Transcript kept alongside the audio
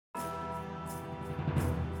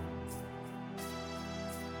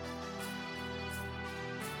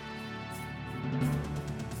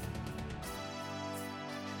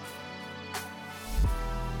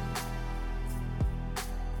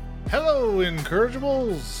Hello,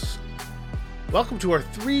 Incorrigibles! Welcome to our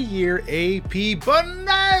 3-year AP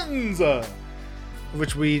Bonanza,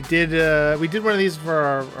 which we did one of these for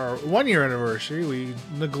our 1-year anniversary. We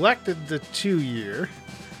neglected the 2-year,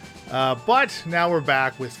 but now we're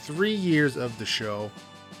back with 3 years of the show.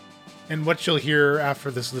 And what you'll hear after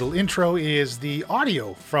this little intro is the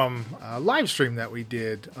audio from a live stream that we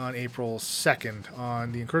did on April 2nd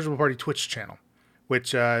on the Incorrigible Party Twitch channel.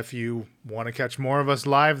 Which, if you want to catch more of us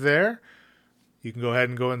live there, you can go ahead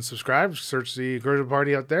and go and subscribe. Search the Incorrigible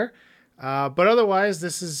Party out there. But otherwise,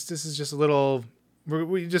 this is just a little.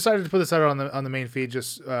 We decided to put this out on the main feed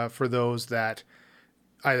just for those that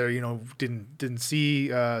either didn't see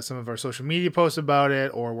some of our social media posts about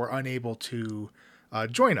it or were unable to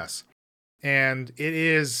join us. And it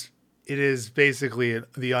is basically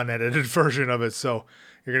the unedited version of it. So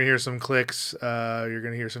you're gonna hear some clicks. You're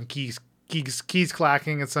gonna hear some keys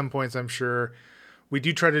clacking at some points, I'm sure. We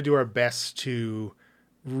do try to do our best to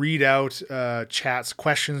read out chat's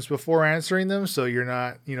questions before answering them, so you're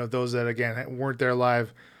not, those that, again, weren't there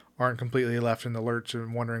live aren't completely left in the lurch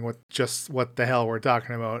and wondering what the hell we're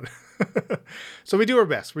talking about. So we do our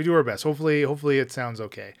best. Hopefully it sounds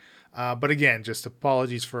okay. But again, just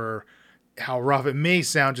apologies for how rough it may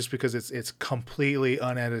sound just because it's completely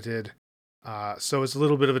unedited. So it's a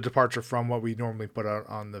little bit of a departure from what we normally put out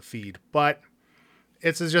on the feed, but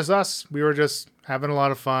it's just us. We were just having a lot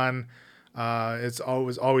of fun. It's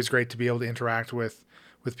always great to be able to interact with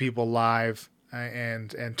people live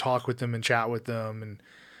and talk with them and chat with them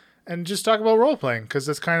and just talk about role playing, because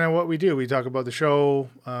that's kind of what we do. We talk about the show,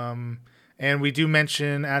 and we do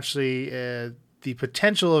mention actually the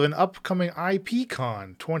potential of an upcoming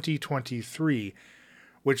IPCon 2023,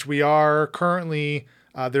 which we are currently.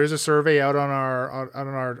 There's a survey out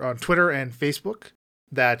on Twitter and Facebook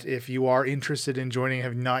that if you are interested in joining,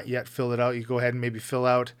 have not yet filled it out, you go ahead and maybe fill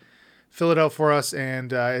it out for us.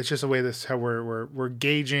 And it's just a way this how we're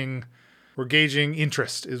gauging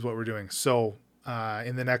interest is what we're doing. So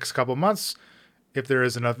in the next couple of months, if there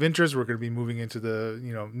is enough interest, we're going to be moving into the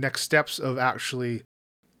next steps of actually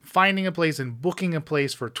finding a place and booking a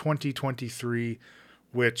place for 2023,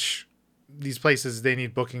 which. These places, they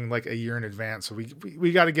need booking like a year in advance. So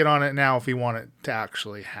we got to get on it now if we want it to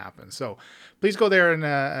actually happen. So please go there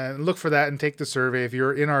and look for that and take the survey. If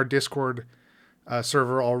you're in our Discord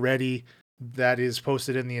server already, that is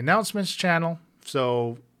posted in the announcements channel.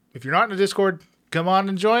 So if you're not in the Discord, come on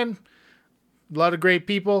and join. A lot of great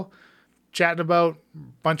people chatting about a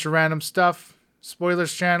bunch of random stuff.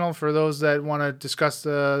 Spoilers channel for those that want to discuss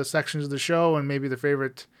the sections of the show and maybe their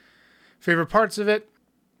favorite parts of it.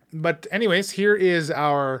 But anyways, here is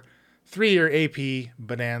our 3-year AP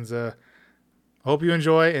Bonanza. Hope you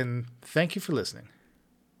enjoy, and thank you for listening.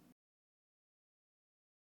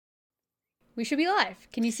 We should be live.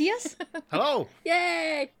 Can you see us? Hello.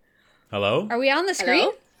 Yay. Hello? Are we on the screen?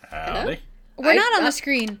 Howdy. We're not on the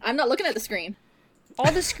screen. I'm not looking at the screen.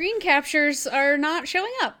 All the screen captures are not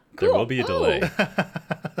showing up. Cool. There will be a delay.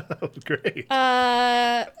 Great.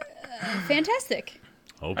 Fantastic.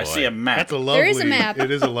 Oh boy. I see a map. That's a lovely, There is a map.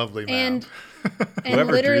 It is a lovely map. And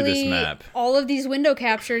Whoever drew literally this map. all of these window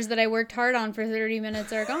captures that I worked hard on for 30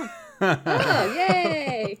 minutes are gone. Oh,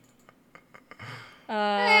 yay.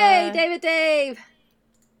 Hey, Dave.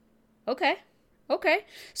 Okay.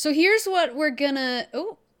 So here's what we're gonna...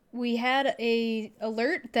 Oh, we had a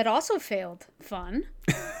alert that also failed. Fun.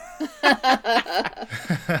 How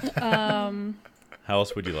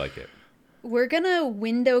else would you like it? We're gonna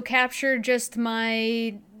window capture just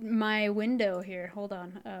my window here. Hold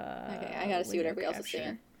on. Okay, I gotta see what everybody else is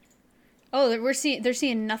seeing. Oh, they're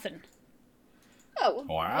seeing nothing. Oh,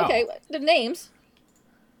 Wow. Okay, the names.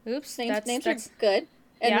 Oops, Names are good.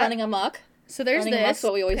 And Yeah. running amok. So there's running amok's this.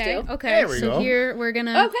 what we always okay, do. Okay, There we so go. here we're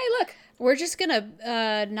gonna. Okay, look. We're just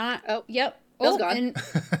gonna not. Oh, Yep. Bill's oh, gone. And,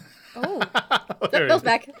 oh, There it Bill's is.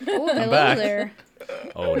 back. oh, hello back. there.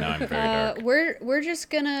 Oh, now I'm very dark. We're just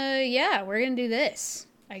gonna we're gonna do this,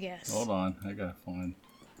 I guess. Hold on, I gotta find.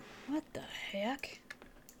 What the heck?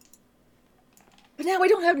 But now we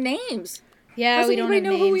don't have names. Yeah, Doesn't we don't have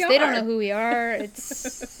anybody know who names. we They don't are? know who we are.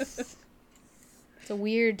 It's a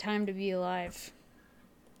weird time to be alive.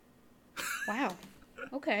 Wow.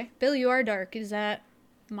 Okay, Bill, you are dark. Is that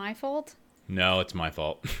my fault? No, it's my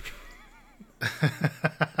fault.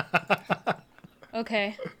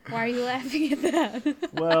 Okay. Why are you laughing at that?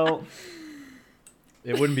 Well,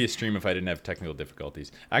 it wouldn't be a stream if I didn't have technical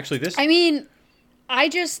difficulties. Actually, this... I mean, I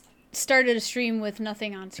just started a stream with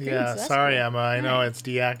nothing on screen. Yeah, so that's sorry, cool. Emma. I know it's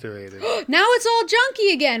deactivated. Now it's all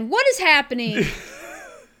junky again. What is happening?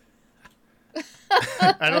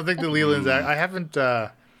 I don't think the Leland's. I haven't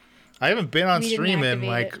been on We didn't stream in activate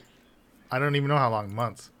like it. I don't even know how long,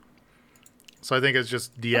 months. So I think it's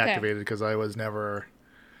just deactivated because I was never.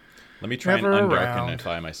 Let me try and Never undarkenify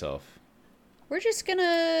around. myself. We're just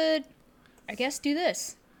gonna, I guess, do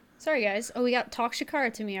this. Sorry, guys. Oh, we got Talk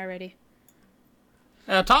Shakara to me already.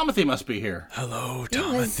 Tomothy must be here. Hello,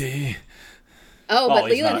 Timothy. Oh,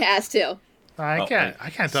 but he's Leland not. has to. I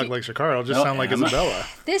can't talk like Shakara. I'll just No, sound like Emma. Isabella.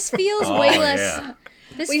 This feels way less. yeah.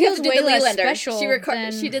 This We have feels to do way the less Leelander. special.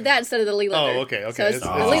 than... She did that instead of the Leelander. Oh, okay. So it's, It's-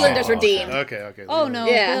 the oh, Leelander's okay. redeemed. Okay. Oh no,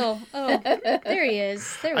 Yeah. Bill. Oh, there he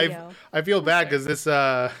is. There we go. I feel bad because this,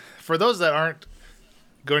 for those that aren't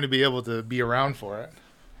going to be able to be around for it.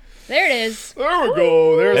 There it is. There we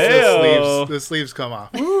go. There's the Heyo. sleeves. The sleeves come off.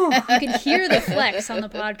 You can hear the flex on the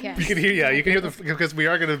podcast. You can hear because we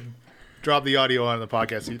are going to drop the audio on the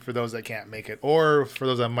podcast for those that can't make it, or for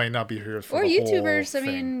those that might not be here for Or the YouTubers. whole I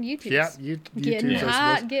mean, thing. YouTubers. Yeah, Getting YouTubers, I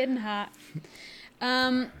hot, suppose. getting hot.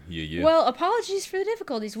 Yeah. Well, apologies for the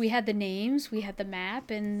difficulties. We had the names, we had the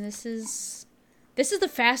map, and this is the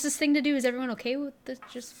fastest thing to do. Is everyone okay with this?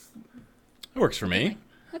 Just It works for me.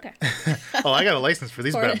 okay. Oh, I got a license for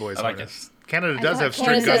these Or- bad boys. I like Hornets. Canada does thought have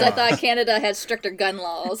Canada strict says, gun I thought laws. Canada had stricter gun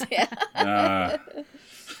laws. Yeah.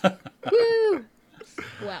 Woo.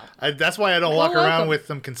 Well, That's why I don't walk Well, around welcome. with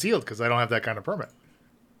them concealed because I don't have that kind of permit.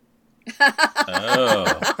 Oh.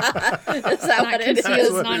 Is that not what it is?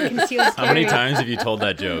 concealed, non-concealed. How many carry. times have you told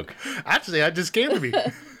that joke? Actually, that just came to me.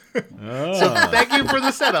 Oh, Thank you for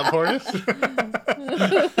the setup, Hornets.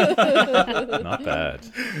 not bad.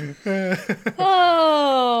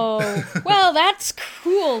 Oh, well, that's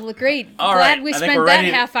cool. Great. All Glad right, we I think spent we're that ready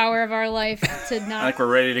to- half hour of our life to I not. think we're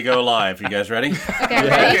ready to go live. You guys ready? Okay,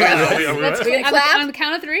 ready? Yeah, Let's We gonna on clap? the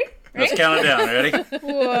count of three. Let's count it down. Ready?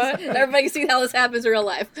 What? Everybody can see how this happens in real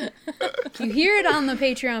life. You hear it on the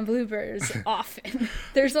Patreon bloopers often.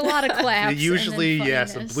 There's a lot of claps. Usually, and then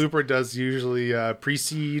yes, a funniness. blooper does usually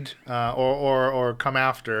precede or come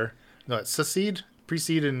after. No, it's succeed,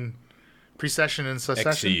 precede, and precession and succession.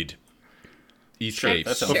 Exceed. Escape.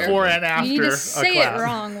 that sounds Before good. and after You need to a say it clap.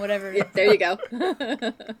 wrong, whatever. There you go.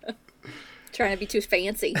 Trying to be too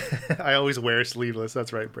fancy. I always wear sleeveless.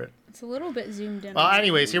 That's right, Britt. It's a little bit zoomed in.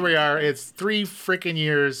 Anyways, here we are. It's 3 freaking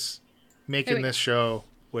years making Hey, wait. this show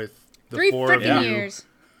with the 3 4 of freaking you. years.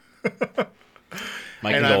 My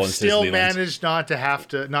And I've condolences, still Leland. managed not to have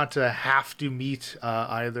to meet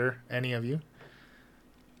either any of you.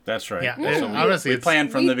 That's right. Yeah, So honestly, we it's-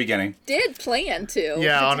 planned from we- the beginning. Did plan to.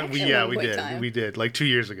 Yeah, we potentially did. time. We did like 2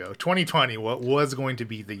 years ago. 2020 what was going to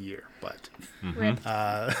be the year, but Rip.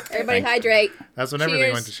 Everybody hydrate. that's when everything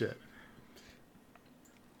Cheers. went to shit.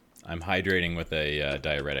 I'm hydrating with a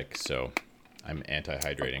diuretic, so I'm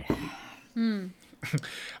anti-hydrating.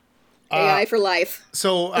 AI for life.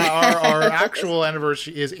 So our actual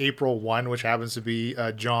anniversary is April 1, which happens to be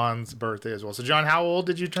John's birthday as well. So John, how old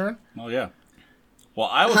did you turn? Oh yeah. Well,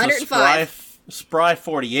 I was a 105. spry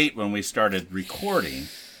 48 when we started recording,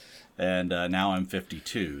 and now I'm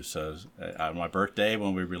 52. So on my birthday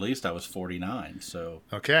when we released, I was 49. So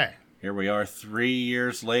Okay. here we are 3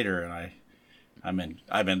 years later, and I'm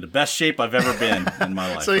in the best shape I've ever been in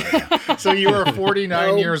my life. So, right now. so you are 49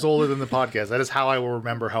 No. years older than the podcast. That is how I will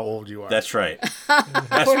remember how old you are. That's right.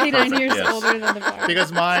 That's 49 perfect, years yes. older than the bar.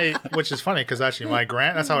 Because which is funny, because actually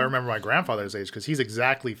that's how I remember my grandfather's age, because he's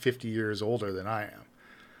exactly 50 years older than I am.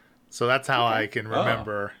 So that's how I can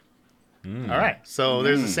remember. All right. So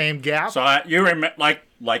there's the same gap, So you remember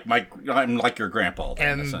I'm like your grandpa,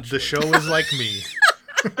 then, and essentially. the show is like me.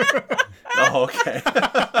 Oh, okay.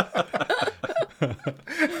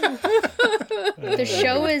 The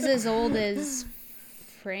show is as old as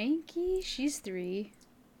Frankie. She's 3.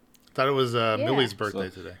 Thought it was Millie's birthday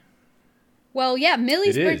So- today. Well, yeah,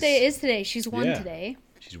 Millie's It is. birthday is today. She's 1 Yeah. today.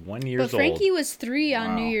 She's 1 year But old. Frankie was 3 on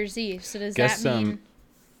Wow. New Year's Eve. So does Guess, that mean?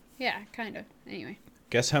 Yeah, kind of. Anyway.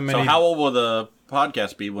 Guess how So many? how old will the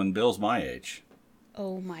podcast be when Bill's my age?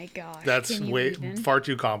 Oh my gosh. That's Can you way even? far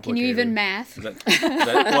too Can complicated. you even math?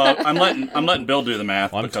 Well, I'm letting Bill do the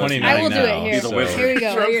math. Well, I'm because 29 I will do now, it here. He's a so- wizard. Here we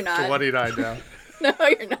go. No, you're not. 29 now. No,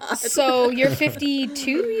 you're not. So you're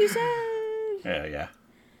 52, you said? Yeah.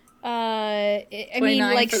 I mean,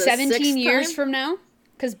 29 like for the 17 sixth years time? from now?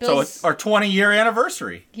 Because So Bill's... it's our 20-year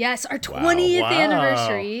anniversary. yes, our 20th Wow.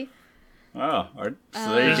 anniversary. Oh, so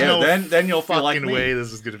there you There's go. no Then you'll feel like fucking me. way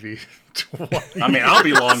this is going to be 20. I mean, I'll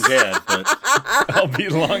be long dead, but I'll be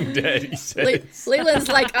long dead. He said. Leland's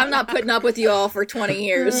like, I'm not putting up with you all for 20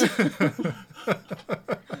 years.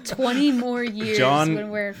 20 more years when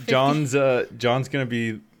we're 50. John's gonna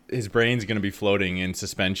be. His brain's gonna be floating in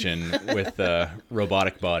suspension with a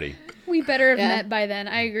robotic body. We better have Yeah. met by then.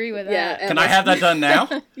 I agree with Yeah. that. Can I have that done now?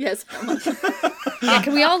 Yes. Yeah,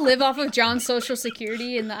 can we all live off of John's social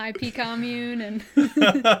security in the IP commune? And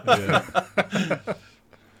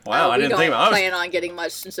Wow, I we didn't don't think about it. plan on getting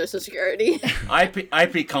much in Social Security.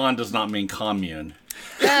 IPCon does not mean commune.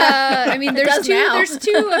 I mean, there's does two. now. There's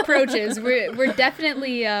two approaches. We're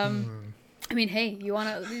definitely. I mean, hey, we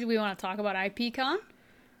want to talk about IPCon?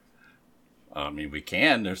 I mean, we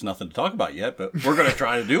can. There's nothing to talk about yet, but we're going to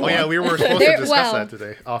try to do Oh one. yeah, we were supposed There- to discuss well- that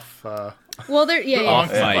today. Off. Well, there. Yeah. Off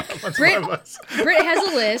yeah. Mike. That's Brit- what it was. Britt has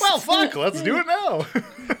a list. Well, fuck. Let's do it now.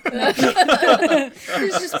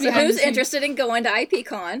 It's just So behind the who's scenes. interested in going to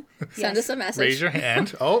IPCon? Send Yes. us a message. Raise your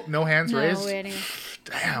hand. Oh, no hands No, raised. wait, anyway.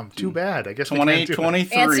 Damn, too bad. I guess we can't do it.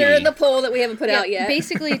 2023. Answer the poll that we haven't put Yeah, out yet.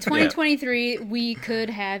 basically, 2023, we could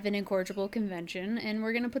have an incorrigible convention, and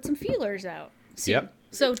we're gonna put some feelers out. Soon. Yep.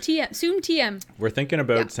 So soon TM. We're thinking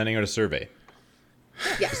about Yeah. sending out a survey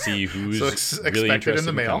Yeah. to see who's So really expect it interested in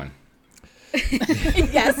the mail. coming.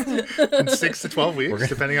 Yes. In 6 to 12 weeks,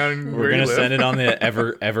 depending on We're where gonna you live. send it on the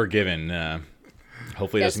ever given.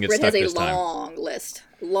 Hopefully, it Yes, doesn't get Britt stuck has a this time.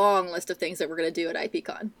 long list of things that we're going to do at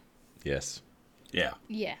IPCon. Yes, Yeah.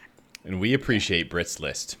 Yeah. and we appreciate Britt's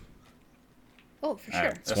list. Oh, for All sure.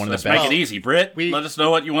 right. Let's, one of the let's best. make it easy, Britt. Let us know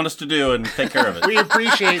what you want us to do and take care of it. We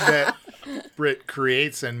appreciate that Britt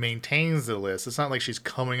creates and maintains the list. It's not like she's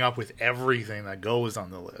coming up with everything that goes on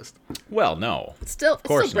the list. Well, no, It's still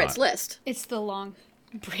course Britt's not. list. It's the long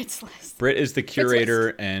Brit's list. Britt is the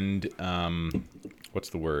curator and what's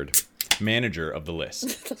the word? Manager of the list.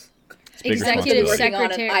 It's big Executive responsibility. Working on an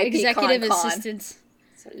secretary, IP executive con. assistants.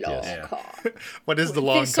 It's a long Yes. con. What is the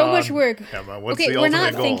long so con, much work. Emma? What's Okay, the we're ultimate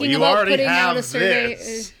not goal? thinking You about already putting have out a survey.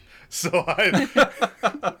 this. So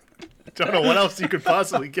I don't know what else you could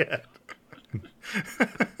possibly get.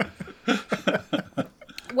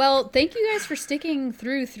 Well, thank you guys for sticking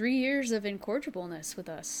through 3 years of incorrigibleness with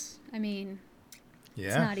us. I mean,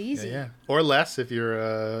 Yeah, not easy. Yeah. Or less if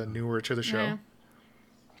you're newer to the show. yeah,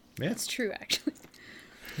 Yeah, it's true actually.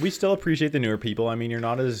 we still appreciate the newer people. I mean, you're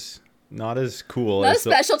not as cool Not as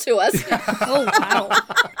the, special to us. Oh wow.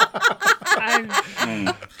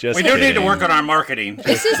 just We do need to kidding. work on our marketing.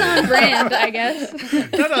 This is on brand, I guess.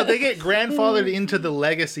 No, they get grandfathered into the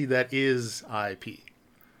legacy that is IP.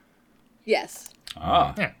 Yes.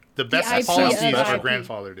 Ah. Yeah, the best IP policies of are IP.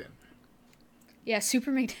 grandfathered in. Yeah,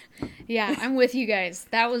 Super Mc. Yeah, I'm with you guys.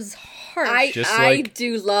 That was harsh. I Just I like-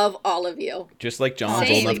 do love all of you. Just like John's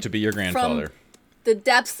Same. old enough to be your grandfather. The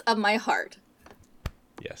depths of my heart.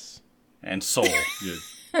 Yes. And soul.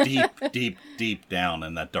 You're deep down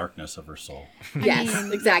in that darkness of her soul.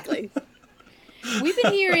 Yes, exactly. We've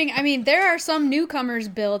been hearing. I mean, there are some newcomers,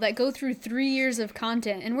 Bill, that go through 3 years of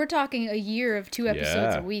content, and we're talking a year of 2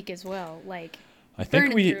 episodes Yeah. a week as well. Like, I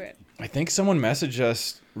think burning through it. I think someone messaged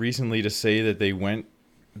us recently to say that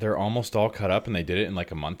they're almost all cut up and they did it in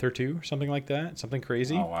like a month or two or something like that. Something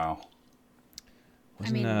crazy. Oh, wow. I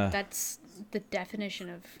mean, Wasn't, that's the definition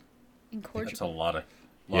of That's a incorrigible. lot of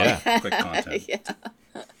Yeah. quick content. Yeah.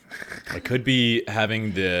 I could be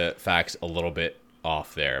having the facts a little bit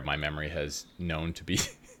off there. My memory has known to be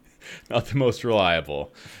not the most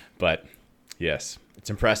reliable, but yes, it's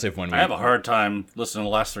impressive when we I have a hard time listening to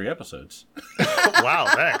the last 3 episodes. Wow,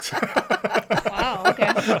 thanks. Wow.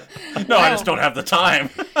 Okay. No, I just don't have the time.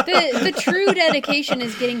 The true dedication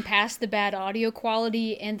is getting past the bad audio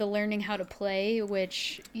quality and the learning how to play,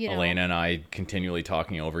 which Elena and I continually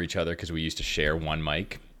talking over each other because we used to share one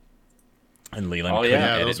mic, and Leland Oh, couldn't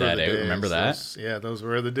yeah, edit those were that the out. days. Remember that? Those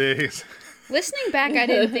were the days. Listening back, I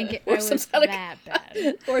didn't think it Or was some sort of- that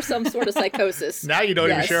bad. Or some sort of psychosis. Now you don't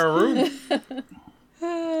even Yes. share a room.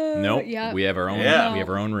 Nope. yeah. We have our own. Yeah. We have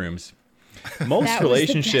our own rooms. Most That was the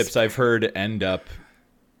relationships best I've heard end up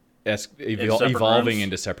separate evolving rooms?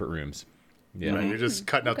 into separate rooms. Yeah. Right, you're just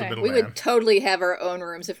cutting out Okay. the We middleman. would totally have our own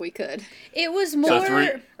rooms if we could. It was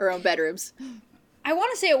more. Our own bedrooms. I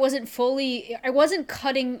want to say it wasn't fully. I wasn't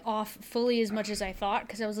cutting off fully as much as I thought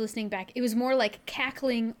because I was listening back. It was more like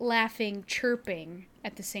cackling, laughing, chirping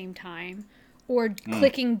at the same time, or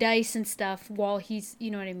clicking dice and stuff while he's.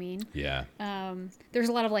 You know what I mean? Yeah. There's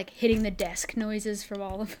a lot of like hitting the desk noises from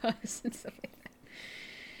all of us and stuff like that.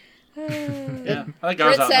 Yeah. I think I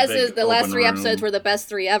was Britt out in says the big the last open 3 room. episodes were the best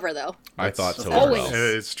 3 ever, though. I thought so always. as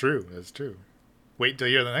well. It's true. It's true. Wait till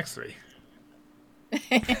you hear the next 3.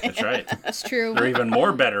 That's right. It's true. They're even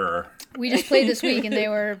more better. We just played this week and they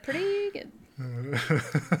were pretty good.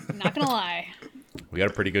 Not gonna lie. We got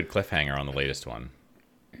a pretty good cliffhanger on the latest one.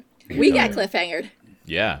 We got cliffhangered.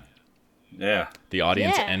 Yeah. Yeah. The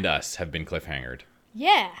audience Yeah. and us have been cliffhangered.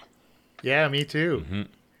 Yeah. Yeah, me too.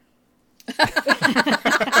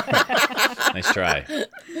 Nice try.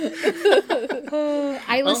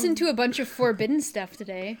 I listened to a bunch of Forbidden stuff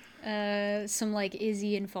today. Some like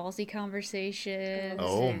Izzy and Falsey conversations.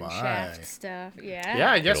 Oh, and my. Shaft stuff. Yeah.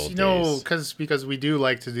 Yeah, I Good guess, old you know, days. because we do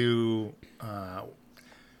like to do.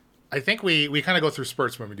 I think we kind of go through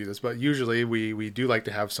spurts when we do this, but usually we do like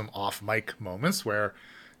to have some off mic moments where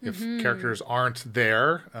if characters aren't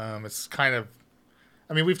there, it's kind of.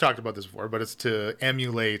 I mean, we've talked about this before, but it's to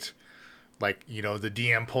emulate, like, you know, the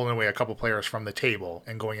DM pulling away a couple players from the table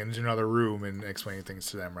and going into another room and explaining things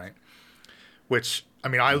to them, right? Which, I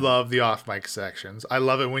mean, I love the off mic sections. I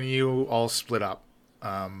love it when you all split up.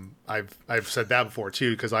 I've said that before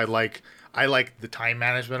too, because I like the time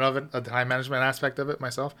management of it, the time management aspect of it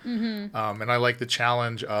myself, and I like the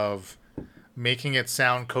challenge of making it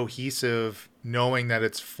sound cohesive, knowing that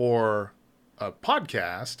it's for a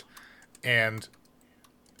podcast, and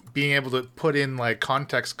being able to put in like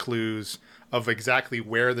context clues of exactly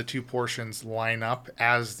where the two portions line up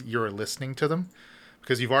as you're listening to them,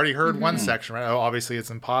 because you've already heard one section, right? Obviously, it's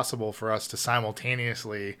impossible for us to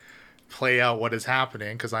simultaneously play out what is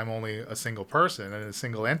happening because I'm only a single person and a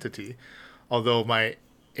single entity. Although my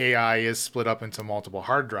AI is split up into multiple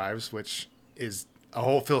hard drives, which is a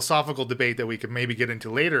whole philosophical debate that we could maybe get into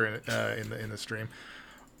later in the stream.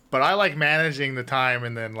 But I like managing the time,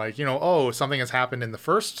 and then, like, you know, oh, something has happened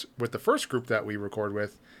with the first group that we record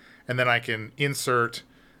with, and then I can insert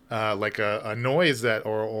like a noise that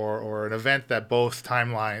or an event that both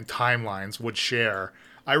timelines would share.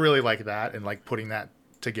 I really like that, and like putting that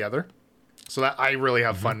together. So that I really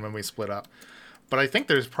have fun when we split up. But I think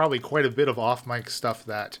there's probably quite a bit of off mic stuff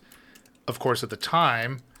that, of course, at the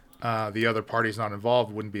time, the other parties not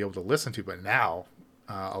involved wouldn't be able to listen to. But now,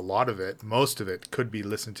 a lot of it, most of it, could be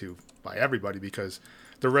listened to by everybody, because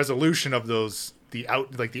the resolution of those, the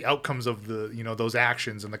outcomes of the, you know, those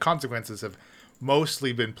actions and the consequences have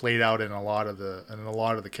mostly been played out in a lot of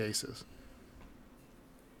the cases.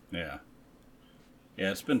 Yeah.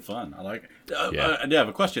 Yeah, it's been fun. I like it. Yeah. I do have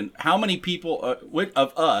a question. How many people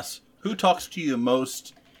of us, who talks to you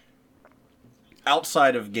most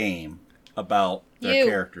outside of game about their You.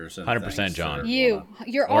 characters? And 100% things John. that are You. going on?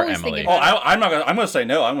 You're Or always Emily. thinking Oh, about I'm going to say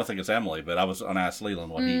no. I'm going to think it's Emily, but I was going to ask Leland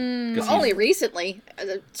what he... 'cause Only recently.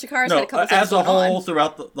 Shakara's no, had a couple things as a going whole, on.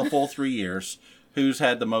 throughout the full 3 years, who's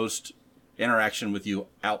had the most interaction with you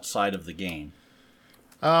outside of the game?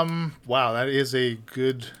 Wow, that is a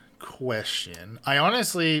good question. I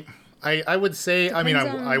honestly, I would say, I mean,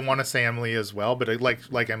 Depends on- I want to say Emily as well, but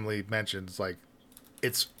like Emily mentioned, it's like,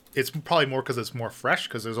 it's probably more because it's more fresh,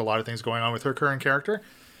 because there's a lot of things going on with her current character,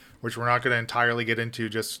 which we're not going to entirely get into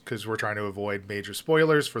just because we're trying to avoid major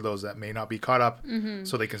spoilers for those that may not be caught up,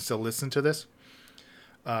 so they can still listen to this.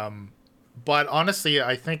 But honestly,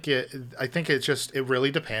 I think it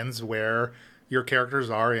really depends where your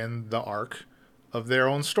characters are in the arc of their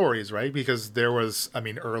own stories, right? Because there was, I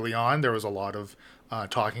mean, early on, there was a lot of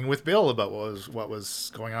talking with Bill about what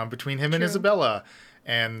was going on between him and True. Isabella.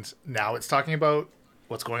 And now it's talking about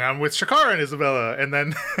what's going on with Shakara and Isabella. And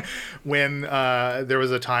then when there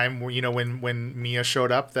was a time where, you know, when Mia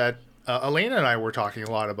showed up, that Elena and I were talking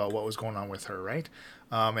a lot about what was going on with her, right?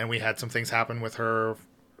 And we had some things happen with her,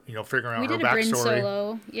 you know, figuring out we her did a Bryn backstory.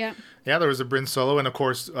 solo. Yeah. Yeah, there was a Bryn solo, and of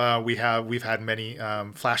course, we've had many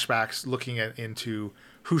flashbacks looking into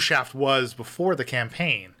who Shaft was before the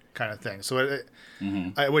campaign, kind of thing. So,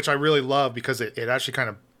 which I really love, because it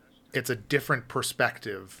actually it's a different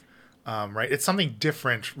perspective, right? It's something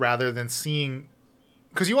different rather than seeing,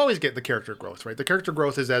 because you always get the character growth, right? The character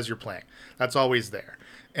growth is as you're playing. That's always there,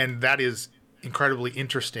 and that is incredibly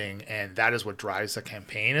interesting, and that is what drives the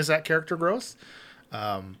campaign, is that character growth.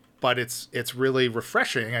 But it's really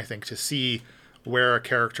refreshing, I think, to see where a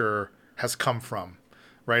character has come from,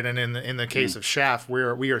 right? And in the case of Shaft,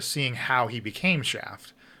 we are seeing how he became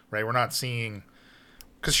Shaft, right? We're not seeing,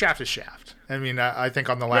 because Shaft is Shaft. I mean, I think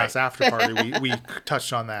on the last after party we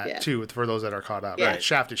touched on that too, for those that are caught up. Yeah. Right?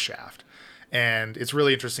 Shaft is Shaft, and it's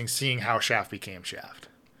really interesting seeing how Shaft became Shaft.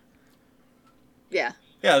 Yeah.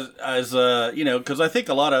 Yeah, as you know, because I think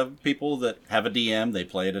a lot of people that have a DM, they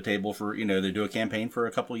play at a table for, you know, they do a campaign for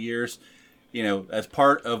a couple of years. You know, as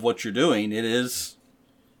part of what you're doing, it is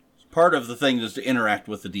part of the thing is to interact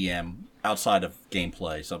with the DM outside of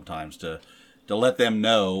gameplay sometimes, to let them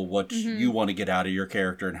know what you want to get out of your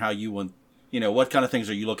character and how you want, you know, what kind of things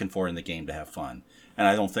are you looking for in the game to have fun. And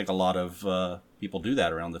I don't think a lot of people do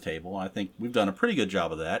that around the table. I think we've done a pretty good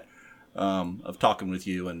job of that. Of talking with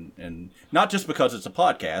you, and not just because it's a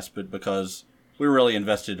podcast, but because we're really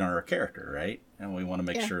invested in our character, right? And we want to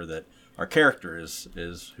make sure that our character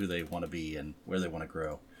is who they want to be and where they want to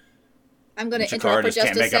grow. I'm going to Shakara interrupt for just just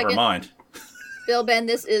can't a make up her second. mind. Bill, Ben,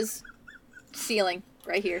 this is ceiling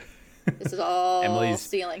right here. This is all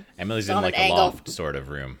ceiling. Emily's It's in on like an a angle. loft sort of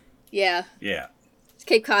room. Yeah. Yeah. It's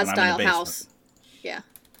Cape Cod And I'm in the style basement. house. Yeah.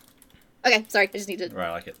 Okay, sorry. I just need to. Right,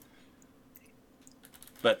 I like it.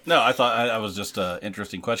 But no, I thought I was just an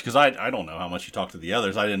interesting question because I don't know how much you talk to the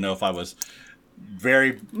others. I didn't know if I was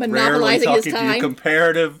very rarely Monopolizing his talking to you time.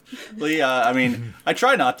 comparatively. I mean, I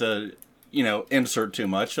try not to, insert too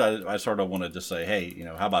much. I sort of wanted to say, hey,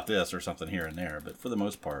 how about this or something here and there. But for the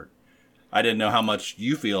most part, I didn't know how much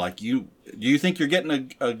you feel like do you think you're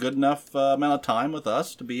getting a good enough amount of time with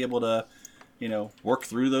us to be able to, work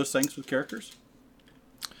through those things with characters?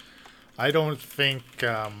 I don't think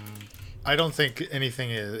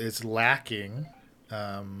anything is lacking.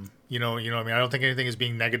 I mean, I don't think anything is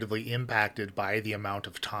being negatively impacted by the amount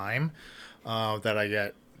of time that I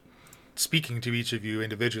get speaking to each of you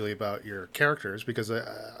individually about your characters, because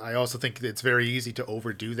I also think it's very easy to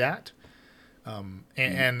overdo that.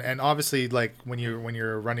 And obviously, like when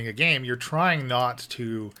you're running a game, you're trying not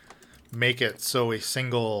to make it so a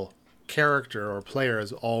single character or player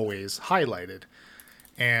is always highlighted,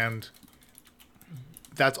 and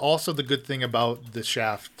that's also the good thing about the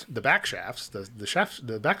back shafts, the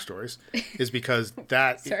backstories, is because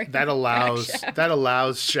that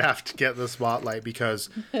allows Shaft to get the spotlight, because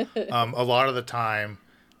a lot of the time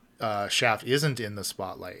Shaft isn't in the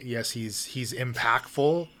spotlight. Yes, he's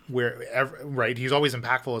impactful right. He's always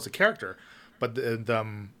impactful as a character, but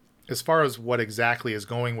as far as what exactly is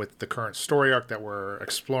going with the current story arc that we're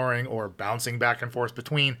exploring or bouncing back and forth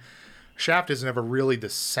between, Shaft is never really the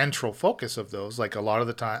central focus of those. Like a lot of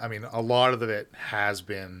the time, I mean, a lot of it has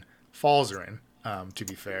been Falzarin, to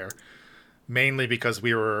be fair, mainly because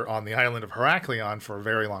we were on the island of Heraklion for a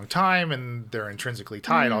very long time, and they're intrinsically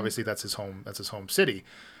tied. Obviously, that's his home city.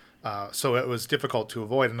 So it was difficult to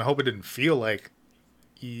avoid, and I hope it didn't feel like,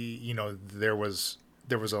 there was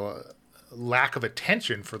a lack of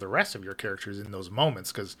attention for the rest of your characters in those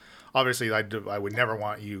moments, because obviously I would never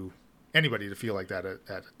want anybody to feel like that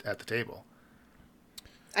at the table.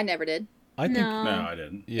 I never did. I think No, I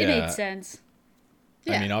didn't. yeah. It made sense.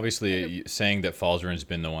 Yeah. I mean, obviously, saying that Falzarin's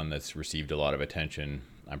been the one that's received a lot of attention,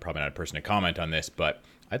 I'm probably not a person to comment on this, but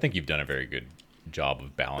I think you've done a very good job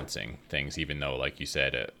of balancing things, even though, like you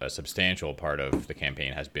said, a substantial part of the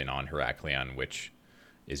campaign has been on Heraklion, which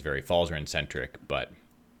is very Falzarin-centric, but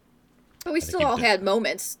But we still all had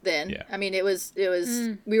moments then. Yeah. I mean, it was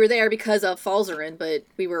we were there because of Falzarin, but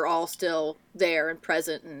we were all still there and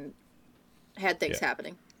present and had things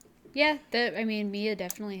happening. Yeah, I mean, Mia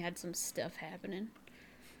definitely had some stuff happening.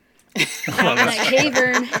 That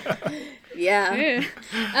cavern. Yeah.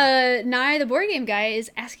 Nye, the board game guy,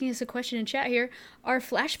 is asking us a question in chat here. Are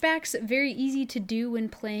flashbacks very easy to do when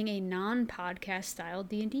playing a non-podcast style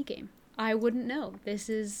D&D game? I wouldn't know. This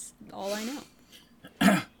is all I know.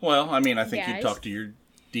 Well, I mean, I think you Guys? talk to your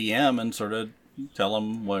DM and sort of tell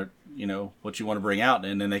them what you want to bring out,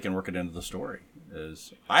 and then they can work it into the story.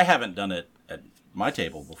 I haven't done it at my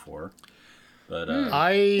table before, but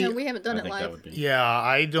No, we haven't done I it think that live. would be. Yeah,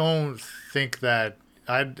 I don't think that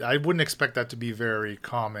I wouldn't expect that to be very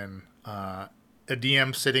common. A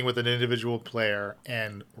DM sitting with an individual player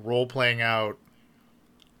and role playing out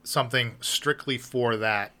something strictly for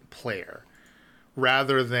that player,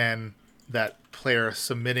 rather than that player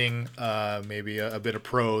submitting maybe a bit of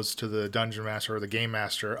prose to the dungeon master or the game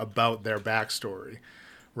master about their backstory,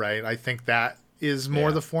 right? I think that is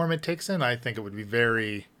more the form it takes in. I think it would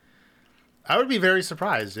be I would be very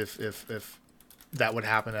surprised if that would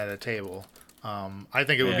happen at a table. I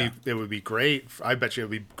think it would be great. I bet you it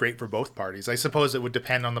would be great for both parties. I suppose it would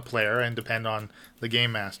depend on the player and depend on the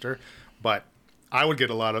game master, but I would get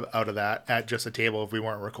a lot out of that at just a table if we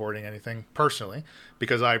weren't recording anything personally,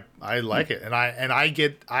 because I like it, and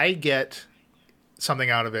I get something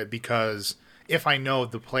out of it, because if I know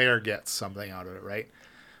the player gets something out of it, right?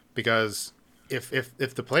 Because if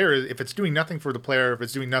the player, if it's doing nothing for the player, if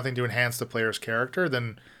it's doing nothing to enhance the player's character,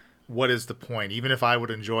 then what is the point? Even if I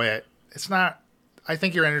would enjoy it, it's not. I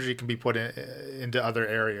think your energy can be put into other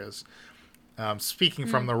areas. Speaking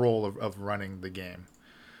from the role of running the game.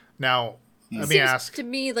 Now, let me ask. To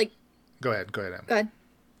me, like, Go ahead, Em. go ahead.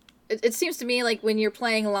 It seems to me like when you're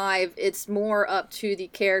playing live, it's more up to the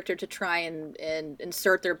character to try and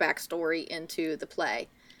insert their backstory into the play.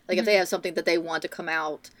 Like if they have something that they want to come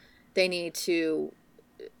out, they need to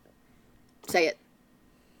say it.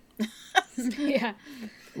 Yeah.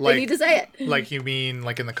 They need to say it. Like, you mean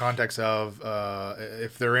like in the context of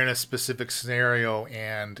if they're in a specific scenario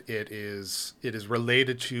and it is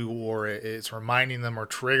related to, or it's reminding them or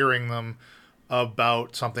triggering them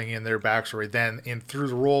about something in their backstory, then through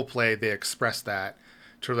the role play they express that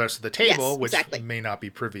to the rest of the table, Yes, which exactly. may not be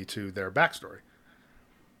privy to their backstory.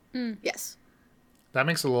 Yes. That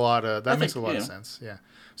makes a lot of yeah. sense. Yeah.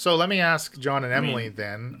 So let me ask John and Emily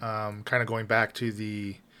then, kind of going back to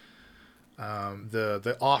the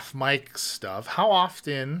off mic stuff. How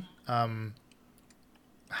often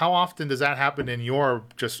does that happen in your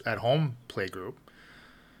just at home play group?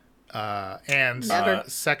 And Never.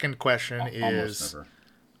 second question is Almost never.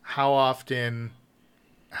 how often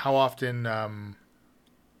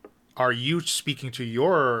are you speaking to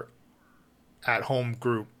your at home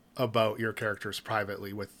group about your characters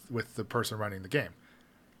privately with the person running the game?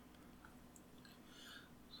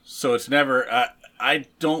 So it's never. I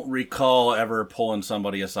don't recall ever pulling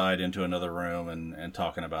somebody aside into another room and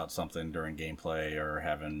talking about something during gameplay or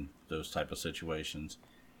having those type of situations.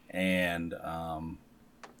 And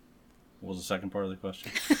what was the second part of the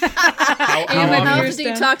question? How How often- often do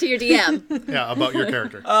you talk to your DM? yeah, about your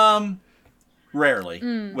character.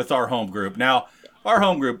 Rarely with our home group. Now, our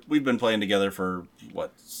home group, we've been playing together for,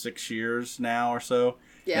 6 years now or so?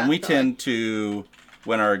 Yeah, And we probably. tend to,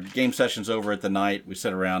 when our game session's over at the night, we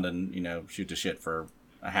sit around and, shoot the shit for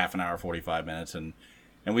a half an hour, 45 minutes. And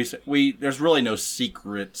we there's really no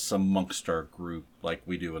secrets amongst our group like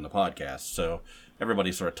we do in the podcast. So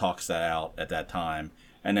everybody sort of talks that out at that time.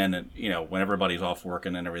 And then, when everybody's off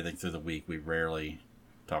working and everything through the week, we rarely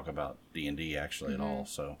talk about D&D actually at all.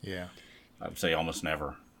 So Yeah. I would say almost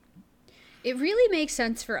never. It really makes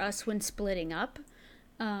sense for us when splitting up.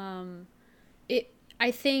 I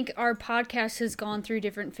think our podcast has gone through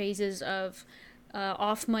different phases of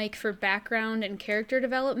off mic for background and character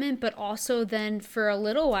development, but also then for a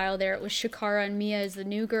little while there it was Shakara and Mia as the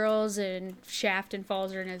new girls and Shaft and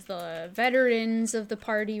Falzern as the veterans of the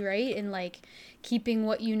party, right? And like keeping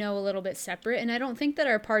what you know a little bit separate. And I don't think that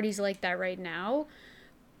our party's like that right now.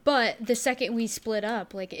 But the second we split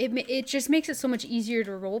up, like it just makes it so much easier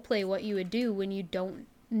to role play what you would do when you don't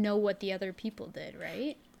know what the other people did,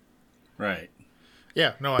 right? Right.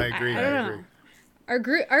 Yeah, no, I agree. I don't know.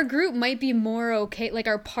 Our group might be more okay, like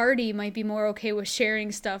our party might be more okay with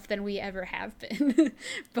sharing stuff than we ever have been.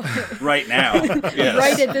 But Right now. Yes.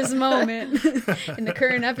 right at this moment in the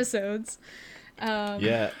current episodes.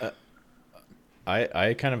 Yeah,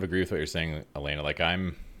 I kind of agree with what you're saying, Elena. Like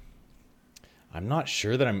I'm not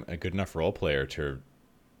sure that I'm a good enough role player to.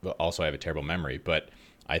 Well, also, I have a terrible memory, but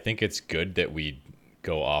I think it's good that we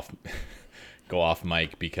go off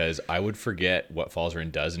mic because I would forget what Falzarin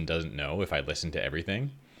does and doesn't know if I listen to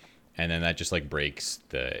everything, and then that just like breaks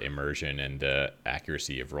the immersion and the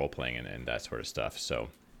accuracy of role playing and that sort of stuff. So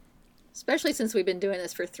Especially since we've been doing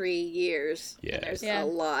this for 3 years. Yeah. And there's Yeah. a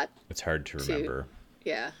lot. it's hard to remember.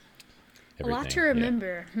 Yeah. A lot to everything.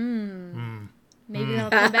 Yeah. remember. Maybe that'll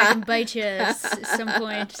come back and bite you at some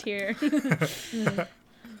point here.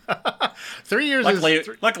 3 years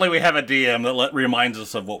Luckily, we have a DM that reminds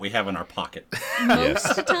us of what we have in our pocket. Most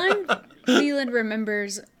of the time, Leland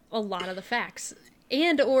remembers a lot of the facts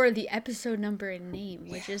and or the episode number and name,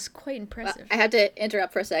 which is quite impressive. I had to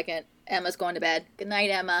interrupt for a second. Emma's going to bed. Good night,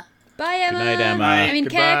 Emma. Bye, Emma. Good night, Emma. I mean,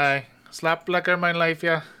 Kek. Goodbye. Slap lekker mijn life,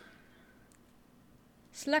 yeah.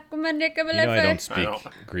 You know I don't speak I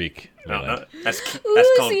don't- Greek. No, Leland. that's called.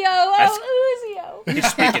 Uzio. that's- Oh, Uzio. He's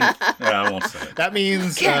speaking. Yeah, I won't say it. That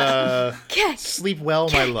means Kek. sleep well,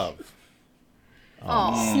 my love.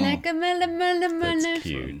 Oh. That's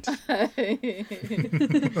cute.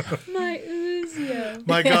 My Uzio.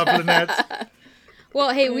 My goblinette.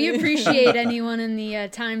 Well, hey, we appreciate anyone in the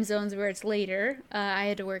time zones where it's later. I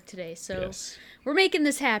had to work today, so Yes. we're making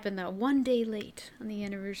this happen, though. 1 day late on the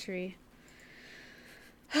anniversary.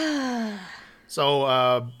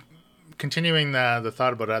 So, continuing the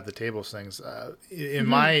thought about at the tables things, in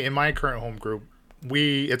my current home group,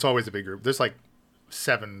 it's always a big group. There's like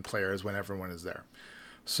 7 players when everyone is there.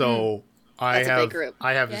 So That's a big group.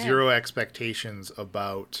 I have Yeah. 0 expectations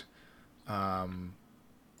about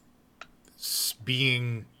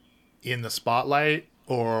being in the spotlight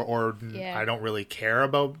or Yeah. I don't really care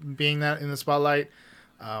about being that in the spotlight.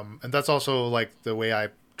 And that's also like the way I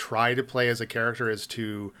try to play as a character is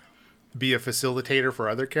to be a facilitator for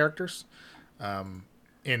other characters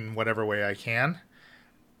in whatever way I can.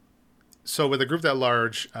 So with a group that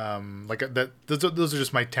large, those are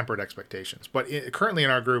just my tempered expectations. But currently in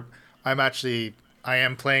our group, I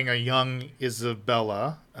am playing a young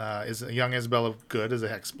Isabella, Good as a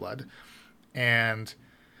Hexblood, and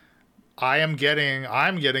I'm getting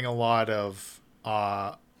a lot of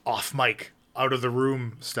off mic, out of the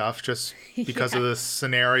room stuff just because of the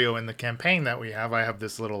scenario in the campaign that we have.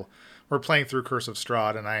 We're playing through Curse of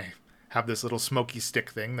Strahd, and I have this little smoky stick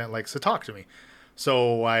thing that likes to talk to me.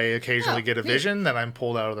 So I occasionally get a neat. vision, then I'm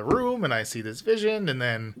pulled out of the room and I see this vision, and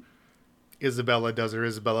then Isabella does her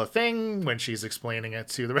Isabella thing when she's explaining it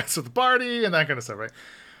to the rest of the party and that kind of stuff, right?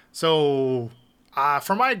 So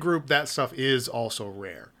for my group, that stuff is also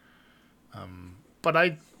rare. But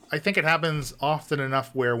I think it happens often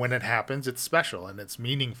enough where when it happens, it's special and it's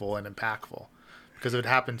meaningful and impactful. Because if it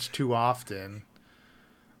happens too often,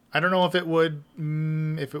 I don't know if it would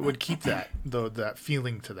keep that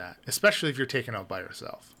feeling to that, especially if you're taken out by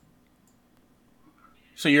yourself.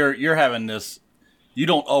 So you're having this. You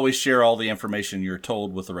don't always share all the information you're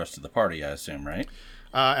told with the rest of the party, I assume, right?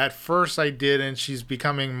 At first I did, and she's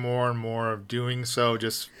becoming more and more of doing so,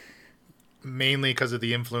 just mainly because of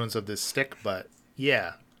the influence of this stick. But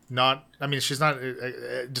yeah, she's not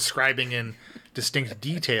describing in distinct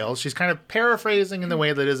details. She's kind of paraphrasing in the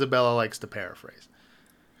way that Isabella likes to paraphrase.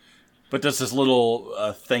 But there's this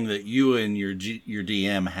little thing that you and your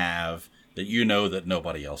DM have that you know that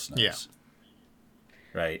nobody else knows. Yeah.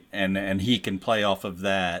 Right, and he can play off of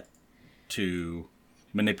that to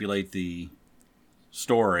manipulate the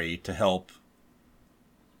story to help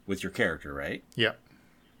with your character, right? Yep.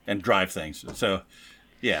 And drive things. So,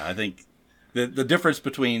 yeah, I think the difference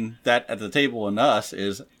between that at the table and us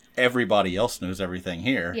is everybody else knows everything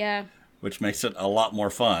here. Yeah. Which makes it a lot more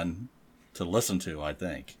fun to listen to, I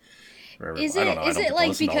think. Is I don't it- know. is I don't it get like to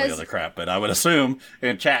listen to all because- the other crap, but I would assume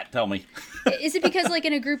in chat, tell me. Is it because like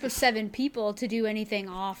in a group of 7 people to do anything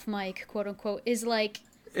off mic, quote unquote, is like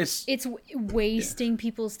It's wasting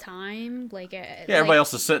people's time? Like everybody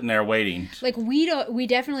else is sitting there waiting. Like we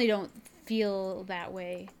definitely don't feel that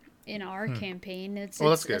way in our campaign. It's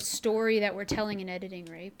That's a good. story that we're telling and editing,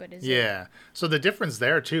 right? But is it, Yeah. So the difference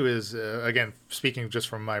there too is, again, speaking just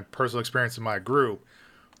from my personal experience in my group,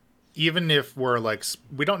 even if we're like,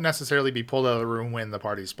 we don't necessarily be pulled out of the room when the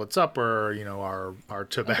party splits up, or our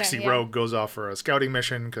Tabaxi Okay, yeah. rogue goes off for a scouting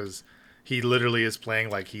mission, because he literally is playing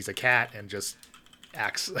like he's a cat and just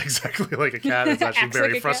acts exactly like a cat. It's actually Acts very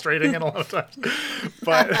like a cat. frustrating in a lot of times,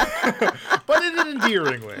 but in an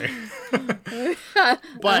endearing way.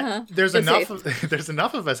 But there's It's enough there's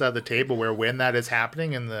enough of us at the table where when that is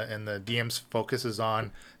happening and the DM's focus is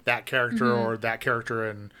on that character or that character,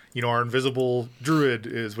 and our invisible druid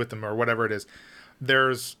is with them or whatever it is,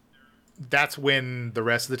 that's when the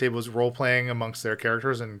rest of the table is role playing amongst their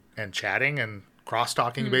characters and chatting and cross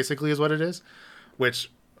talking basically is what it is, which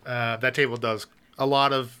that table does a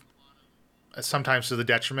lot of, sometimes to the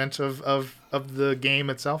detriment of the game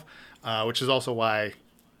itself, which is also why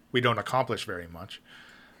we don't accomplish very much.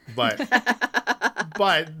 But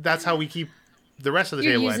that's how we keep the rest of the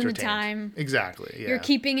You're table using the entertained. time. Exactly. Yeah. You're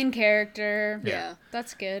keeping in character. Yeah.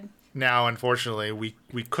 That's good. Now, unfortunately,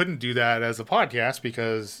 we couldn't do that as a podcast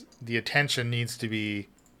because the attention needs to be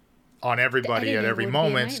on everybody at editing every would be a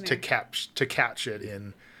moment to nightmare. catch it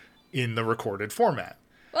in the recorded format.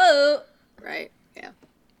 Whoa! Right. Yeah.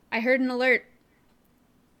 I heard an alert.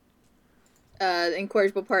 The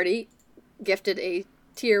Incorrigible Party gifted a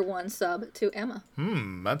tier 1 sub to Emma.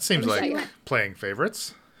 That seems Let like me see. playing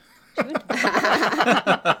favorites. And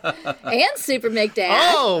Super Make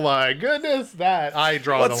Dad. Oh my goodness, that I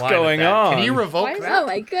draw What's the line. going at that. on? Can you Why revoke is that? Oh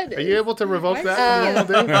my goodness. Are you able to revoke Why is that?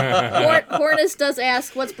 that yellow? Hornus does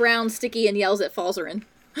ask, what's brown, sticky, and yells at Falzarin?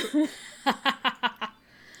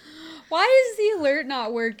 Why is the alert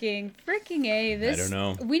not working? Freaking A. This, don't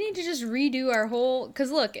know. We need to just redo our whole...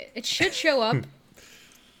 Because look, it should show up.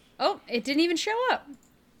 Oh, it didn't even show up.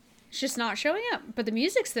 It's just not showing up. But the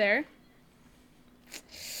music's there.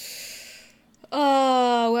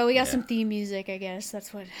 Oh, well, we got some theme music, I guess.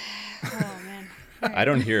 That's what... Oh, man. I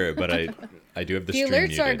don't hear it, but I do have the The stream alerts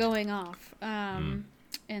muted. are going off. And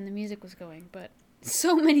the music was going, but...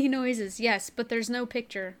 So many noises, yes, but there's no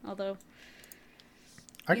picture, although...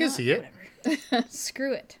 I can Yeah, see it. whatever.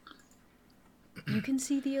 Screw it. You can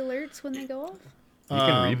see the alerts when they go off? You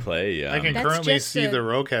can replay. I can That's currently just see a- the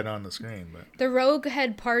rogue head on the screen, but The Rogue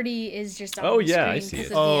Head Party is just on Oh, the yeah, screen I see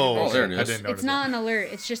because it. of the oh, anniversary. there it I is. didn't notice It's not that. an alert.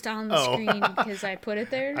 It's just on the Oh. screen because I put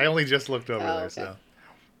it there. I only just looked over Oh, there, okay. so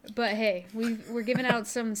But hey, we're giving out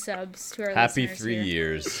some subs to our Happy listeners 3 here.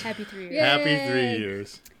 years. Happy 3 years. Yay. happy 3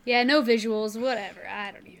 years. Yeah, no visuals, whatever.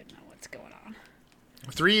 I don't even know what's going on.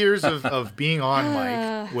 3 years of being on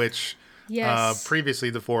mic, which Yes. previously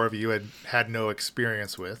the four of you had no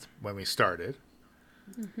experience with when we started.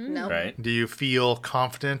 No. Right. Do you feel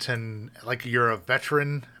confident and like you're a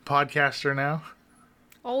veteran podcaster now?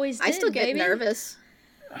 Always did, I still get baby. nervous.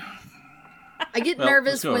 I get Well,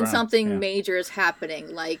 nervous let's go when around. something Yeah. major is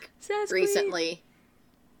happening, like Sass recently.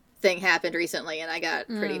 Thing happened recently, and I got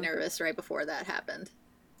pretty Mm. nervous right before that happened.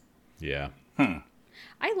 Yeah.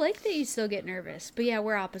 I like that you still get nervous, but yeah,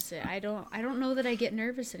 we're opposite. I don't know that I get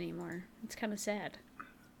nervous anymore. It's kind of sad.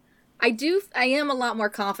 I am a lot more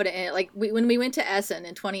confident in it. Like when we went to Essen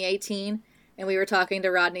in 2018 and we were talking to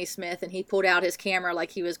Rodney Smith and he pulled out his camera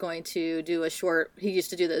like he was going to do he used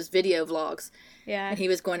to do those video vlogs. Yeah. And he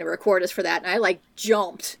was going to record us for that. And I like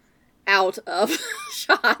jumped out of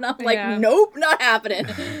shot. And I'm like, Yeah. nope, not happening.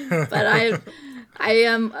 But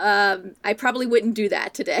I probably wouldn't do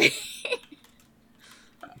that today.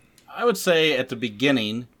 I would say at the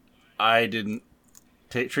beginning, I didn't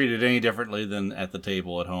treat it any differently than at the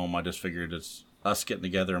table at home. I just figured it's us getting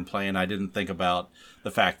together and playing. I didn't think about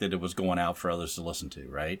the fact that it was going out for others to listen to,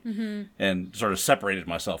 right? Mm-hmm. And sort of separated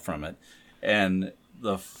myself from it. And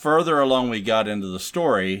the further along we got into the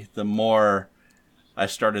story, the more I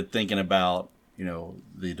started thinking about,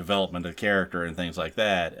 the development of the character and things like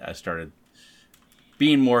that. I started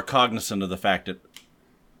being more cognizant of the fact that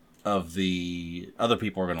of the other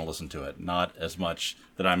people are going to listen to it, not as much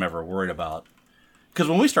that I'm ever worried about. Because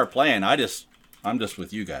when we start playing, I'm just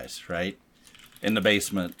with you guys, right? In the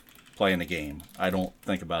basement playing the game. I don't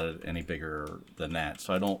think about it any bigger than that.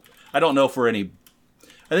 So I don't know if we're any.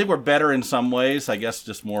 I think we're better in some ways. I guess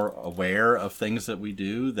just more aware of things that we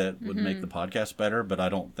do that would make the podcast better. But I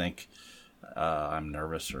don't think I'm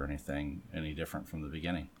nervous or anything any different from the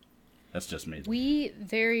beginning. That's just me. We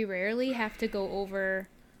very rarely have to go over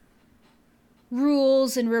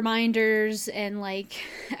rules and reminders, and like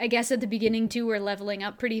I guess at the beginning too we're leveling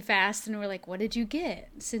up pretty fast and we're like, what did you get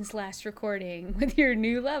since last recording with your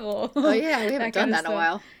new level? Oh yeah, we haven't done that in a stuff.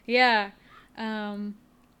 while. Yeah.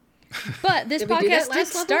 But this Did we do that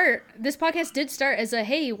podcast did start as a,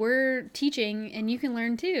 hey, we're teaching and you can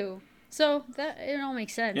learn too. So that it all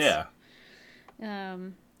makes sense. Yeah.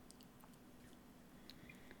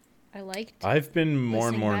 I've been more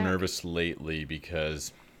and listening more back. nervous lately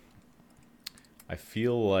because I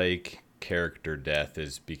feel like character death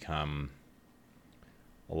has become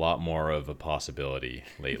a lot more of a possibility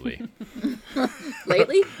lately.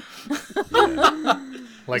 Lately?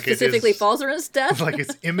 Like Specifically it is, Falzarin's death? like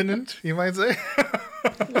it's imminent, you might say.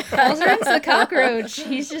 Falzarin's the cockroach.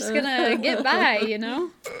 He's just gonna get by,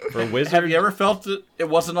 For Wizard, Have you ever felt that it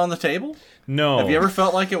wasn't on the table? no. Have you ever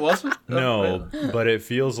felt like it wasn't? No, but it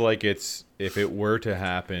feels like if it were to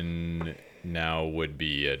happen, now would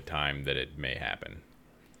be a time that it may happen.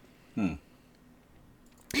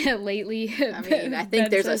 Lately. I mean, I think Ben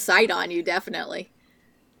there's a says. sight on you, definitely.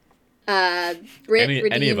 Any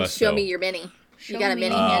Redeem, of us, show though. me your mini. Show You got a me.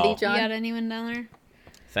 mini Oh. handy, You John? got anyone down there?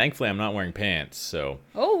 Thankfully, I'm not wearing pants, so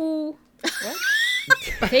Oh. What?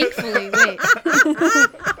 Thankfully, wait.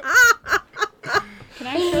 Can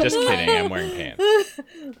I show just you? kidding. I'm wearing pants.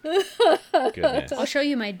 Goodness. I'll show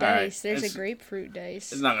you my dice. There's it's- a grapefruit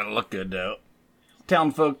dice. It's not going to look good, though.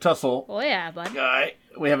 Townfolk Tussle Oh yeah, bud. guy.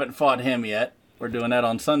 We haven't fought him yet. We're doing that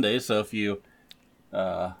on Sunday, so if you...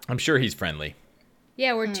 I'm sure he's friendly.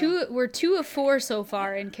 Yeah, we're 2 of 4 so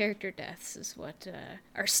far in character deaths, is what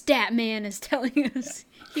our stat man is telling us.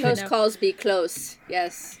 You Close know. calls be close.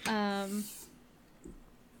 Yes.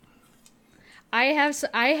 I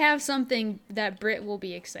have something that Britt will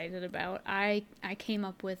be excited about. I came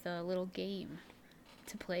up with a little game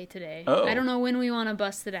to play today. Oh. I don't know when we want to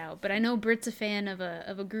bust it out, but I know Britt's a fan of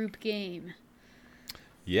a group game.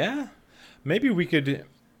 Yeah, maybe we could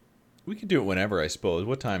do it whenever. I suppose.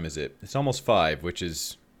 What time is it? It's almost 5, which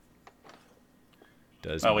is.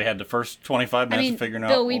 Oh, we had the first 25 minutes I mean, of figuring out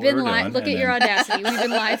Bill, what we've we been were live. doing, Look at and your then- audacity. We've been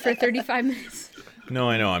live for 35 minutes. No,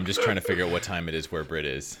 I know. I'm just trying to figure out what time it is where Britt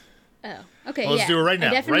is. Oh, okay. Well, let's yeah. do it right I now.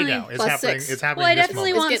 Right definitely- now. It's Plus happening. 6. It's happening Well, I this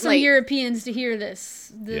definitely moment. want getting some late. Europeans to hear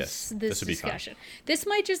this Yes, this would be fun. discussion. This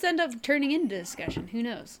might just end up turning into discussion. Who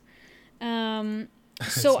knows? So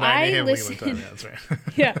It's 9 I a.m. listen. England time.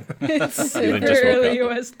 Yeah, that's right. Yeah, it's super Even just woke early up.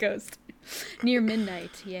 West Coast, near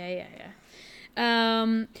midnight. Yeah.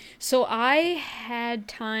 So I had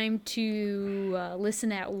time to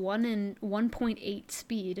listen at 1.8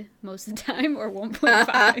 speed most of the time, or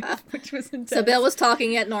 1.5, which was intense. So Bill was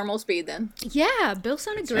talking at normal speed then. Yeah, Bill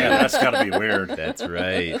sounded great. Yeah, that's got to be weird. That's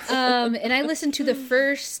right. And I listened to the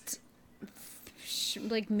first,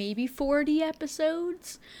 like, maybe 40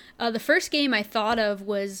 episodes. The first game I thought of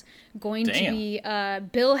was going to Damn. be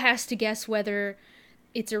Bill has to guess whether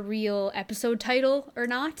it's a real episode title or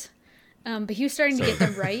not. But he was starting to get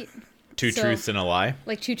them right. Two So- truths and a lie.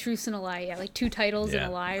 Like 2 truths and a lie. Yeah, like 2 titles and Yeah.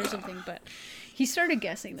 a lie or something. But he started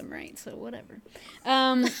guessing them right, so whatever.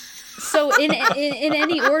 So in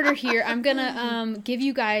any order here, I'm gonna give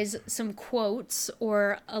you guys some quotes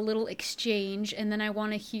or a little exchange, and then I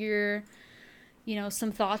want to hear,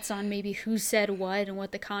 some thoughts on maybe who said what and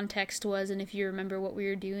what the context was, and if you remember what we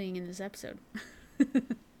were doing in this episode.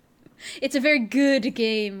 It's a very good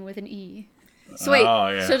game with an E. So wait, Oh,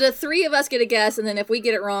 yeah. so the three of us get a guess, and then if we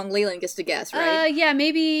get it wrong, Leland gets to guess, right? Yeah,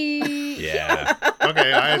 maybe. Yeah.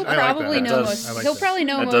 Okay, I He'll like probably that. know does- most. I like He'll that. probably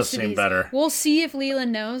know That most does of seem these. better. We'll see if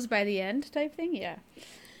Leland knows by the end, type thing. Yeah.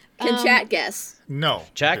 Can chat guess? No.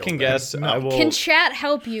 Chat Bill, can that- guess. No. I will. Can chat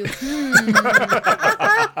help you?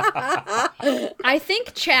 I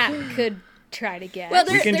think chat could try to guess. Well,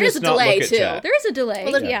 We can there is a just not delay look at too. chat. there is a delay.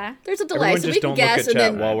 Well, yeah. There's a delay, Everyone so just we can don't look guess, at and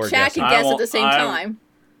chat then while we're chat can guessing. guess I at the same won't- time.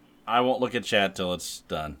 I won't look at chat till it's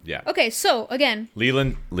done. Yeah. Okay, so again,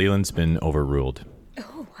 Leland's been overruled.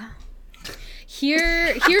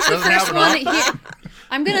 here's the Doesn't first happen one.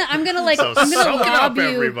 often. Here, I'm gonna like So I'm gonna soak it lob up, you.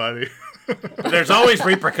 everybody. There's always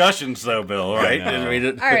repercussions, though, Bill. Right? know. I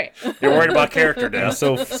mean, All right. You're worried about character I'm death.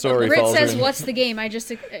 so sorry, Britt says, Falzarin. "What's the game?" I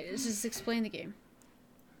just explain the game.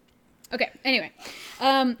 Okay. Anyway,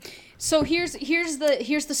 so here's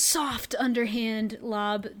the soft underhand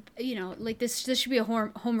lob. You know, like this should be a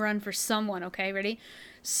home run for someone. Okay, ready?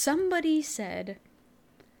 Somebody said,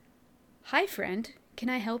 "Hi, friend. Can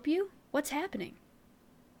I help you? What's happening?"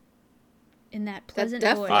 In that That pleasant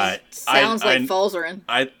definitely voice. sounds like I- Falzarin.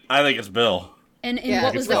 I think it's Bill. And Yeah,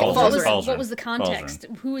 what was the Falzarin. what was, Falzarin. what was the context?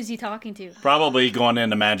 Who is he talking to? Probably going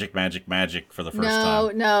into magic for the first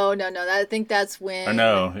time. No. I think that's when. Or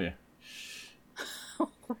no. Yeah.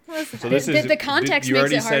 So this The- is the context you makes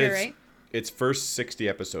already it said harder, it's, right? It's first 60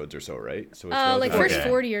 episodes or so, right? So it's Like relatively- first Okay.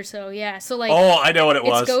 40 or so, yeah. So like Oh, I know what it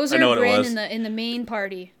was. it's Gozer I know and what it Bryn was. in the main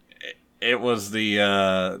party. It was the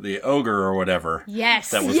ogre or whatever.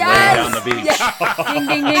 Yes. That was Yes! laying down the beach. Ding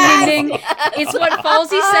ding ding ding ding. It's what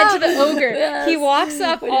Falsey said to the ogre. He walks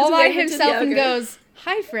up When all he's by waving to the himself and ogre. goes,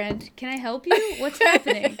 "Hi friend, can I help you? What's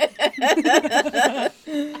happening?"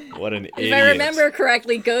 What an If idiot. I remember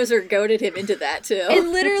correctly, Gozer goaded him into that too.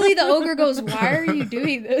 And literally the ogre goes, "Why are you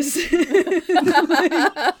doing this?" Yeah.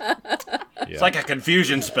 It's like a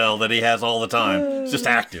confusion spell that he has all the time. It's just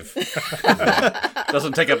active.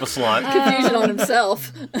 Doesn't take up a slot. Confusion on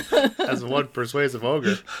himself. As one persuasive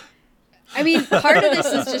ogre. I mean, part of this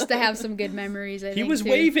is just to have some good memories. I He think, was too.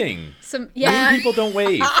 waving. Some Mean yeah. people don't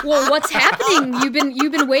wave. Well, what's happening? You've been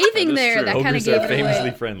waving That is there. true. That kind of Ogres gave are it famously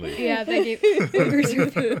away. friendly. Yeah, thank you. Ogres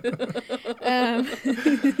are-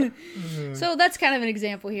 so that's kind of an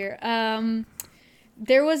example here.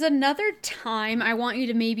 There was another time. I want you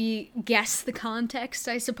to maybe guess the context,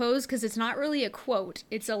 I suppose, because it's not really a quote.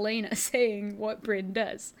 It's Elena saying what Bryn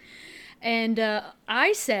does. And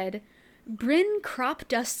I said, "Bryn crop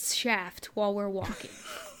dusts Shaft while we're walking."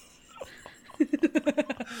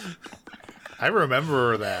 I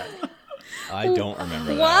remember that. I don't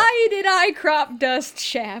remember that. Why did I crop dust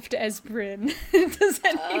Shaft as Bryn? Does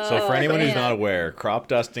that make So for anyone who's man. not aware, crop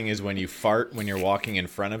dusting is when you fart when you're walking in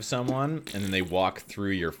front of someone and then they walk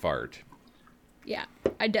through your fart. Yeah,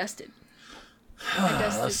 I dusted.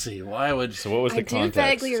 Let's see. Why would So what was the I do context?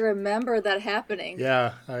 vaguely remember that happening.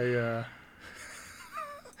 Yeah, I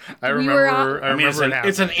were remember. on- I I mean, remember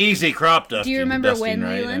it's an easy crop dusting. Do you remember dusting, when,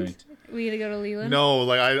 right? Leland? I mean, We gotta go to Leland. No,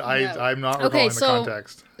 like No. I'm not Okay, recalling the so-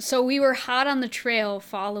 context. So we were hot on the trail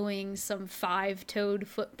following some 5-toed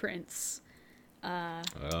footprints when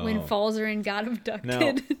Oh. Falzarin got abducted.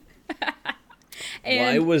 Now- And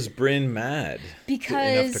Why was Bryn mad? enough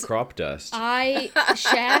because to crop dust.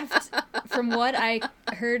 Shaft, from what I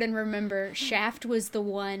heard and remember, Shaft was the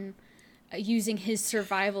one using his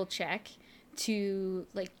survival check to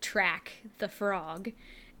like track the frog.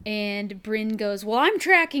 And Bryn goes, "Well, I'm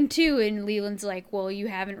tracking too." And Leland's like, "Well, you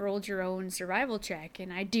haven't rolled your own survival check."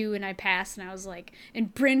 And I do, and I pass. And I was like,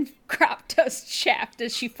 and Bryn crop dust Shaft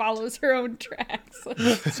as she follows her own tracks.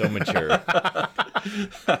 So mature.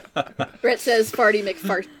 Brett says Farty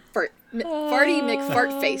McFart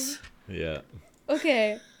face. Yeah.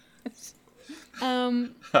 Okay.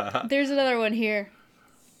 There's another one here.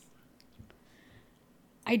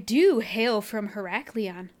 "I do hail from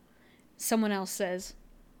Heraklion," someone else says.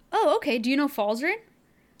 "Oh, okay. Do you know Falzarin?"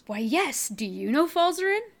 "Why, yes. Do you know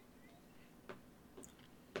Falzarin?"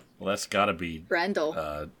 well, that's got to be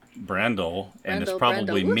Brendel. Brendel, and it's Brendel,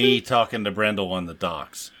 probably Brendel. me talking to Brendel on the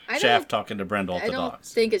docks. I don't- Shaft talking to Brendel at I the don't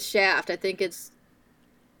docks. think it's Shaft. I think it's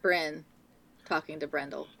Bryn talking to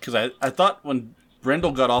Brendel. Because I thought when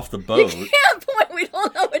Brendel got off the boat, Yeah, point. We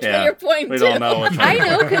don't know which way yeah, you're pointing we to. don't know which I one.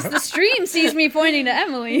 know because the stream sees me pointing to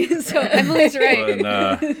Emily, so Emily's right.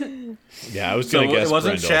 And, Yeah, I was so gonna guess it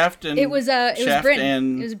wasn't Brendel. Shaft and It was Shaft Bryn.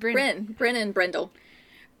 and It was Bryn. Bryn and Brendel.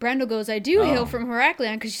 Brendel goes, "I do hail from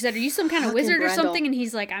Heraklion," because she said, "Are you some kind of Fucking wizard or Brendel. something?" And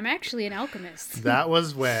he's like, "I'm actually an alchemist." That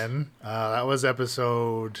was when. That was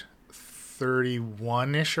episode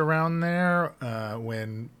 31-ish around there.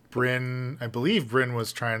 When Bryn, I believe Bryn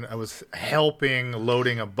was helping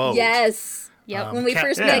loading a boat. Yes. Yep. When we Cap-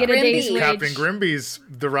 first yeah. met Get a day's Grimby. wage. Captain Grimby's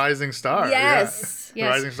the Rising Star. Yes. Yeah.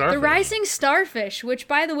 The Rising Starfish. The Rising Starfish, which,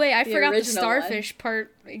 by the way, I forgot the original one. starfish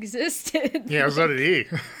part existed. Yeah, so did he.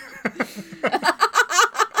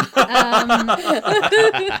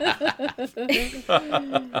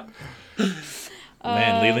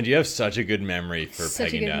 Man, Leland, you have such a good memory for Such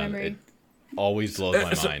a pegging good down. memory. It always blows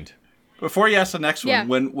my mind. Before you ask the next one, Yeah.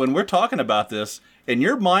 when we're talking about this, in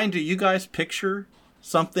your mind, do you guys picture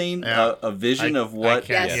something, Yeah. a vision of what?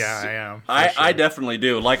 Yes. Yeah, I am. I definitely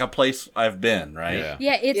do. Like a place I've been, right? Yeah.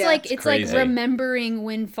 Yeah, it's Yeah. like It's it's like crazy. remembering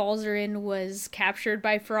when Falzarin was captured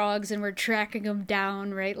by frogs and we're tracking him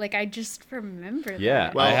down, right? Like I just remember Yeah,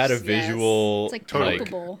 that. Well, I had a yes. visual It's like Totally.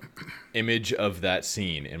 palpable. image of that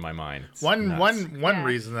scene in my mind. It's One nuts. one Yeah.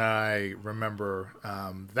 reason that I remember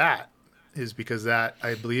that is because that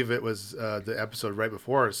I believe it was the episode right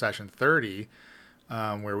before session 30,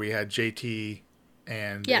 where we had JT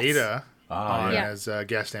and Yes. Ada on yeah. as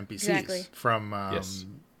guest NPCs Exactly. from Yes.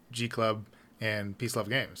 G Club and Peace Love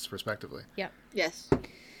Games, respectively. Yep. Yes.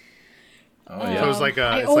 Oh, yeah. So it was like a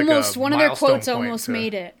I it's like a almost one of their milestone quotes point almost to-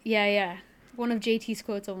 made it. Yeah. One of JT's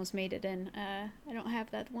quotes almost made it in. I don't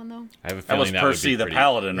have that one though. I have a That feeling was that would Percy be the pretty-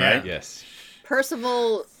 Paladin, right? Yes.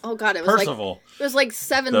 Percival. Oh God, it was Percival. like it was like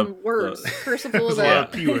seven The- words. the- Percival There's a lot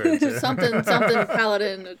of the P words. yeah. something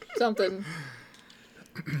paladin something.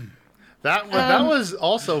 That was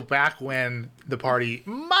also back when the party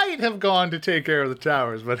might have gone to take care of the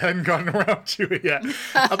towers, but hadn't gotten around to it yet.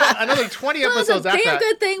 About another 20 It was a episodes after damn that,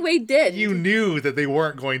 good thing we did. you knew that they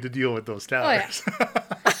weren't going to deal with those yeah. towers.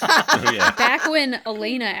 Oh, yeah. Back when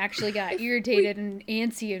Elena actually got irritated and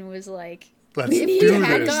antsy and was like, Let's We do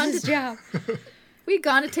had this. gone "This job." We'd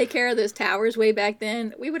gone to take care of those towers way back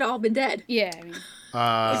then. We would all been dead. Yeah, I mean,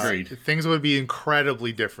 Agreed. Things would be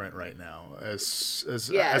incredibly different right now, as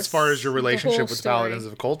Yes. far as your relationship whole with story. Paladins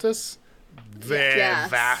of Cultists. Very Yes.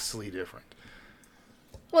 vastly different.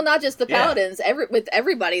 Well, not just the Yeah. paladins. With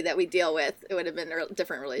everybody that we deal with, it would have been a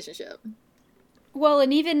different relationship. well,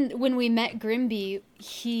 and even when we met Grimby,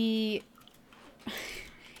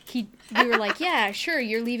 we were like, yeah, sure,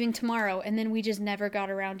 you're leaving tomorrow, and then we just never got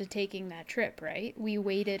around to taking that trip, right? We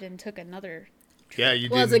waited and took another. Yeah, you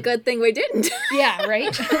Well, it's a didn't. good thing we didn't. Yeah,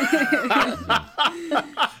 right.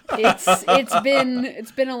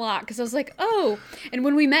 it's been a lot because I was like, oh, and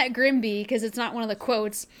when we met Grimby, because it's not one of the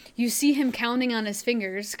quotes, you see him counting on his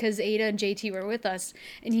fingers because Ada and JT were with us,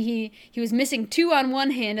 and he was missing 2 on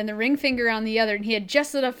one hand and the ring finger on the other, and he had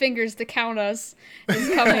just enough fingers to count us. He's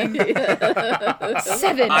coming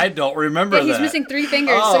 7. I don't remember Yeah, he's that. missing 3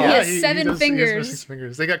 fingers, Oh. so he Yeah, has he 7 does- he has fingers. missing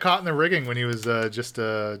fingers. They got caught in the rigging when he was just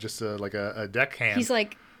like a deck hand. He's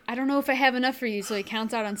like, I don't know if I have enough for you, so he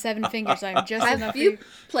counts out on 7 fingers. I have just enough Have for you you.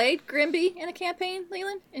 played Grimby in a campaign,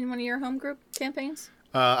 Leland? In one of your home group campaigns?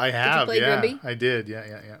 I have, play yeah, Grimby? I did,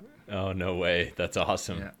 yeah. Oh no way! That's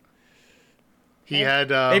awesome. Yeah. He had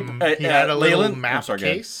Hey, he had a little Leland? I'm map sorry, go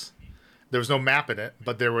ahead. case. There was no map in it,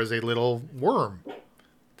 but there was a little worm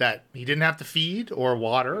that he didn't have to feed or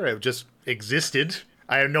water. It just existed.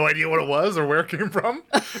 I have no idea what it was or where it came from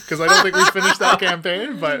because I don't think we finished that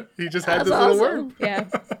campaign. But he just had That's this little awesome. worm. Yeah.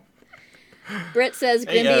 Britt says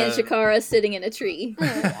Hey, Grimby and Shakara sitting in a tree.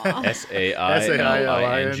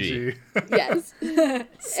 SAILING. Yes.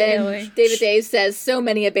 Sailing. And David Dave says so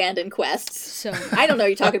many abandoned quests. So I don't know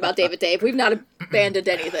you're talking about, David Dave. We've not abandoned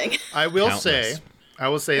anything. I will Countless.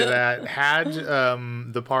 say that had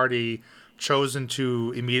the party chosen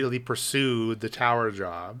to immediately pursue the tower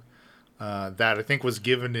job, that I think was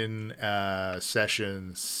given in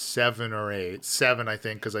session 7 or 8. 7, I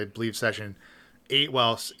think, because I believe session 8,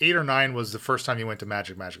 8 or 9 was the first time you went to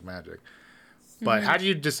Magic. But had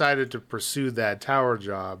you decided to pursue that tower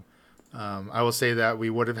job, I will say that we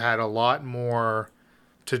would have had a lot more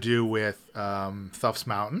to do with Thuff's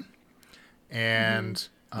Mountain and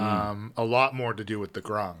a lot more to do with the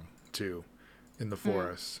Grung, too, in the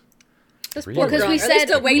forest. This Really? poor Because Grung. we Are they said-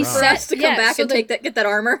 still waiting we for said- us to come yeah, back so and the- get that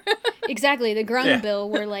armor. exactly, the Grung Yeah. bill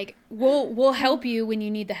were like, we'll help you when you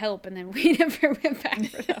need the help, and then we never went back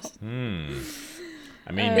for help.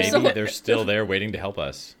 I mean, maybe So- they're still there waiting to help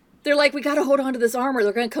us. They're like, we got to hold on to this armor.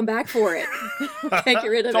 They're going to come back for it. Can't get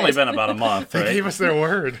rid of It's only it. been about a month, They right? gave us their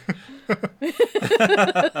word.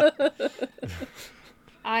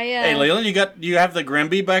 Hey, Leland, you have the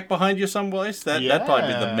Grimby back behind you someplace? That'd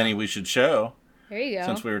probably be the Yeah. mini we should show There you go.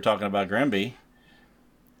 since we were talking about Grimby.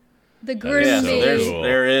 The Yeah, Yeah, Grimby. so so there's cool.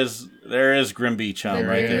 there is Grimby chum The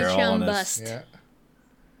right Grimby there, all chum on his. bust. Yeah.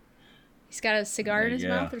 He's got a cigar in his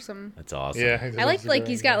Yeah. mouth or something. That's awesome. Yeah, I like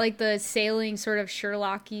he's got like the sailing sort of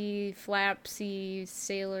Sherlocky, flapsy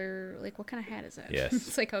sailor. Like what kind of hat is that? Yes.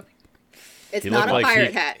 It's like a It's He not looked a like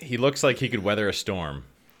pirate hat. he looks like he could weather a storm.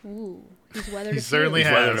 ooh. He's weathered. He a few. certainly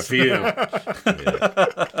He's weathered a has. few.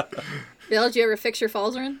 Yeah. Bill, did you ever fix your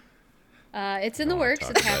Falzarin? It's in the wanna works.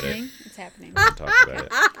 talk It's about it. happening. It's happening. Talk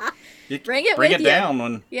about it. Bring it Bring with it you. down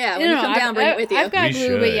when. Yeah, when you come down, bring it with you. I've got We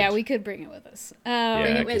glue, but should. yeah, we could bring it with us. Yeah,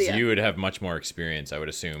 it with because ya. you would have much more experience, I would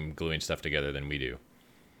assume, gluing stuff together than we do.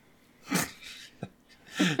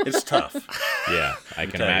 It's tough. Yeah, I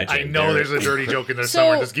can tell you. imagine. I know There- there's a dirty joke in there So-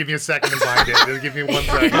 somewhere. Just give me a second to find it. Just give me 1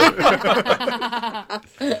 second.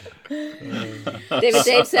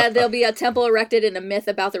 Dave said there'll be a temple erected and a myth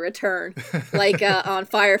about the return, like on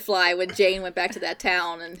Firefly when Jane went back to that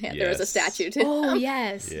town and there was a Yes. statue too. Oh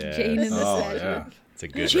yes, Yes. Jane in the Oh statue. yeah. It's a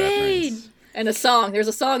good Jane. reference. And a song. There's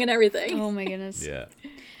a song and everything. Oh my goodness. Yeah.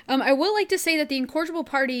 I will like to say that the Incorrigible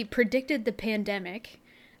Party predicted the pandemic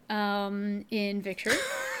in Victor.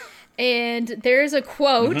 And there's a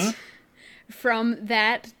quote from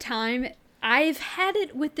that time. I've had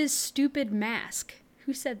it with this stupid mask.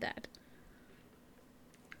 Who said that?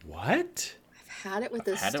 What? Had it with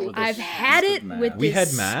this Had it with stupid. I've had it mask. with We this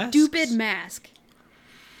had masks? stupid mask.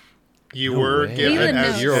 You No were way. given Leland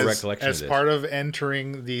as, knows. Zero as, recollection as of this. part of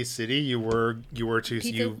entering the city. You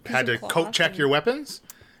Piece had to of coat cloth check and- your weapons,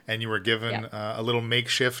 and you were given Yeah. a little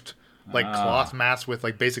makeshift cloth mask with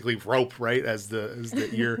like basically rope, right, as the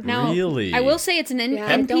ear. Now, Really? I will say it's an Yeah,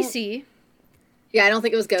 I NPC. Yeah, I don't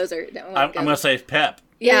think it was Gozer. No, it I'm wasn't going to Gozer. say Pep.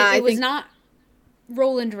 Yeah, it I was think not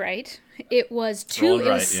Roland Wright. It was Roland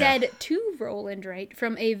it was Wright, yeah. said to Roland Wright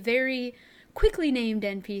from a very quickly named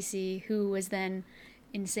NPC who was then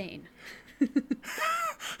insane.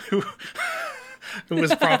 Who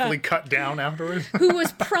was promptly cut down afterwards. Who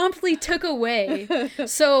was promptly took away.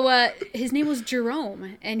 So his name was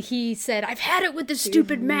Jerome, and he said, "I've had it with this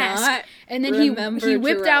stupid mask." not And then remember he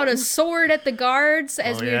whipped out a Jerome. sword at the guards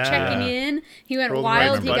as Oh, we were yeah. checking in. He went Rolled right in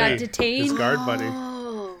wild. the He got buddy, His detained. guard buddy.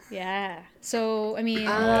 Oh, Yeah. So I mean,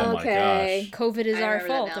 Oh my okay. COVID is I our remember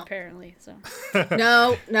that fault now. apparently. So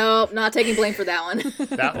No, not taking blame for that one.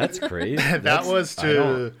 That That's crazy. that was I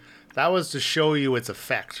don't- to show you its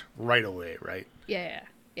effect right away, right? yeah.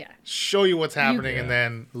 Show you what's happening, and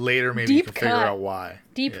then later maybe you Deep can figure cut. out why.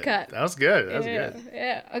 Deep Yeah, cut. That was good. That was Yeah, good.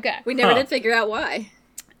 yeah. Okay. We never Huh. did figure out why.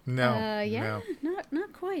 No. Yeah. No.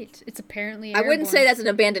 Not quite. It's apparently. I wouldn't say airborne. that's an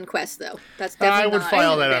abandoned quest, though. That's definitely I would not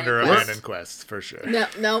file an that under quest. abandoned quests for sure.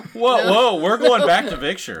 No. Whoa, we're going back to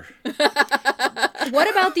Victor. What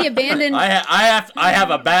about the abandoned? I have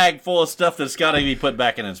a bag full of stuff that's got to be put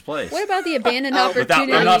back in its place. What about the abandoned Without,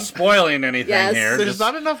 opportunity? I'm not spoiling anything Yes. here. There's just-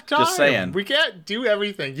 not enough time. just saying. We can't do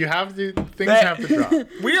everything. You have to. Things That- have to drop.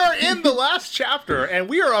 We are in the last chapter, and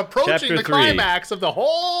we are approaching Chapter the 3. climax of the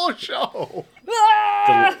whole show.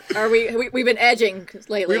 Are we've been edging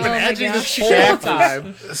lately. We've been my edging this gosh. whole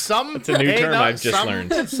time. Some. It's a new term I've just some,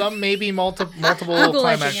 learned. Some maybe multiple Google edging,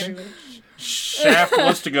 climaxing. everybody. Shaft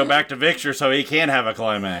wants to go back to Victor so he can have a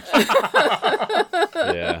climax.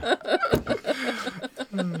 Yeah.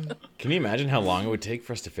 Can you imagine how long it would take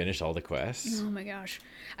for us to finish all the quests? Oh my gosh.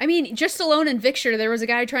 I mean, just alone in Victor, there was a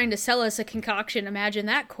guy trying to sell us a concoction. Imagine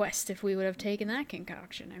that quest if we would have taken that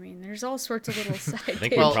concoction. I mean, there's all sorts of little side I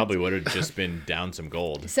think tales. we probably would have just been down some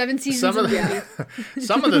gold. 7 seasons Some of of the movie.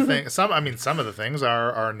 some of the things. Some of the things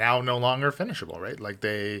are now no longer finishable. Right? Like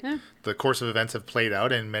the course of events have played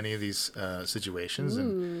out in many of these situations,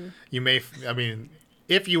 and you may. I mean,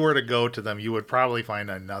 if you were to go to them, you would probably find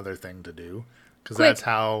another thing to do. Because Quick. that's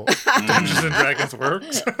how Dungeons and Dragons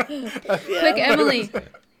works. Quick, Emily,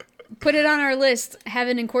 put it on our list. Have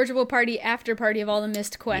an incorrigible party after party of all the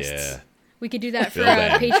missed quests. Yeah. We could do that for Bill a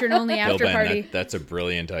Ben. patron only Bill after Ben, party. that's a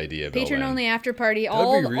brilliant idea, Bill Patron Ben. only after party. would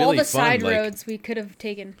All be all really the fun, side like- roads we could have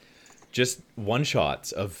taken. Just one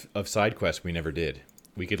shots of side quests we never did.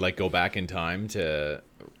 We could like go back in time to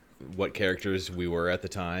what characters we were at the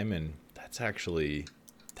time, and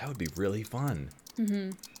that would be really fun.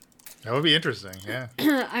 That would be interesting. Yeah.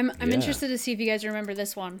 I'm Yeah. interested to see if you guys remember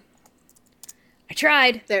this one. I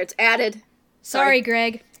tried. There, it's added. Sorry,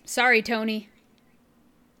 Greg. Sorry, Tony.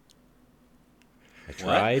 I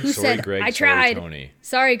tried. Who Sorry, said, Greg. "I Sorry, tried"? Tony.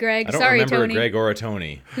 Sorry, Greg. I don't Sorry, remember Tony. a Greg or a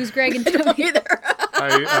Tony. Who's Greg and Tony? Either.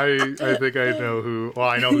 I think I know who. Well,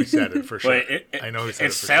 I know who said it for sure. Wait, I know who said it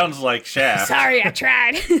it. For sounds like Shaft. Sorry, I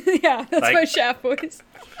tried. Yeah, that's Like- my Shaft voice.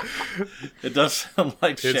 It does sound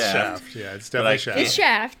like Sure. It's Shaft. Shaft. Yeah, it's definitely I Shaft. It's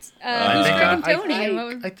Shaft. Who's think Greg and I- Tony? And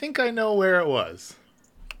what- I think I know where it was.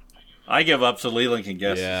 I give up so Leland can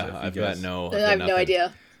guess. Yeah, if he I've got guesses. no. I have no nothing.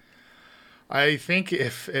 idea. I think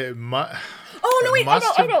if it Oh no! Wait! must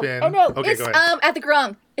Oh have no! been- Oh no! Okay, It's go ahead. at the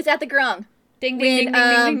Grung. It's at the Grung. Ding ding ding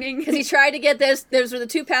ding ding ding Because he ding. tried to get those were the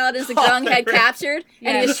two paladins the Grung had captured,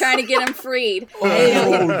 and he was Yes. trying to get him freed.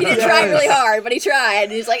 And he didn't try really hard, but he tried.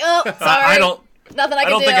 And he's like, "Oh, sorry, I don't. nothing I I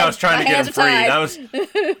can don't do. think I was trying My to get hands him are freed.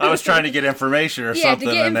 tied." I was trying to get information or Yeah, something.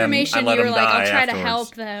 to get and then information, I let you were him like, die I'll try to afterwards.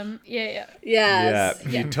 help them. Yeah. Yes,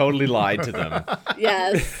 Yeah, you totally lied to them.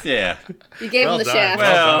 yes. Yeah, You gave Well him the done. shaft.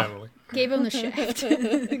 Well Well- done, Emily. Gave him the shaft.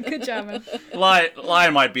 Good job, man. lie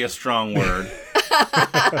might be a strong word.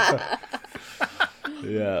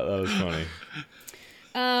 Yeah, that was funny.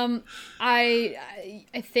 I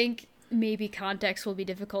think maybe context will be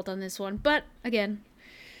difficult on this one, but again,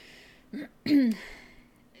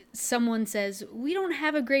 someone says we don't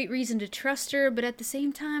have a great reason to trust her, but at the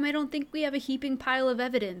same time, I don't think we have a heaping pile of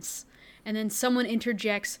evidence. And then someone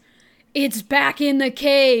interjects, "It's back in the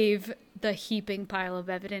cave." The heaping pile of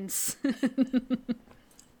evidence.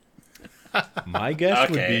 My guess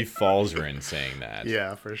would Okay. be Falzarin saying that.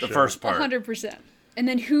 Yeah, for sure. The first part. 100%. And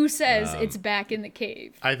then who says it's back in the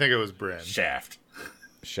cave? I think it was Bryn. Shaft.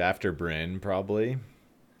 Shaft or Bryn, probably.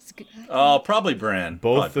 It's good. Oh, probably Bran.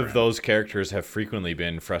 Both of those characters have frequently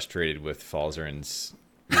been frustrated with Falzarin's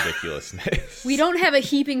ridiculousness. We don't have a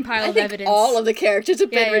heaping pile I of think evidence. all of the characters have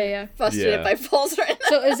been Yeah. frustrated Yeah. by Falzarin.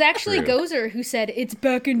 So it was actually True. Gozer who said, "It's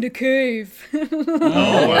back in the cave."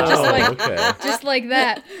 Oh, wow. Just like- okay. Just like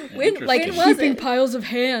that. when Like when was heaping it? piles of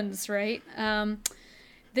hands, right?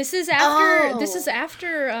 This is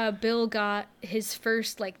after Oh. Bill got his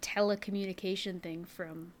first like telecommunication thing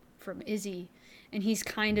from Izzy, and he's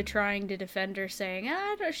kind of trying to defend her, saying,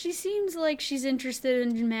 she seems like she's interested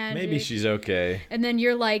in magic. Maybe she's okay. And then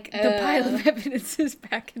you're like, the pile of evidence is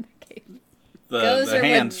back in the cave. the Gozer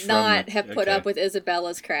hands would from not the- have put okay. up with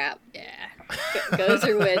Isabella's crap. Yeah.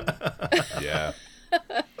 Gozer would. Yeah.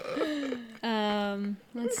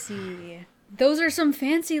 Let's see. Those are some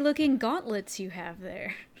fancy looking gauntlets you have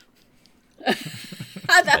there. that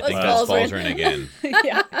I was think that's Falzarin. Falzarin again.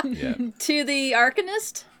 Yeah. Yeah. To the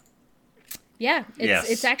Arcanist. Yeah, Yes.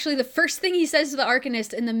 it's actually the first thing he says to the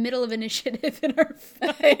Arcanist in the middle of initiative in our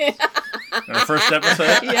fight. In our first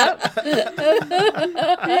episode.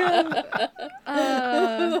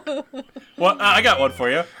 Well, I got one for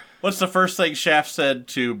you. What's the first thing Shaft said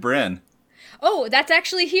to Bryn? Oh, that's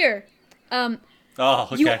actually here. Oh,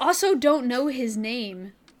 okay. You also don't know his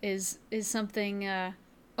name is something.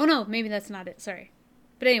 Oh no, maybe that's not it. Sorry.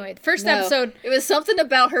 But anyway, the first No. episode. It was something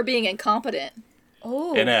about her being incompetent.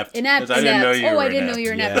 Oh, Inept. Inept. 'Cause I didn't know you Oh, were I didn't know inept. you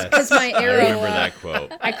were inept Yes. because my I arrow. remember that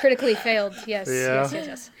quote. I critically failed. Yes, Yeah.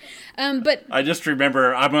 yes. But I just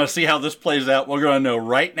remember, I'm going to see how this plays out. We're going to know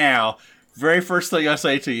right now, very first thing I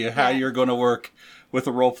say to you, how Yeah. you're going to work with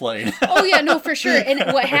the role playing. oh yeah, no, for sure. And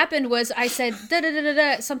what happened was I said da da da da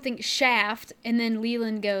da something Shaft, and then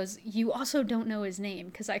Leland goes, "You also don't know his name,"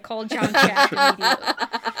 because I called John Shaft immediately.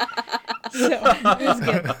 So it was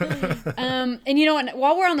good. And you know what?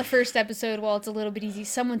 While we're on the first episode, while it's a little bit easy,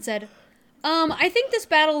 someone said, "I think this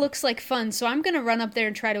battle looks like fun, so I'm gonna run up there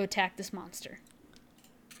and try to attack this monster."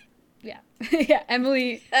 Yeah, yeah.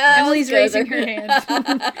 Emily's Gozer. raising her hand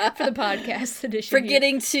for the podcast edition. here.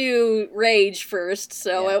 Forgetting to rage first,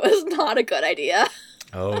 so it was not a good idea.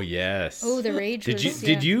 Oh yes. Oh, the rage. Did was,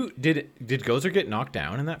 did Gozer get knocked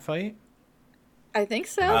down in that fight? I think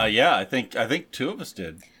so. Yeah, I think two of us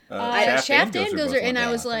did. Shaft and both Gozer, went and I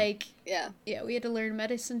down, was think. like, Yeah. yeah, we had to learn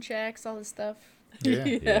medicine checks, all this stuff. Yeah.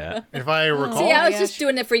 Yeah. If I recall, See, I was gosh. just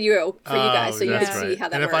doing it for you guys, so you that's could see right. how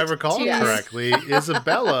that and worked. if I recall Cheers. correctly,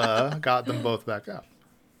 Isabella got them both back up.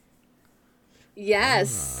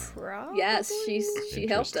 Yes. Probably. Yes, she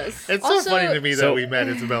helped us. It's Also- so funny to me that So- we met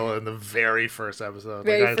Isabella in the very first episode.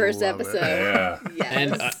 Very I first love it. episode. Yeah. Yes.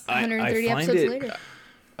 And I 130 find episodes it. later.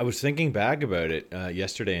 I was thinking back about it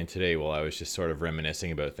yesterday and today while I was just sort of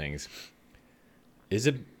reminiscing about things.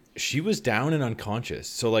 She was down and unconscious,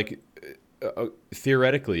 so like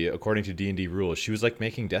theoretically, according to D&D rules, she was like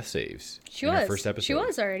making death saves. She in her was. first episode. She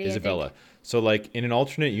was already, I Isabella. think. So like in an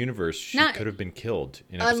alternate universe, she Not- could have been killed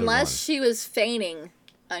in episode Unless 1. she was feigning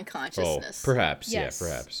Oh, unconsciousness. perhaps. Yes. Yeah,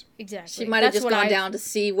 perhaps. Exactly. She might have That's just what gone I- down to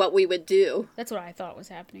see what we would do. That's what I thought was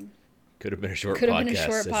happening. Could have been a short Could have podcast. been a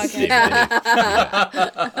short says podcast.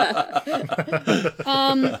 David.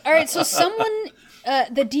 All right, so someone,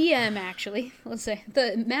 the DM actually, let's say,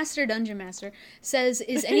 the Master Dungeon Master, says,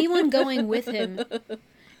 "Is anyone going with him?"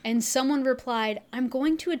 And someone replied, "I'm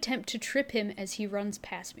going to attempt to trip him as he runs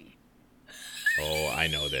past me." Oh, I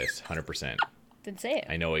know this. 100%. Then say it.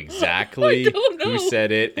 I know exactly who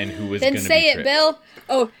said it and who was going Then to be say it, tricked. Bill.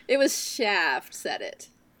 Oh, it was Shaft said it.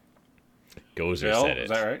 Gozer Bill, said it. is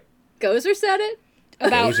that right? Gozer said it?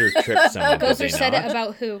 About Gozer tripped someone. did they Gozer said not? it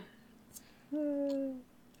about who?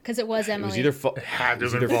 Because it was It Emily. was either, Had it to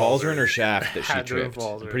was have either been Falzarin or Shaft that she Had to have tripped. been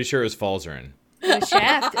I'm Falzarin. pretty sure it was Falzarin. It was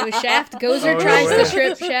Shaft. It was Shaft. Gozer Oh, no tries way. to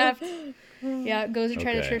trip Shaft. Yeah, Gozer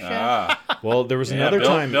tried to Okay. trip Shaft. Well, there was Yeah, another Bill,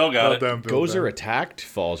 time Bill got Well it. done, Bill, Gozer done. attacked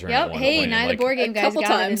Falzarin at Yep. one Hey, point. Night of like, the Board Game a guys couple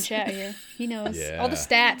got it in times. chat here. He knows all the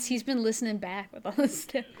Yeah. stats. He's been listening back with all the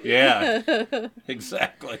stats. Yeah,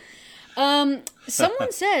 exactly.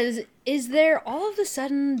 Someone says, is there all of a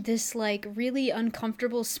sudden this like really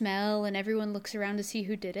uncomfortable smell and everyone looks around to see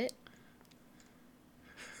who did it?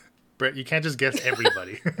 Brett, you can't just guess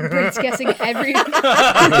everybody. Britt's guessing every.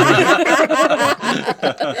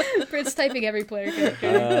 Britt's typing every player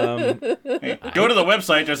character. Go to the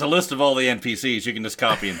website. There's a list of all the NPCs. You can just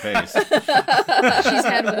copy and paste. She's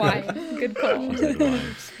had wine. Good call.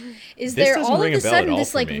 Is This there doesn't all of ring a a bell at sudden all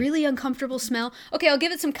this for like me. really uncomfortable smell? Okay, I'll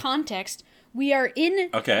give it some context. We are in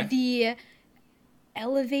Okay. the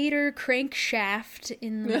elevator crankshaft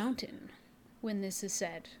in the mountain when this is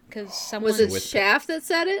said, because someone Was it With- Shaft that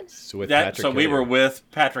said it? So, with That, Patrick so we Hillier. were with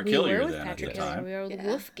Patrick we Hillier were with then Patrick at the Hillier. time. We were with Yeah.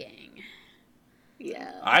 Wolfgang.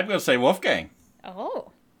 Yeah. I'm going to say Wolfgang.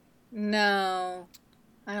 Oh, No,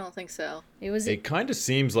 I don't think so. it was It kind of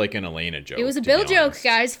seems like an Elena joke. It was a to Bill be joke, honest.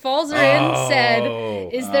 guys. Falzarin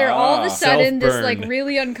said, "Is there all of a sudden this like Self-burn.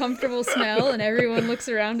 really uncomfortable smell, and everyone looks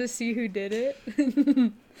around to see who did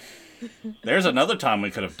it?" There's another time we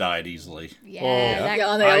could have died easily. Yeah, yeah. that- Yeah,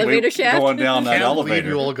 on the I- elevator shaft. Going down that Can't believe elevator.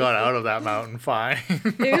 you all got out of that mountain fine.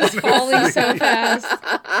 it was falling so fast.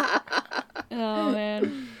 Oh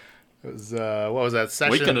man, It was, what was that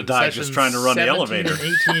session? We could have died just sessions trying to run the 17 elevator.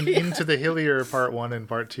 and 18 into the Hillier part 1 and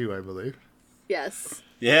part 2, I believe. Yes.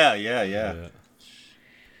 Yeah.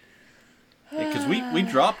 Because we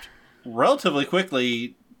dropped relatively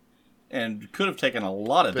quickly and could have taken a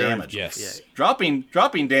lot of Very- damage. Yes.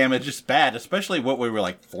 Dropping damage is bad, especially what we were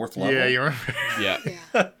like 4th level. Yeah, you remember? Yeah.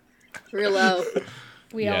 Yeah. Real low.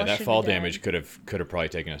 we Yeah, all that should've fall died. damage could have probably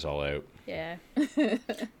taken us all out. Yeah,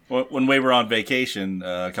 When we were on vacation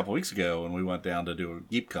a couple weeks ago, when we went down to do a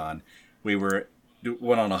GeekCon, we went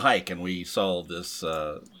on a hike and we saw this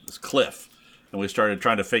this cliff, and we started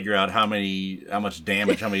trying to figure out how much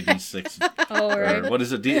damage, how many d6. oh Or right. what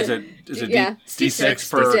is it? Is it Yeah, d6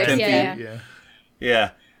 per D6, 10 feet? yeah. Yeah. Yeah,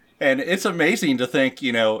 and it's amazing to think.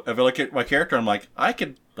 If I look at my character, I'm like, I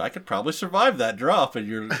could probably survive that drop,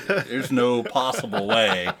 and there's no possible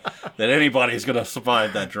way that anybody's gonna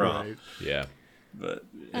survive that drop. Right. Yeah. But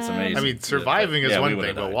it's amazing. I mean, surviving is Yeah, we one would've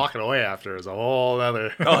thing, but died. walking away after is a whole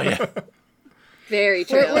other. Oh yeah. Very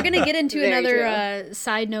true. We're gonna get into Very another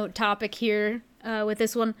side note topic here with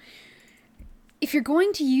this one. If you're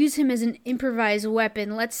going to use him as an improvised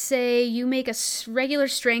weapon, let's say you make a regular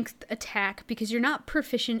strength attack because you're not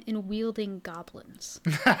proficient in wielding goblins.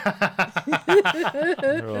 When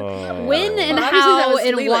and Well, obviously that how was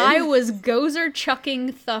and Leland. why was Gozer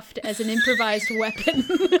chucking Thuft as an improvised weapon?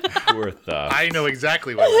 Poor Thuff. I know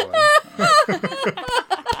exactly what it was.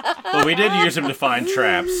 Well, we did use him to find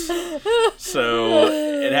traps, so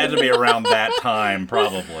it had to be around that time,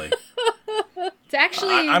 probably. It's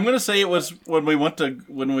actually I'm gonna say it was when we went to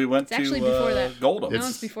actually before that. Goldham. no,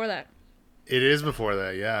 it's before that. It is before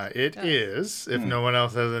that, yeah. It is, if no one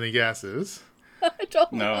else has any guesses. I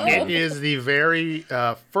don't No. know. It is the very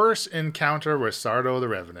first encounter with Sardo the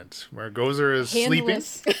Revenant, where Gozer is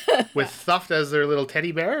Handless. sleeping with Thuft as their little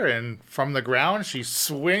teddy bear, and from the ground she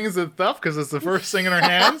swings at Thuft because it's the first thing in her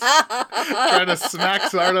hands, trying to smack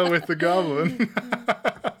Sardo with the goblin.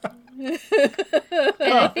 And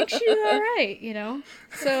I think she's all right, you know.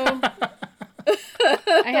 So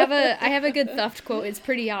I have a good Thuft quote. It's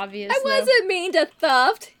pretty obvious. I though. wasn't mean to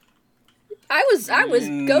Thuft.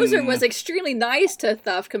 Gozer was extremely nice to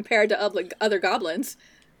Thuft compared to other goblins.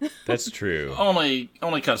 That's true. only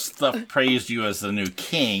because Thuff praised you as the new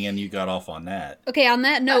king, and you got off on that. Okay, on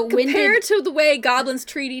that note, when Compared did to the way goblins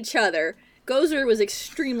treat each other, Gozer was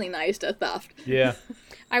extremely nice to Thuft. Yeah.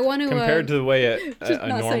 I want to Compared to the way a not saying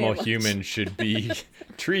normal much. human should be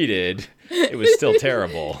treated, it was still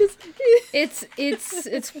terrible.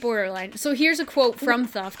 it's borderline. So here's a quote from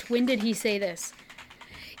Thuft. When did he say this?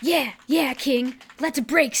 Yeah, King. Let's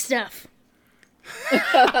break stuff. Wow,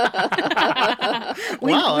 I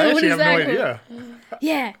what actually is have no that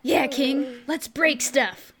idea. Yeah, King. Let's break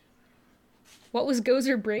stuff. What was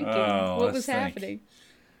Gozer breaking? Oh, what let's was think. happening?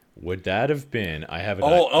 Would that have been? I have an.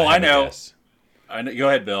 I have a know. guess. I know, go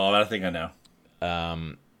ahead, Bill. I think I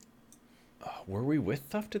know. Were we with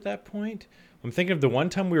Thuft at that point? I'm thinking of the one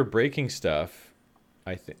time we were breaking stuff.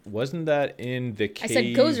 I think wasn't that in the cave? I said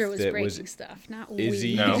Gozer was that breaking stuff, not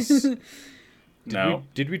Izzy. we. No.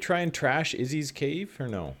 Did we try and trash Izzy's cave or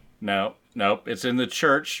no? No. Nope, it's in the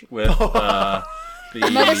church with the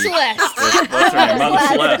Mother Celeste. What's her name? Mother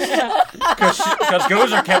Celeste. Because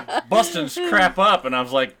Gozer kept busting crap up, and I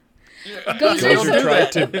was like, Gozer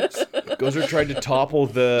tried to topple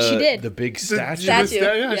She did. the big statue. Statue.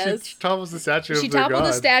 Yeah, Yes. she topples the statue She of their toppled the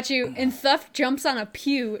god. statue, and Thuff jumps on a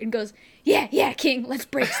pew and goes, "Yeah, King, let's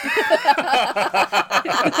break stuff."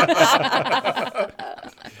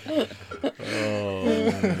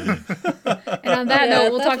 And on that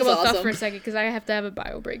note, we'll Thuff talk was about Thuff awesome. for a second because I have to have a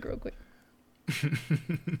bio break real quick.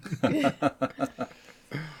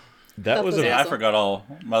 That was was a I awesome. forgot all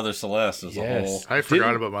Mother Celeste as a whole. yes. I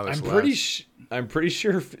forgot about Mother Celeste. I'm pretty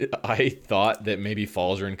sure I thought that maybe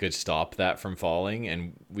Falzarin could stop that from falling,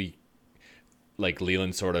 and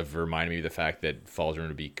Leland sort of reminded me of the fact that Falzarin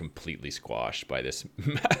would be completely squashed by this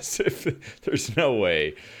massive. There's no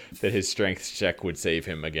way that his strength check would save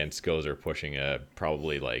him against Gozer pushing a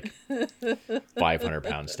probably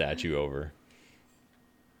 500-pound statue over.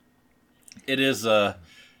 It is a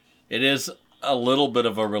little bit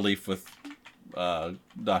of a relief with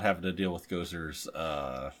not having to deal with Gozer's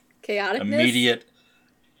Chaoticness. immediate.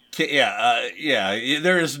 Yeah.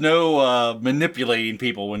 There is no manipulating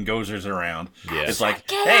people when Gozer's around. Yeah. It's like,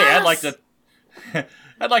 hey, I'd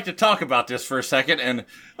like to talk about this for a second and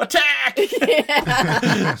attack.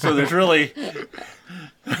 So there's really.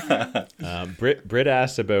 Britt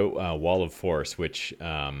asked about Wall of Force, which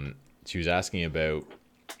she was asking about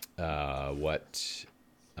what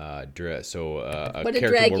a What did character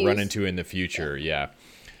Drag we'll run use? into in the future. Yeah,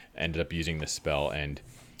 ended up using this spell, and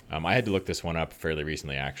I had to look this one up fairly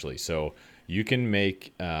recently, actually. So you can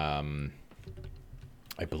make, I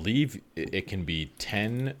believe it can be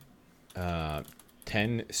 10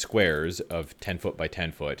 squares of 10 foot by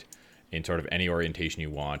 10 foot in sort of any orientation you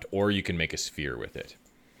want, or you can make a sphere with it.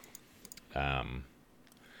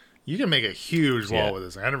 You can make a huge wall Yeah. with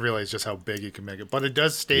this. I didn't realize just how big you can make it, but it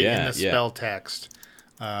does state in the spell text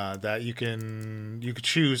that you could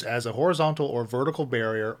choose as a horizontal or vertical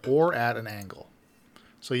barrier or at an angle.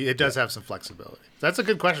 So it does have some flexibility. That's a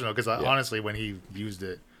good question though, because honestly, when he used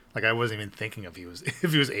it, I wasn't even thinking if he was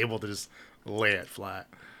able to just lay it flat.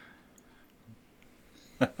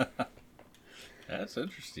 That's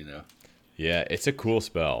interesting, though. Yeah, it's a cool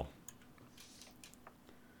spell.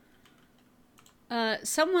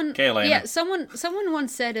 Someone, Okay, Elena. yeah, someone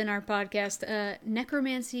once said in our podcast,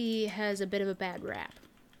 necromancy has a bit of a bad rap.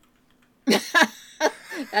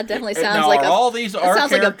 That definitely Now, sounds like are all these that our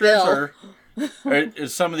sounds like a characters, bill. or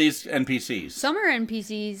is some of these NPCs? Some are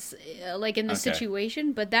NPCs, in the Okay.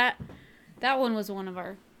 situation, but that one was one of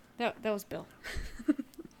our. That was Bill.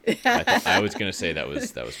 I was gonna say that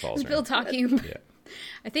was false. Was Bill talking? Yeah.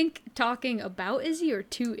 I think talking about Izzy or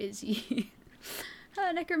to Izzy.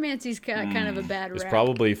 Necromancy's got kind of a bad It's rap.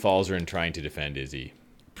 probably Falzarin trying to defend Izzy.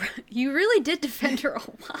 You really did defend her a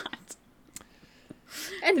lot.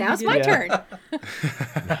 And now it's my Yeah. turn.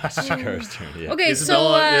 It's Shikaru's turn. Yeah. Okay,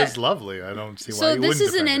 Isabella so is lovely. I don't see why so you this wouldn't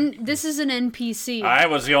is defend this is an NPC. I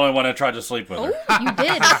was the only one that tried to sleep with Oh, her. you did.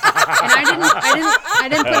 And I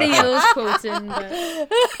didn't put any of those quotes in. But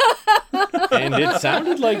And it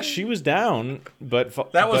sounded like she was down, but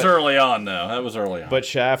That was but, early on, though. That was early on. But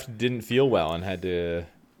Shaft didn't feel well and had to.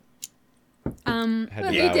 Had But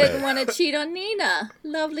to he bow didn't out. want to cheat on Nina.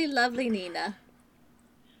 Lovely, lovely Nina.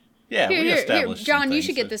 yeah, we here, established. some John, you things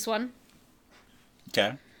should get that- this one.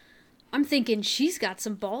 Okay. I'm thinking she's got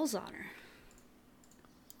some balls on her.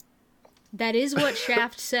 That is what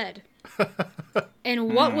Shaft said.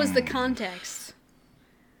 And what was the context?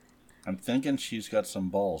 I'm thinking she's got some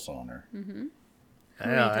balls on her.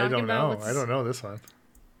 Yeah, I talking don't about? know. What's- I don't know this one.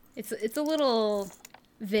 It's a little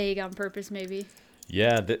vague on purpose, maybe.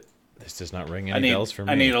 Yeah, this does not ring any bells for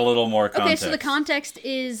me. I need a little more Okay, context. so the context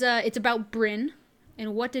is it's about Bryn.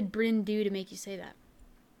 And what did Bryn do to make you say that?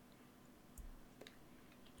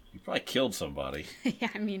 You probably killed somebody. Yeah,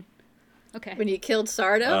 I mean, okay. When you killed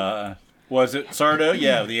Sardo? Was it Sardo?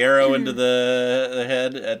 Yeah, the arrow into the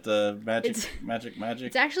head at the It's magic.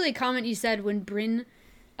 It's actually a comment you said when Bryn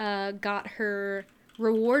got her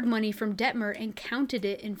reward money from Detmer and counted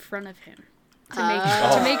it in front of him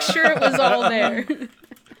to make sure it was all there.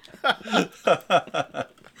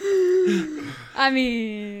 I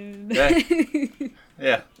mean,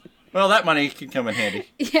 Yeah. Well, that money can come in handy.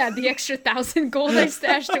 yeah, the extra 1,000 gold I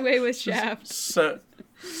stashed away with Shaft. So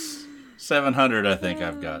 700, I think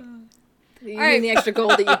I've got. You All right. mean the extra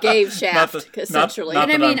gold that you gave Shaft, essentially. Not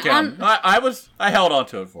And that I I'm mean, counting. I held on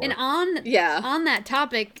to it for And her. on that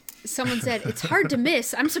topic, someone said it's hard to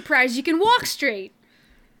miss. I'm surprised you can walk straight.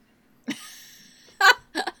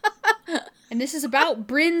 And this is about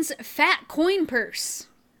Bryn's fat coin purse.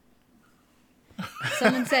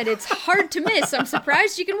 Someone said it's hard to miss. I'm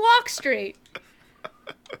surprised you can walk straight.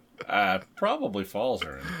 Probably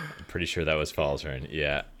Falzarin. I'm pretty sure that was Falzarin.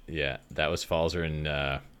 Yeah, that was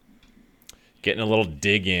Falzarin getting a little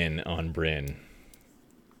dig in on Bryn.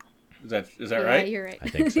 Is that Yeah, right? you're right. I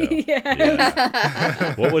think so.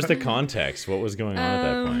 Yeah. What was the context? What was going on at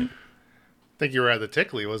that point? I think you were at the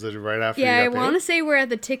Tickly. Was it right after Yeah, I you got want to paid? say we're at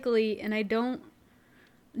the Tickly, and I don't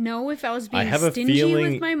know if I was being I have a stingy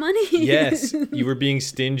feeling. with my money. Yes, you were being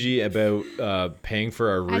stingy about paying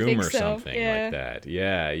for a room think or so, something yeah. like that.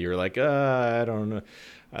 Yeah, you were like, I don't know.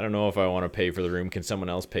 I don't know if I want to pay for the room. Can someone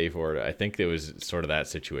else pay for it? I think there was sort of that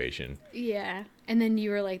situation. Yeah, and then you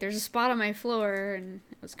were like, "There's a spot on my floor," and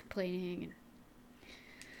I was complaining.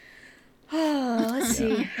 And oh, let's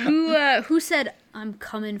see who said, "I'm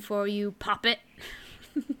coming for you, Poppet."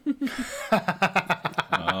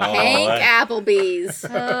 Hank Applebee's.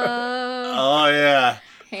 Oh yeah.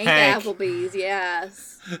 Hank Hank. Applebee's,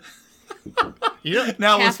 yes. You know,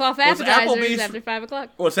 Now Half off appetizers after Applebee's 5 o'clock.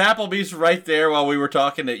 was Applebee's right there while we were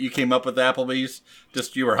talking that you came up with Applebee's?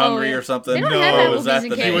 Just you were hungry yeah. or something? They don't No, have was Applebee's that in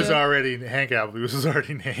the he Canada. was already Hank Applebee's was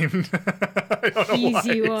already named. I don't know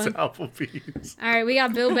Easy why one. it's Applebee's. All right, we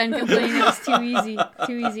got Bill Ben complaining that was too easy.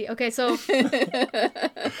 Too easy. Okay, so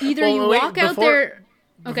either Well, you wait, walk out before- there.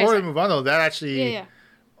 Okay, Before we sorry. move on, though, that actually Yeah.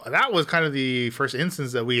 that was kind of the first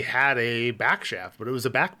instance that we had a back shaft, but it was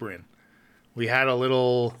a back Bryn. We had a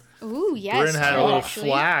little. Ooh, yes. Bryn had a little actually.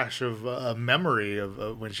 flash of a memory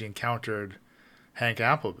of when she encountered Hank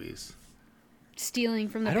Applebee's. Stealing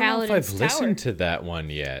from the I don't know if Paladin's I've tower. listened to that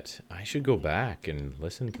one yet. I should go back and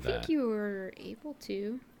listen to I that. think you were able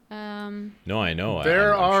to. No, I know.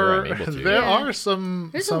 There I'm sure are I'm able to. there Yeah. are some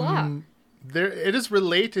There's a lot. there it is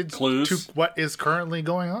related Clues? to what is currently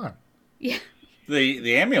going on. Yeah.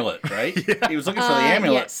 The amulet, right? He was looking for the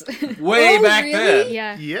amulet Yes. way Oh, back really? then.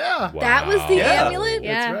 Yeah. Yeah, That was the Yeah. amulet?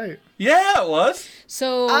 Yeah. that's right. Yeah, it was.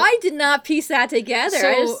 So I did not piece that together. I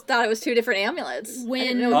So- just thought it was two different amulets. I When-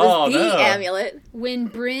 didn't know it was Oh, the no. amulet. when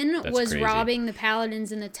Bryn That's was crazy. robbing the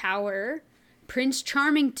Paladins in the tower, Prince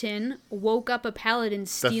Charmington woke up a Paladin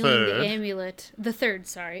stealing the third. amulet. The third,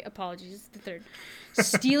 sorry, apologies, the third.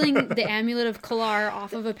 Stealing the amulet of Kalar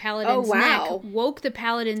off of a Paladin's Oh, wow. neck, woke the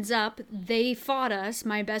Paladins up. They fought us.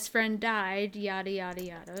 My best friend died. Yada yada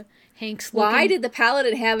yada. Hank's looking. Why did the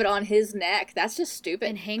paladin have it on his neck? That's just stupid.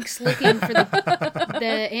 And Hank's looking for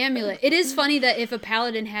the amulet. It is funny that if a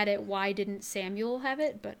Paladin had it, why didn't Samuel have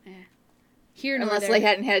it? But here nor Unless there. they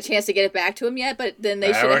hadn't had a chance to get it back to him yet, but then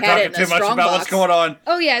they should We're have had it talking in too a much strong about box. what's going on.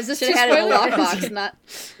 Oh yeah, is this Should too have had it in a spoiler? lockbox,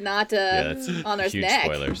 not Yeah, that's on his huge neck.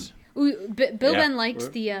 spoilers. Ooh, Bill Yeah. Ben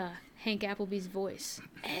liked the Hank Applebee's voice.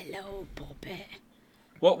 Hello, Bobby.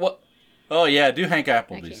 What? Oh, yeah, do Hank can't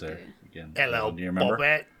Applebee's do there. it. Again. Hello, Do you remember?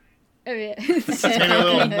 Bobette. Oh yeah,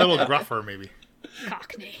 Maybe a little gruffer, maybe.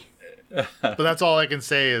 Cockney. But that's all I can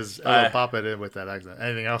say is Uh, pop it in with that accent.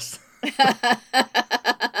 Anything else? I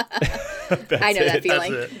know that That's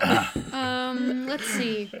feeling. it. Let's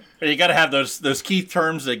see. You got to have those key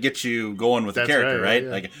terms that get you going with the That's character, right, right? yeah.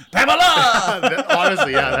 Like, Pamela!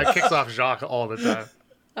 Honestly, yeah, that kicks off Jacques all the time.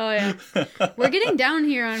 Oh yeah, we're getting down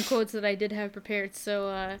here on quotes that I did have prepared.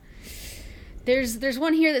 So there's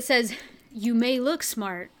one here that says, "You may look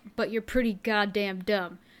smart, but you're pretty goddamn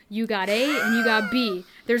dumb. You got A and you got B.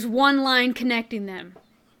 There's one line connecting them."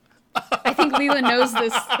 I think Leland knows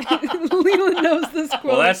this. Leland knows this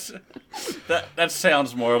quote. Well, that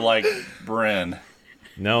sounds more like Bryn.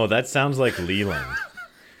 No, that sounds like Leland.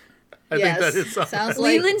 I Yes, think that is something. sounds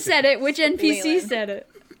like Leland said it. Which NPC Leland. said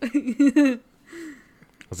it?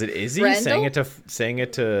 Was it Izzy Brendel? saying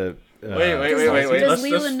it to? Wait. Does let's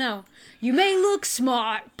Leland just- know? You may look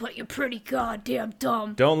smart, but you're pretty goddamn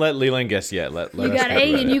dumb. Don't let Leland guess yet. Let You us got talk A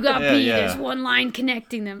about and it. you got Yeah, B. yeah. There's one line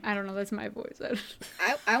connecting them. I don't know. That's my voice.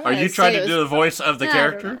 I Are want you to trying say to it do was, the voice of the I don't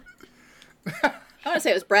character? I want to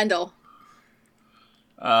say it was Brendel.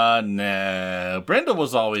 No. Brenda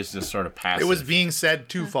was always just sort of passive. It was being said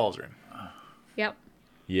to Falzarin. Yep.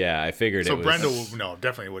 Yeah, I figured So it was. Brenda, no,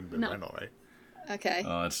 definitely wouldn't be No. Brendel, right? Okay.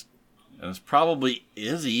 It's probably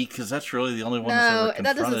Izzy because that's really the only one that's No, ever that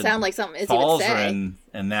doesn't confronted sound like something Izzy would say. Falzarin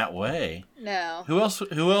in that way. No. Who else?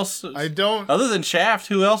 I don't. Other than Shaft,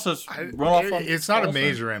 who else has run off on It's not a Falzarin?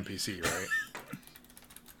 major NPC, right?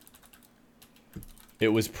 It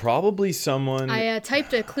was probably someone. I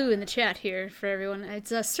typed a clue in the chat here for everyone.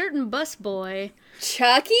 It's a certain busboy.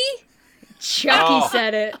 Chucky? Chucky Oh.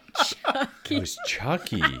 said it. It Chucky. was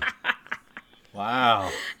Chucky. Wow.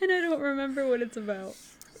 And I don't remember what it's about.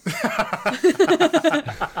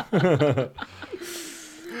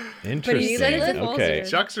 Interesting. said it falls Okay. in.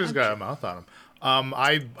 Chuckster's got a mouth on him.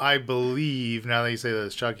 I believe, now that you say that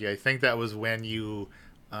it's Chucky, I think that was when you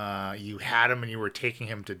had him and you were taking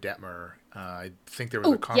him to Detmer. I think there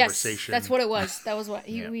was a conversation. Yes, that's what it was. That was what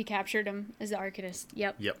we captured him as the Arcanist.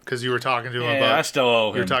 Yep. Yep, because you were talking to him Yeah, about. I still owe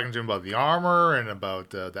him. You were talking to him about the armor and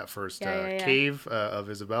about that first Yeah. cave of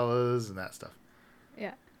Isabella's and that stuff.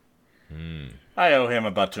 Yeah. I owe him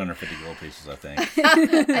about 250 gold pieces, I think. You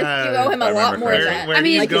owe him a I lot remember more than correctly. that. Where I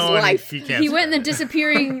mean, he's like his going, life. he can't. He went in the spend it.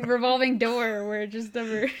 disappearing revolving door where it just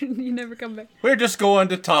never you never come back. We're just going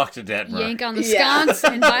to talk to Detmer. Yank on the Yeah. sconce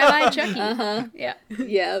and bye bye Chucky. Yeah.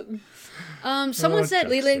 Yeah. Someone said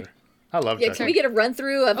Leland- I love Yeah, Chucky. can we get a run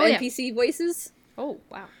through of Oh, yeah. NPC voices? Oh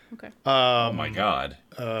wow. Okay. Oh my god.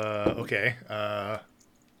 Okay.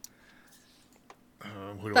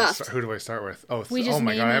 Thuft. Who do I start with? Oh, We just oh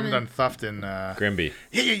my name god, I him haven't done and- Thuft in. Grimby.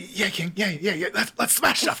 Yeah, King. Yeah. Let's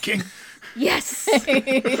smash stuff, King. Yes.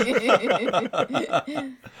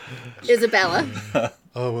 Isabella.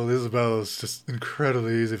 Oh well, Isabella's just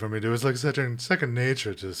incredibly easy for me to do. It's like second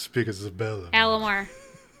nature to speak as Isabella. Alamar.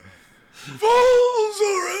 Volzorin!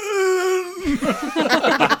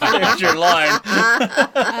 There's your line.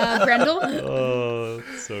 Brendel. Oh,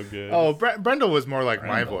 so good. Oh, Brendel was more like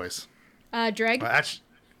my voice. Dreg. Actually,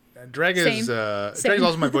 Dreg Same. is Same. Dreg's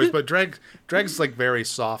also my voice, but Dreg's like very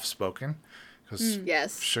soft spoken. Because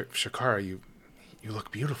Yes. Shakara, you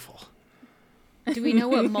look beautiful. Do we know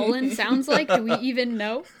what Mullen sounds like? Do we even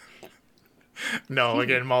know? No,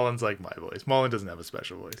 again, Mullen's like my voice. Mullen doesn't have a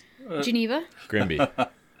special voice. Geneva. Grimby.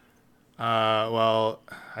 Well,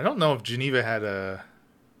 I don't know if Geneva had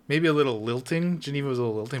maybe a little lilting. Geneva was a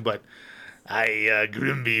little lilting, but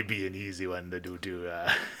Grimby be an easy one to do too.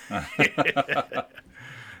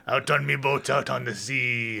 Out on me boat, out on the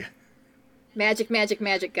sea. Magic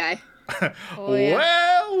guy. Oh,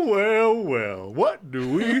 yeah. Well, what do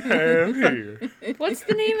we have here? What's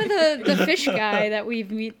the name of the fish guy that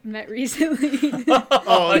we've met recently?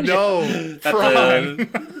 Oh, no. Prawn.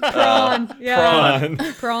 Prawn. Yeah. Prawn.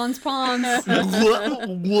 Prawns ponds.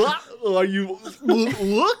 What are you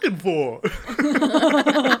looking for?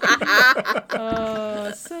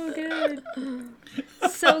 Oh, so good.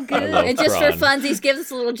 So good. love And just for Prawn. funsies, give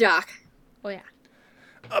us a little jock. Oh yeah.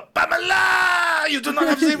 Pamela, you do not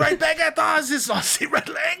have the right baguette. This is not the right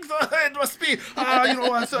length. It must be,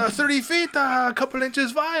 30 feet, a couple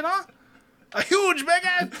inches wide, huh? A huge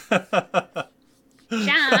baguette.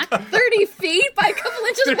 Jack. 30 feet by a couple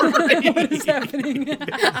inches wide. What is happening?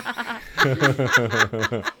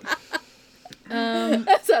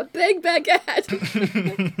 That's a big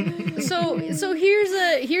baguette. So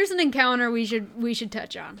here's an encounter we should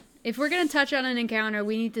touch on. If we're gonna touch on an encounter,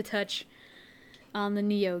 we need to touch on the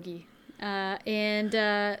Niyogi.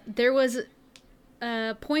 There was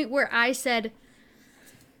a point where I said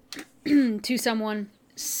to someone,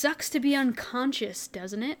 "Sucks to be unconscious,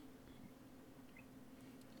 doesn't it?"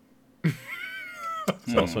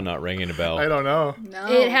 It's also not ringing a bell. I don't know. No.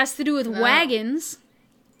 It has to do with wagons.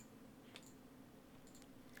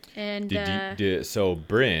 And So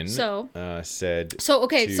Bryn So- said. so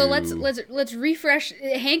okay, so to- let's refresh.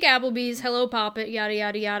 Hank Applebee's "Hello Poppet," yada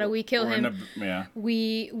yada yada. We kill him. Yeah.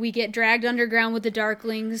 We get dragged underground with the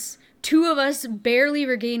Darklings. Two of us barely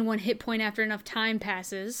regain one hit point after enough time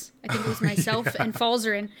passes. I think it was myself and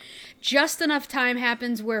Falzarin. Just enough time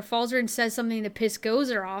happens where Falzarin says something to piss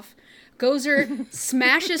Gozer off. Gozer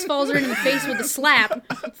smashes Falzarin in the face with a slap.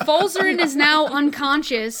 Falzarin is now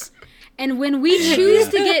unconscious. And when we choose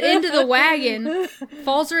to get into the wagon,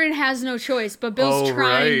 Falzarin has no choice. But Bill's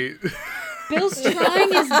trying. Right. Bill's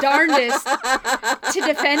trying his darndest to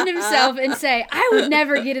defend himself and say, "I would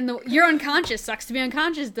never get in the. You're unconscious. Sucks to be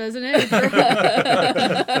unconscious, doesn't it?"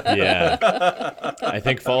 Yeah. I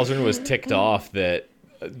think Falzarin was ticked off that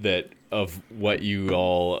of what you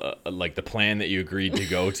all like the plan that you agreed to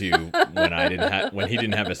go to when he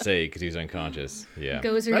didn't have a say because he was unconscious. Yeah. Gozer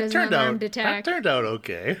That doesn't have turned out. armed attack. That turned out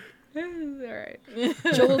okay. All right.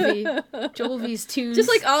 Jolvy's tunes. Just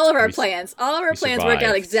like all of our We- plans. All of our we plans work out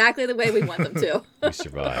survived. exactly the way we want them to. We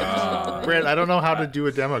survived. Brent, I don't know how to do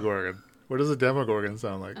a Demogorgon. What does a Demogorgon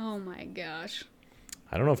sound like? Oh my gosh.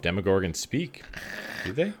 I don't know if Demogorgons speak.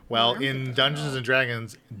 Do they? Well, in Dungeons and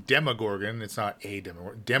Dragons, Demogorgon, it's not a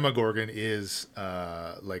Demogorgon. Demogorgon is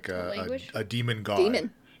like language? a demon god.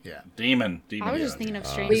 Demon. Yeah. Demon. I was just thinking of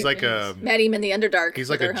Stranger He's like Things. a Met him in the Underdark. he's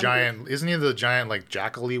like with a our giant. Isn't he the giant like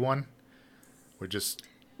jackal-y one? We're just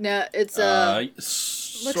No, it's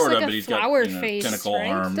Sort like of, a but he's flower got face, tentacle right?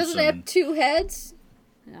 arms. doesn't it have two heads?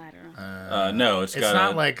 I don't know. No, it's it's got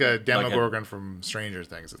not a, like a Demogorgon from Stranger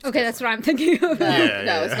Things. It's Okay, that's what I'm thinking of. No, Yeah, no,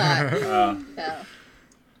 yeah. it's not. No.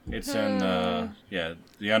 It's in the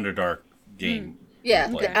Underdark game. Yeah,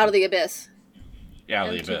 Like- Out of the Abyss. Yeah,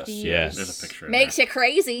 the Out to Abyss. the Yes. There's a picture. In Makes there. you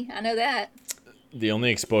crazy. I know that. The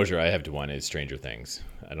only exposure I have to one is Stranger Things.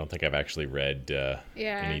 I don't think I've actually read Yeah,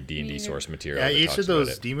 any D&D me neither. source material. Yeah, that each talks of about those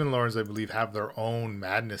it. demon lords, I believe, have their own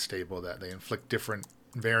madness table that they inflict different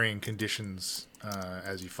varying conditions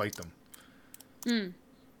as you fight them.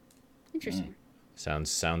 Interesting.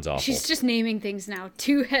 Sounds awful. She's just naming things now.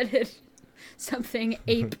 Two-headed something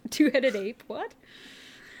ape. Two-headed ape. What?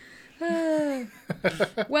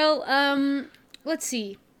 Well, let's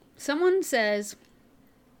see. Someone said,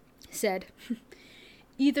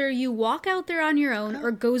 either you walk out there on your own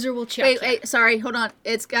or Gozer will check. Wait, sorry, hold on.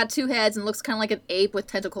 It's got two heads and looks kind of like an ape with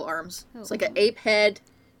tentacle arms. It's like an ape head,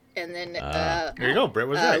 and then There you go, Britt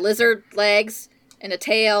was right. lizard legs and a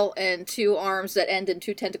tail and two arms that end in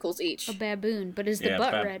two tentacles each. A baboon, but is the Yeah,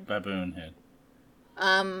 butt it's red? baboon head. We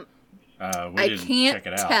I didn't can't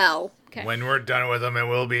check it out. tell. Okay. When we're done with them, it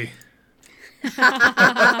will be.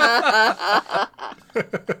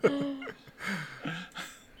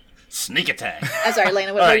 Sneak attack. I'm sorry,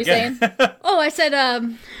 Lena, what were you saying? Oh, I said,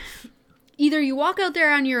 either you walk out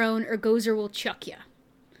there on your own or Gozer will chuck you.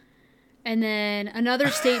 And then another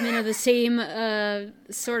statement of the same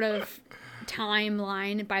sort of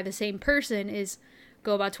timeline by the same person is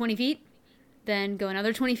go about 20 feet, then go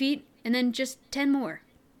another 20 feet, and then just 10 more.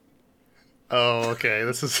 Oh, okay.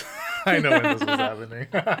 This is. I know when this was happening.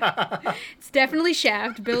 It's definitely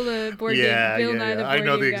Shaft. Bill the board Yeah, game. Bill yeah, Nye the yeah. board I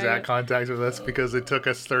know the game exact guy. context of this because it took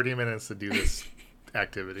us 30 minutes to do this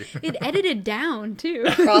activity. It edited down too.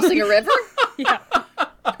 Crossing a river? Yeah.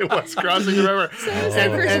 It was crossing the river. First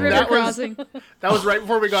river that was- crossing. That was right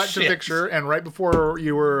before we got to picture, and right before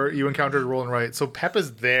you encountered Roll and Write. So Pep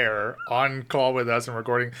is there on call with us and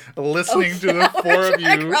recording, listening to the four of you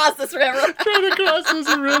Across this river. trying to cross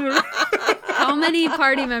this river. How many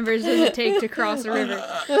party members does it take to cross a river?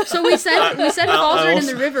 So we sent Falzard in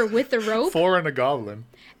the river with the rope, Four and a goblin.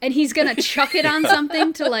 and he's gonna chuck it on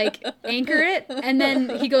something to like anchor it, and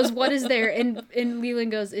then he goes, "What is there?" And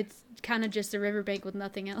Leland goes, "It's kind of just a riverbank with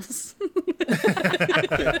nothing else."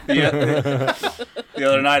 The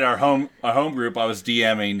other night, our home group, I was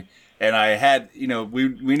DMing, and I had,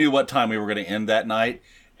 we knew what time we were going to end that night,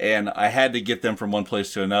 and I had to get them from one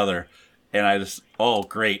place to another, and I just, oh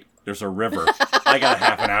great, there's a river. I got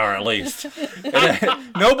half an hour at least. And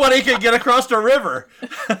then, nobody could get across the river.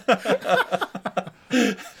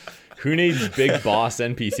 Who needs big boss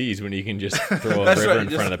NPCs when you can just throw a That's river right, in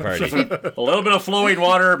just- front of the party? A little bit of flowing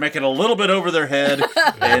water, make it a little bit over their head,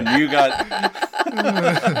 and you got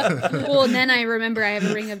Well, and then I remember I have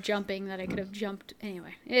a ring of jumping that I could have jumped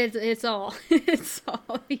anyway. It's all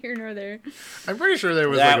here nor there. I'm pretty sure there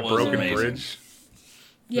was That like a was broken amazing. bridge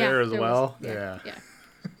Yeah, there as there well. was. Yeah. Yeah.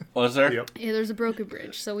 was there? Yep. Yeah, there's a broken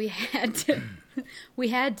bridge, so we had to.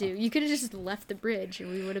 You could have just left the bridge, and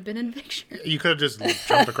we would have been in picture. You could have just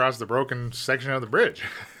jumped across the broken section of the bridge.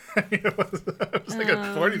 it was like a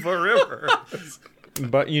 40-foot river.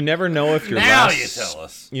 But you never know if your Now last you tell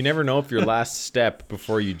us. You never know if your last step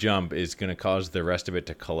before you jump is going to cause the rest of it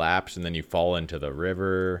to collapse and then you fall into the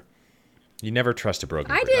river. You never trust a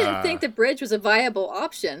broken I bridge. didn't think the bridge was a viable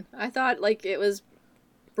option. I thought like it was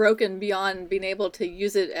broken beyond being able to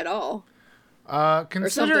use it at all. Or something. There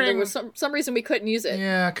Considering, was some reason we couldn't use it.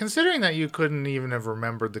 yeah, considering that you couldn't even have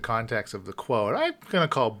remembered the context of the quote, I'm gonna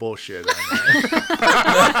call bullshit on that.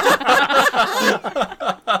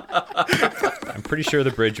 I'm pretty sure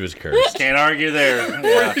the bridge was cursed. Can't argue there.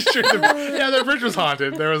 Yeah. Sure, the bridge was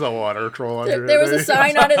haunted. There was a water troll under There it. was a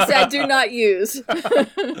sign on it that said "Do not use."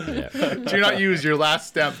 Yeah. Do not use your last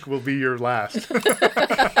step will be your last.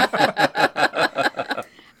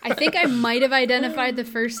 I think I might have identified the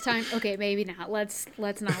first time. Okay, maybe not. Let's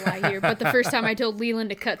not lie here. But the first time I told Leland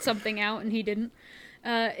to cut something out and he didn't,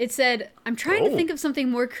 it said, "I'm trying to think of something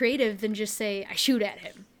more creative than just say I shoot at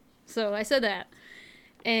him." So I said that.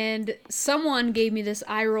 And someone gave me this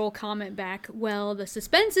eye roll comment back. Well, the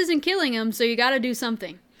suspense isn't killing him, so you got to do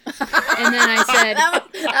something. And then I said,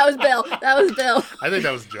 That was Bill. That was Bill. I think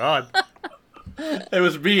that was John. It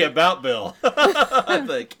was me about Bill. I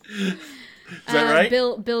think. Is that right?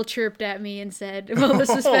 Bill chirped at me and said, "Well, the Oh,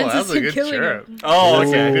 suspense that was a isn't good killing chirp. him." Oh,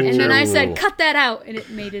 okay. Good And then I Ooh. said, "Cut that out," and it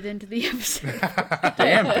made it into the episode.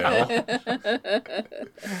 Damn,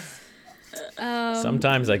 Bill.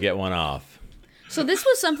 Sometimes I get one off. So this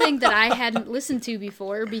was something that I hadn't listened to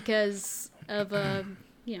before because of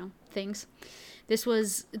things. This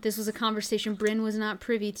was a conversation Bryn was not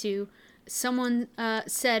privy to. Someone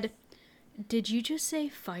said, "Did you just say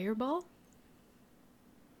fireball?"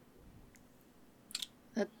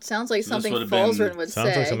 That sounds like This something would have been- Falzern would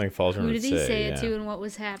Sounds say. like something Falzern Who would did he say. say Yeah. it to, and what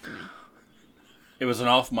was happening? It was an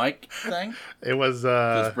off mic thing. It was.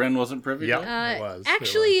 Because Bryn wasn't privy Yep. to it. It was.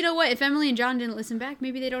 Actually, It was. you know what? If Emily and John didn't listen back,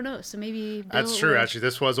 maybe they don't know. So maybe Bill That's true. or, Actually,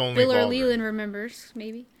 this was only Bill or Balder. Leland remembers.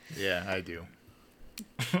 Maybe. Yeah, I do.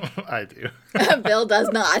 I do. Bill does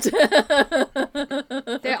not.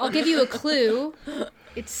 There, I'll give you a clue.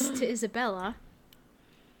 It's to Isabella.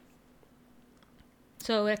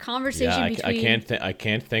 So a conversation Yeah, between. I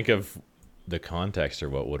can't think of the context or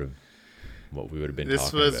what we would have been This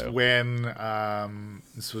talking was about. when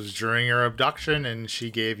this was during your abduction, and she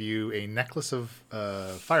gave you a necklace of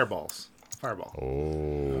fireballs. Fireball.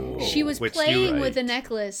 Oh. She was Which playing you- with a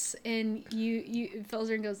necklace, and you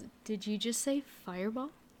Felser and goes, "Did you just say fireball?"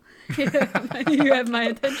 You have my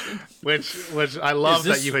attention. Which I love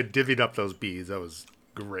this- that you had divvied up those beads. That was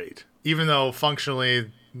great. Even though functionally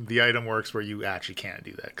the item works where you actually can't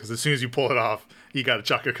do that, because as soon as you pull it off, you got to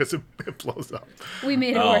chuck it because it blows up. We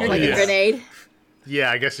made it Oh, work. Like Yeah. a grenade.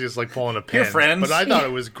 Yeah, I guess you're just like pulling a pin. friends. But I thought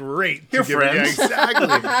it was great. You're give it- yeah, friends. exactly.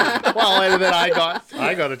 Well, and then I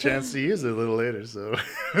got a chance to use it a little later, so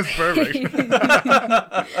it's perfect.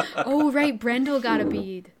 Oh right, Brendel got a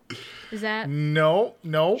bead. Is that? No.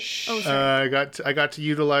 Oh, sorry. I got to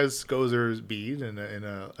utilize Gozer's bead in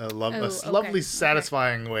a okay. lovely,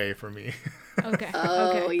 satisfying way for me. Okay.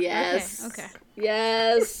 Oh, okay. yes. Okay.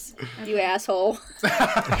 Yes. You asshole.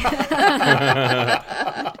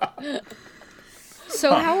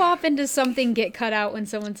 So how often does something get cut out when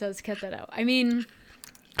someone says cut that out? I mean,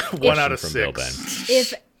 1 out of From Bill 6.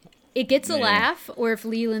 if it gets a Yeah. laugh, or if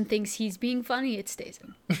Leland thinks he's being funny, it stays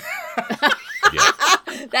in. Yeah.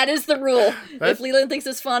 That is the rule. That's- If Leland thinks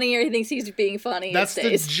it's funny or he thinks he's being funny, That's it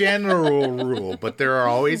the stays. general rule, but there are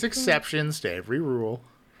always exceptions to every rule.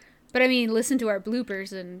 But I mean, listen to our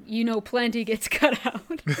bloopers, and you know plenty gets cut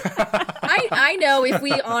out. I know if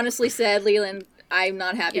we honestly said, Leland, I'm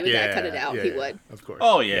not happy with that, cut it out, he would. Of course.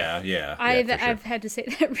 Oh yeah, yeah. I've for sure. I've had to say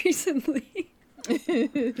that recently.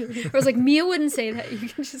 I was like, Mia wouldn't say that. You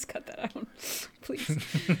can just cut that out, please,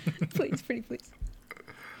 please, pretty please.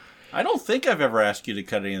 I don't think I've ever asked you to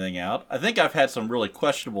cut anything out. I think I've had some really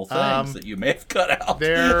questionable things that you may have cut out.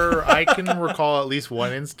 I can recall at least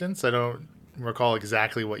one instance. I don't recall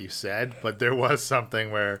exactly what you said, but there was something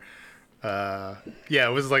where,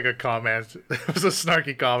 it was like a comment. It was a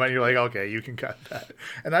snarky comment. You're like, okay, you can cut that.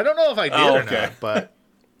 And I don't know if I did Oh, or okay. not, but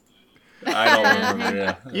I don't remember.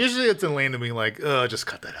 Yeah. usually it's Elaine to being like, just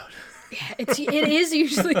cut that out. It is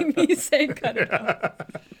usually me saying cut it out.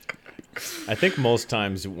 I think most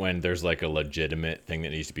times when there's like a legitimate thing that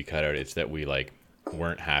needs to be cut out, it's that we like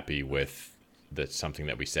weren't happy with something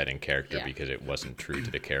that we said in character Yeah. because it wasn't true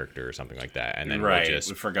to the character or something like that, and then Right. we'll We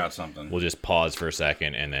just forgot something. pause for a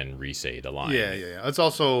second and then re-say the line. Yeah. It's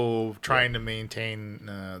also trying to maintain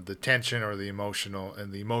the tension or the emotion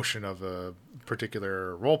of a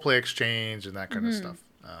particular roleplay exchange and that kind of stuff.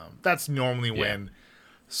 That's normally when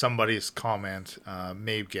somebody's comment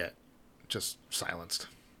may get just silenced.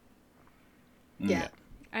 Yeah.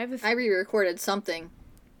 I I re-recorded something.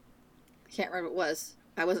 I can't remember what it was.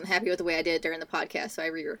 I wasn't happy with the way I did it during the podcast, so I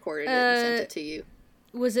re-recorded it and sent it to you.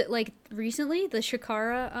 Was it like recently the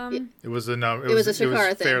Shakara? It was a no. It was a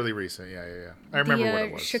Shakara thing. fairly recent. Yeah. I remember the, what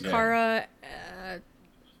it was. Shakara.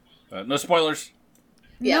 No spoilers.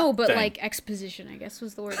 Yeah. No, but Thing. like exposition, I guess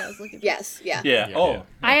was the word I was looking for. Yes, yeah. Yeah. Yeah, Oh. yeah.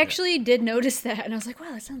 I actually did notice that, and I was like,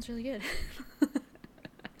 "Wow, that sounds really good."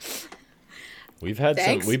 We've had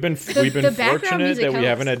Thanks. some. We've been the background fortunate music that we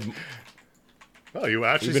haven't helps. had. Oh, you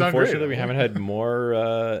actually We've been sound fortunate great. that we haven't had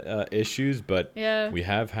more issues, but Yeah. we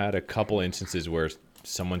have had a couple instances where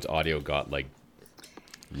someone's audio got like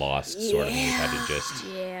lost, sort of. And we've had to just.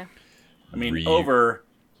 Yeah. I mean, Re- over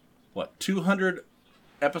 200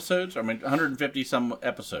 episodes? I mean, 150 some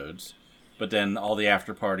episodes. But then all the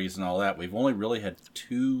after parties and all that, we've only really had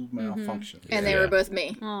 2 malfunctions. And they Yeah. were both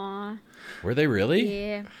me. Aw. Were they really?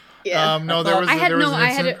 Yeah. Yeah. No, there was. I had there was no. an I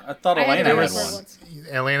had incident- it. I thought I had Elena it had before one. once.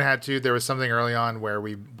 Elena had to. There was something early on where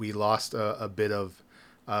we lost a bit of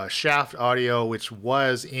Shaft audio, which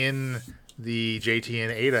was in the JT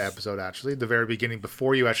and Ada episode, actually, the very beginning,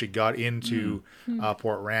 before you actually got into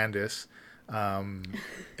Port Randis.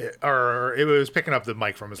 It was picking up the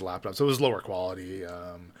mic from his laptop, so it was lower quality.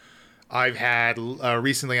 I've had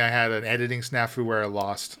recently I had an editing snafu where I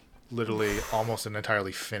lost literally almost an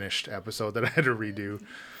entirely finished episode that I had to redo.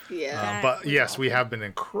 Yeah. But yes, we have been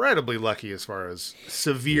incredibly lucky as far as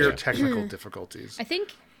severe technical difficulties. I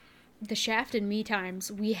think the Shaft and Me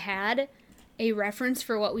times we had a reference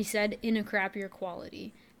for what we said in a crappier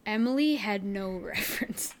quality. Emily had no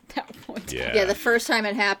reference at that point. Yeah. Yeah, the first time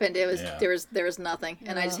it happened, it was Yeah. there was nothing,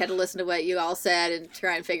 and I just had to listen to what you all said and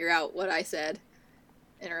try and figure out what I said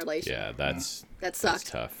in relation. Yeah, that That that's sucked.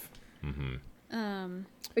 tough.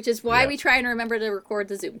 Which is why Yeah. we try and remember to record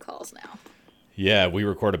the Zoom calls now. Yeah, we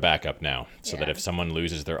record a backup now, so that Yeah. if someone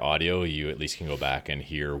loses their audio, you at least can go back and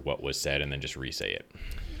hear what was said and then just re-say it.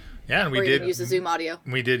 Yeah, and we Or did even use the Zoom audio.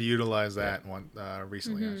 we did utilize that one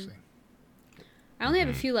recently actually. I only have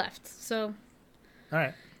a few left. So All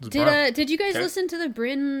right. Let's burn. did you guys Okay. listen to the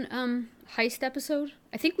Bryn heist episode?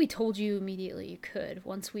 I think we told you immediately you could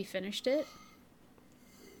once we finished it.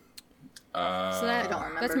 So that, I don't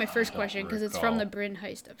remember. that's my first question because it's from recall. the Bryn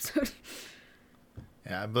heist episode.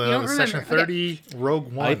 Yeah, I You believe it don't was session remember. 30,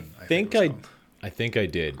 Rogue One. I it think was I, called. I think I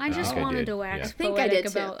did. I just think wanted did, to wax yeah. I think I poetic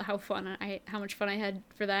did, too. about how much fun I had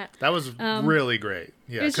for that. That was really great.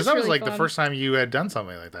 Yeah, it was because just that was really like the fun. first time you had done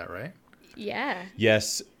something like that, right? Yeah.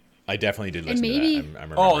 Yes, I definitely did listen maybe- to that.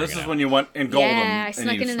 I'm Oh, remembering this it is now. when you went and Golden. Yeah, I and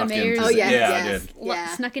snuck you into the snuck mayor's. Oh, yeah, yeah, I yes. did.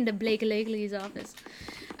 Yeah. Snuck into Blake Lagley's office.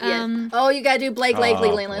 Yeah. Oh, you gotta do Blake Lakely,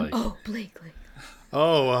 Oh, Leland. Blake. Oh, Blakely.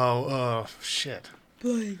 Oh, shit.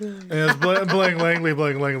 Blank It's Blank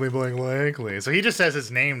Langley. So he just says his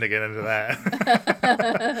name to get into that.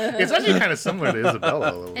 It's actually kind of similar to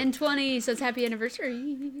Isabella a little bit. N20 says happy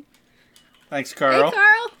anniversary. Thanks, Hey, Carl.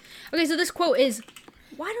 Carl. Okay, so this quote is,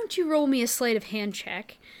 why don't you roll me a sleight of hand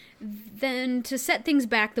check, then to set things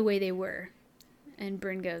back the way they were? And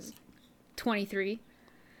Bryn goes, 23.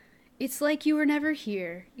 It's like you were never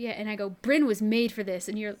here. Yeah, and I go, Bryn was made for this.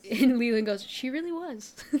 And Leland goes, she really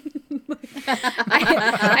was.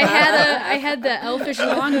 I had the elfish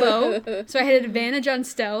longbow, so I had an advantage on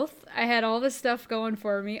stealth. I had all this stuff going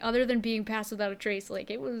for me, other than being passed without a trace. Like,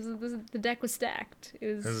 the deck was stacked.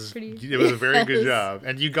 It was pretty... It was a very good Yes. job.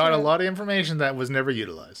 And you got a lot of information that was never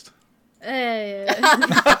utilized.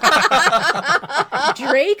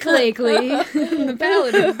 Drake Lakely, the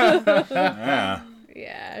paladin. Yeah.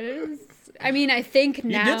 Yeah, it was, I mean, I think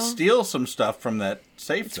You now did steal some stuff from that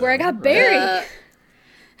safe. it's where I got buried.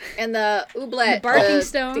 And the ooblet. The barking the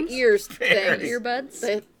stones. The ears Bears. thing.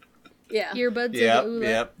 Earbuds, Yeah. earbuds, Yep, of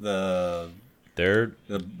the yep. They're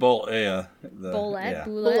The bull. Yeah. The, bullet, Yeah.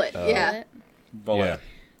 Bullet, yeah. bullet. Bullet. yeah,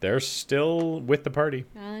 they're still with the party.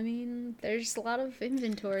 I mean, there's a lot of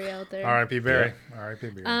inventory out there. R.I.P. Barry. R.I.P.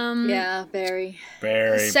 Barry. Yeah, Barry.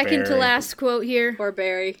 Barry. Second to Barry. last quote here: Poor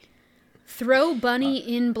Barry. "Throw Bunny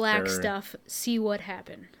in black Barry. stuff. See what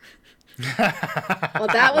happened." Well,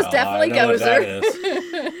 that was Oh, definitely I know what that Gozer.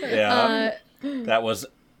 is. Yeah. That was.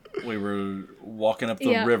 We were walking up the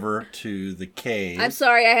Yeah. river to the cave. I'm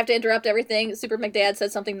sorry, I have to interrupt everything. Super McDad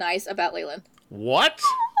said something nice about Leland. What?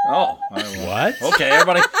 Oh. What? Okay,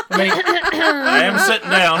 everybody. I am sitting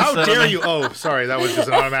down. How so dare let me- you? Oh, sorry. That was just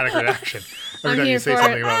an automatic reaction. Every I'm time here you say for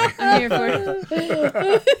something it. about me. I'm here for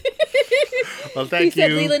it. Well, He thank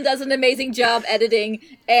said you. Leland does an amazing job editing,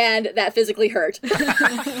 and that physically hurt.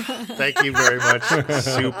 Thank you very much,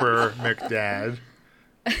 Super McDad.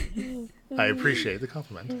 I appreciate the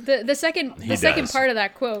compliment. The second does. part of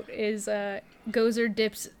that quote is Gozer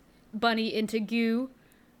dips Bunny into goo.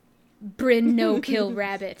 Bryn no kill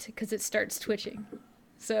rabbit because it starts twitching.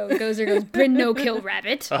 So Gozer goes Bryn no kill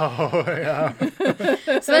rabbit. Oh, yeah.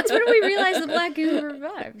 So that's when we realize the black goo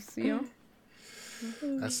revives. You know.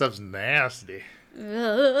 That stuff's nasty.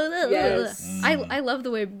 Yes. I love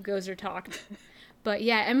the way Gozer talked. But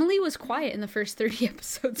yeah, Emily was quiet in the first 30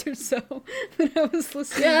 episodes or so when I was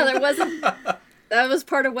listening. Yeah, there wasn't. That was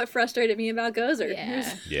part of what frustrated me about Gozer.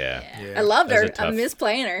 Yeah. Yeah. I loved That her. was a I tough- miss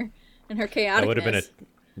playing her and her chaoticness.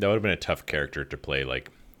 That would have been a tough character to play like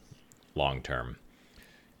long term,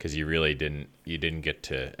 because you really didn't get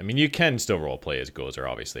to. I mean, you can still role play as Gozer,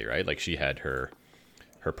 obviously, right? Like she had her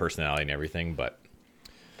personality and everything, but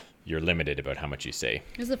you're limited about how much you say.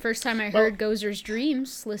 It was the first time I heard Gozer's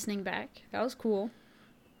dreams listening back. That was cool.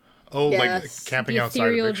 Oh, like Yes. camping The outside of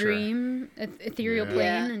ethereal picture. dream, ethereal Yeah. plane,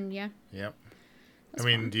 Yeah. and yeah. Yep. I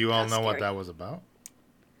mean, do you all That's know what scary. that was about?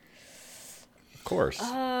 Of course. You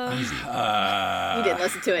didn't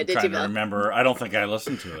listen to it, did you, trying to Bill? remember. I don't think I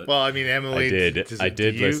listened to it. Well, I mean, Emily. I did. does I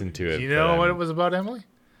did do you- listen to it, Do you but know what I'm- it was about, Emily?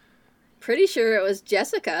 Pretty sure it was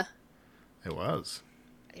Jessica. It was.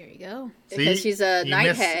 There you go. Because she's a you night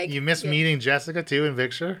miss, hag. You miss meeting Jessica too in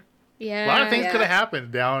Victor. Yeah. A lot of things Yeah. could have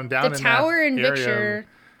happened down The in tower that in area. Victor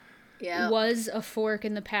Yeah. was a fork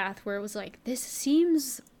in the path where it was like, this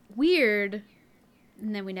seems weird,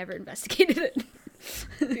 and then we never investigated it.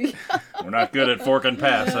 We're not good at fork and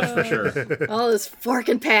pass, that's for sure. All those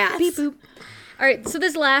forking paths. Beep boop. All right, so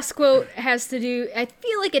this last quote has to do, I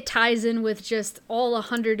feel like it ties in with just all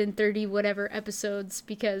 130 whatever episodes,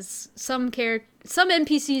 because some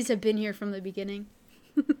NPCs have been here from the beginning.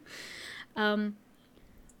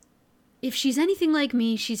 If she's anything like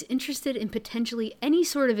me, she's interested in potentially any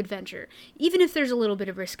sort of adventure, even if there's a little bit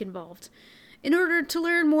of risk involved. in order to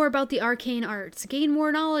learn more about the arcane arts, gain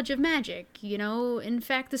more knowledge of magic. In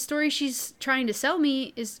fact, the story she's trying to sell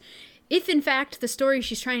me is... If, in fact, the story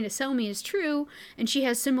she's trying to sell me is true, and she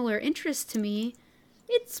has similar interests to me,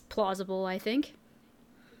 it's plausible, I think.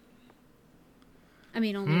 I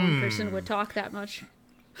mean, only one person would talk that much.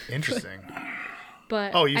 Interesting.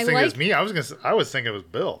 But Oh, you think it was me? I was thinking it was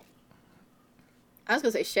Bill. I was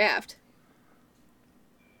gonna say Shaft.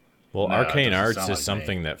 Well, No, it arcane doesn't arts sound is like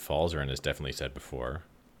something that Falzarin has definitely said before.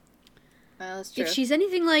 That's true. if she's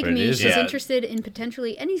anything like But it me, is- she's Yeah. interested in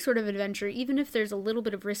potentially any sort of adventure, even if there's a little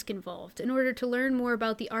bit of risk involved, in order to learn more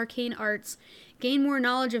about the arcane arts, gain more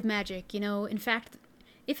knowledge of magic. In fact,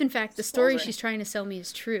 if in fact the story Falzarin. she's trying to sell me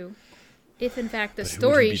is true, if in fact the But who would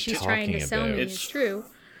story you be she's trying to talking sell me about? is true,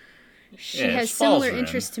 she Yeah, has it's similar Falzarin.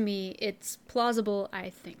 interests to me. It's plausible, I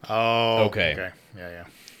think. Oh, Okay. Yeah.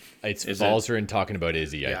 It's Is it- Falzarin talking about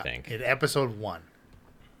Izzy, I Yeah. think. In episode 1.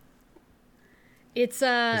 It's Is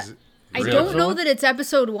it I really don't episode know one? that it's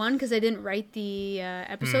episode 1 because I didn't write the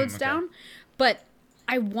episodes okay. down, but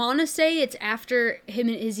I want to say it's after him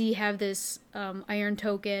and Izzy have this iron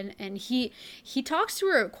token, and he talks to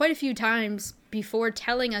her quite a few times before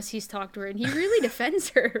telling us he's talked to her, and he really defends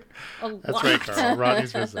her a That's lot right, Carl.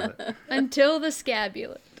 Rodney's visited it. until the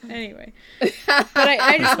scabulet. Anyway, but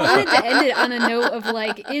I just wanted to end it on a note of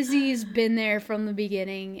like Izzy's been there from the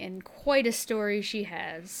beginning, and quite a story she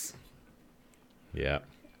has. Yeah.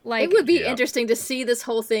 Like It would be Yeah. interesting to see this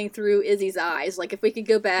whole thing through Izzy's eyes. Like if we could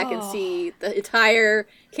go back and see the entire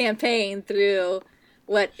campaign through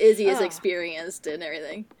what Izzy has Oh. experienced and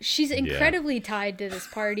everything. she's incredibly tied to this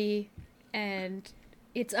party, and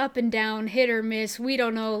it's up and down, hit or miss. We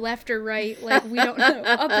don't know left or right. Like we don't know.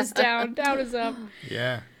 Up is down, down is up.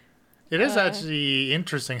 Yeah. It is actually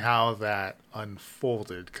interesting how that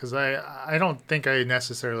unfolded, because I don't think I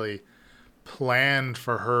necessarily planned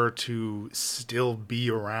for her to still be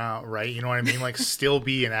around, right? You know what I mean? Like still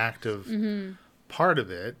be an active part of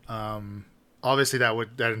it. Obviously that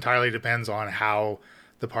entirely depends on how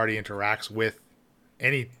the party interacts with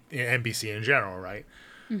any NPC in general, right?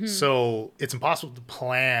 So it's impossible to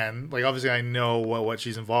plan. Like obviously I know what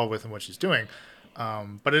she's involved with and what she's doing.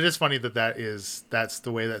 But it is funny that's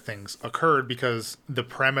the way that things occurred, because the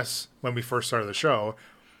premise when we first started the show,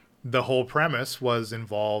 the whole premise was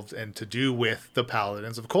involved and to do with the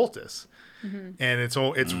Paladins of Cultus. And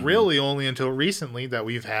it's really only until recently that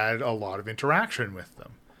we've had a lot of interaction with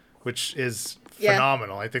them, which is Yeah.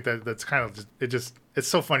 phenomenal. I think that's kind of it's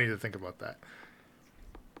so funny to think about that.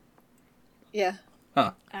 Yeah.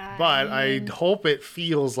 But I hope it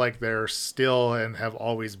feels like they're still and have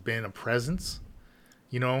always been a presence,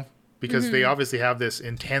 because they obviously have this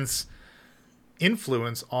intense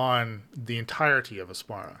influence on the entirety of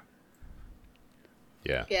Aspara.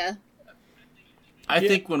 Yeah. Yeah. I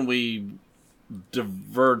think when we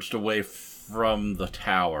diverged away from the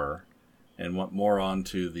tower and went more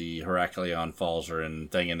onto the Heracleon Falzarin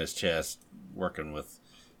thing in his chest, working with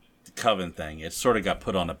the Coven thing, it sort of got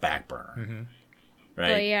put on a back burner. Right?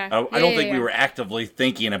 Well, yeah. I don't Yeah, think we yeah. were actively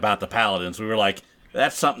thinking about the Paladins. We were like,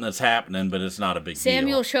 that's something that's happening, but it's not a big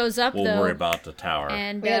Samuel deal. shows up We'll though, worry about the tower.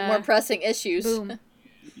 and We had more pressing issues. boom,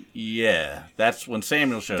 Yeah, that's when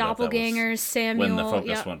Samuel showed up. doppelgangers. Samuel. When the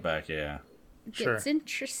focus Yep. went back, yeah. Sure. It's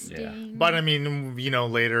interesting. But I mean, the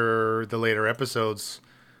later episodes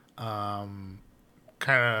kind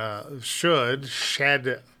of should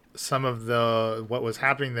shed some of what was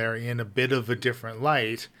happening there in a bit of a different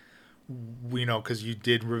light, because you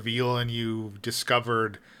did reveal and you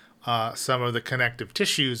discovered some of the connective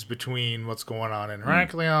tissues between what's going on in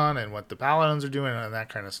Heracleon and what the Paladins are doing and that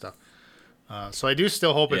kind of stuff. So I do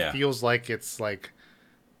still hope Yeah. it feels like it's like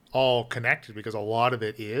all connected, because a lot of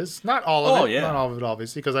it is. Not all of it. yeah. Not all of it,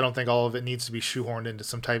 obviously, because I don't think all of it needs to be shoehorned into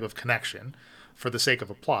some type of connection for the sake of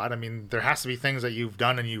a plot. I mean, there has to be things that you've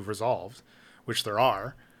done and you've resolved, which there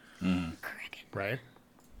are, right?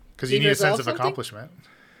 Because you You've need a sense resolved of something? accomplishment.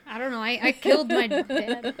 I don't know. I killed my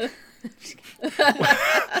dad.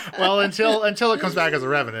 Well, until it comes back as a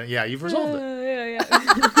revenant, yeah, you've resolved it.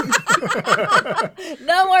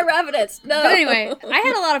 No more evidence. No. But anyway, I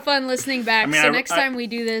had a lot of fun listening back. I mean, so I- next time we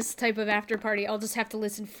do this type of after party, I'll just have to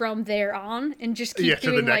listen from there on and just keep Yeah, to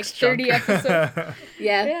the doing like next 30 chunk. episodes.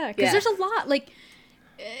 Yeah. Yeah, because there's a lot. Like,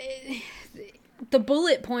 the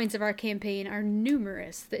bullet points of our campaign are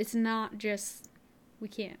numerous. It's not just we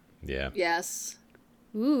can't. Yeah. Yes.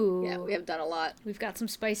 Ooh, Yeah, we have done a lot. we've got some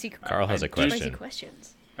spicy Carl has a I do- spicy question.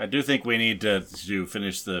 questions. I do think we need to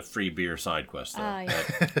finish the free beer side quest, though. Ah, yeah.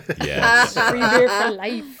 Yes. Free beer for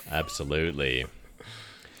life. Absolutely.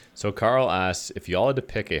 So Carl asks, if y'all had to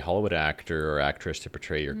pick a Hollywood actor or actress to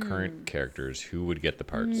portray your current characters, who would get the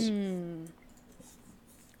parts?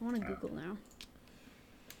 I want to Google now.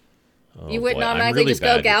 Oh, You wouldn't boy, I'm automatically really just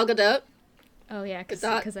go bad. Gal Gadot? Oh yeah,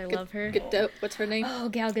 Gadot? because I love her. Gadot. What's her name? Oh,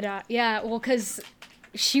 Gal Gadot. Yeah, well, because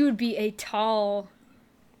she would be a tall,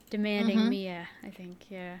 demanding Mia. I think.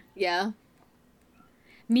 Yeah. Yeah.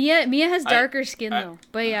 Mia has darker skin though,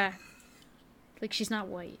 but yeah, like she's not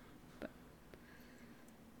white.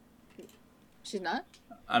 She's not?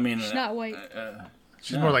 I mean, She's not white.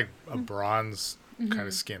 She's more like a bronze kind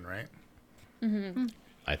of skin, right?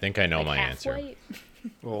 I think I know Like my half answer. white.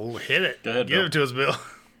 Well, hit it. Go ahead, Give Bill. it to us, Bill.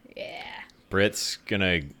 Yeah. Brit's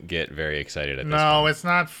gonna get very excited at this. No, one. it's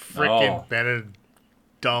not freaking Oh. Benadryl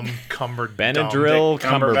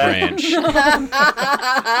Cumberbatch.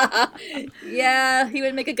 Cumberbatch. Yeah, he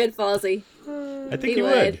would make a good Falsey. I think He he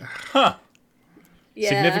would. Huh. Yeah.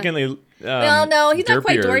 Significantly. No, he's not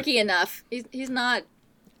quite derpier. dorky enough. He's not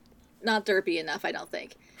derpy enough, I don't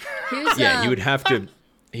think. Who's, Yeah, he would have to.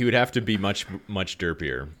 He would have to be much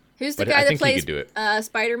derpier. Who's the but guy I that think he plays could do it.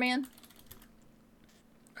 Spider-Man?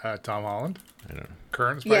 Tom Holland, I don't know.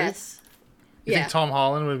 current Spider. Yes. You Yeah. think Tom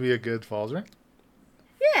Holland would be a good Falzer?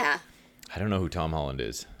 Yeah. I don't know who Tom Holland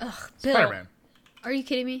is. Bill, Spider-Man. are you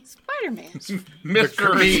kidding me? Spider-Man.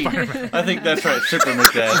 Mr. Bean. I think that's right. Super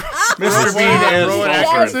McDad. Mr. Bean as Rowan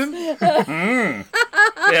Falzarin. Atkinson?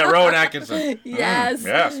 Yeah, Rowan Atkinson. Yes.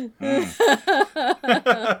 Yes.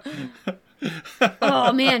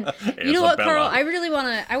 Oh man, you know what, Carl? Isabella. I really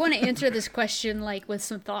I want to answer this question like with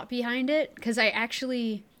some thought behind it because I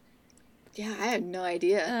actually Yeah, I have no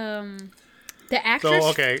idea. the actress. So,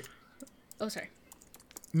 okay. Oh, sorry.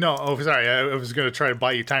 No, sorry. I was going to try to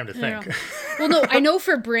buy you time to think. No. Well, no, I know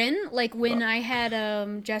for Bryn, like when I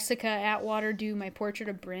had Jessica Atwater do my portrait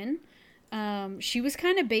of Bryn, she was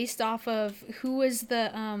kind of based off of who was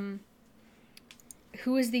the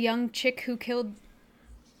young chick who killed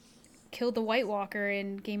the White Walker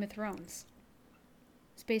in Game of Thrones.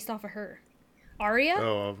 It's based off of her. Arya?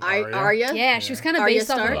 Oh, of Arya? Yeah, she was kind of Arya based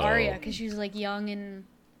off of Stark? Arya because she was like young and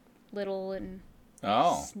little and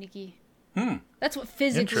Oh. sneaky. That's what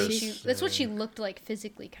physically she. Interesting. That's what she looked like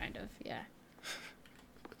physically, kind of. Yeah.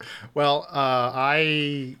 Well,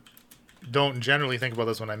 I don't generally think about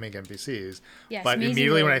this when I make NPCs. Yes, but Maisie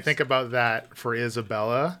immediately when I Williams. think about that for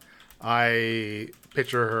Isabella, I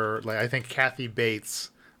picture her, like, I think Kathy Bates,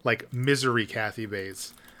 like misery Kathy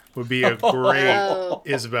Bates, would be a great Oh.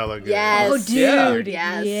 Isabella. Good. Yes. Oh, dude.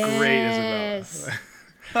 Yeah. Yes. Great Yes.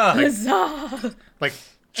 Isabella. Huzzah. Like,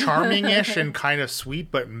 charming-ish and kind of sweet,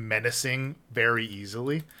 but menacing very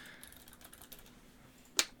easily.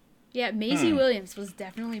 Yeah, Maisie Williams was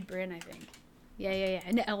definitely Bryn, I think. Yeah.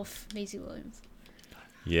 An elf, Maisie Williams.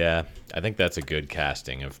 Yeah, I think that's a good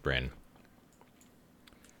casting of Bryn.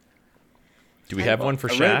 Do we have one for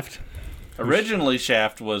I read- Shaft? Originally,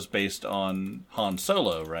 Shaft was based on Han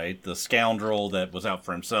Solo, right? The scoundrel that was out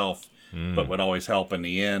for himself, but would always help in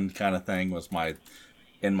the end, kind of thing was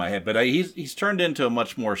in my head. But he's turned into a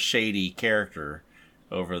much more shady character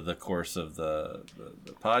over the course of the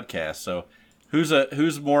podcast. So,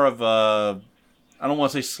 who's more of a, I don't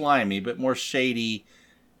want to say slimy, but more shady,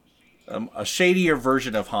 a shadier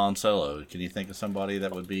version of Han Solo? Can you think of somebody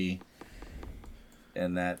that would be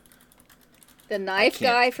in that? The knife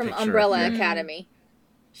can't guy from picture it. Umbrella Academy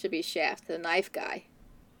should be Shaft. The knife guy.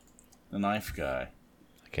 The knife guy.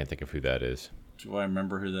 I can't think of who that is. Do I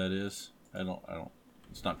remember who that is? I don't.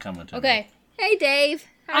 It's not coming to me. Okay. Hey, Dave.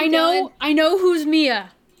 How I you know. doing? I know who's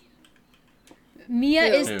Mia. Mia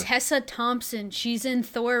Who? is Who? Tessa Thompson. She's in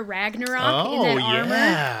Thor Ragnarok Oh, in that armor.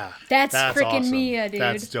 yeah. That's freaking awesome. Mia, dude.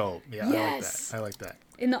 That's dope. Yeah, Yes. I like that.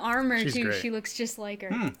 In the armor She's too. great. She looks just like her.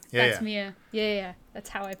 Yeah, That's yeah. Mia. Yeah. That's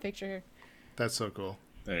how I picture her. That's so cool.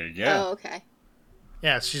 There you go. Oh, okay.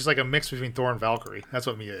 Yeah, she's like a mix between Thor and Valkyrie. That's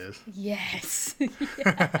what Mia is. Yes.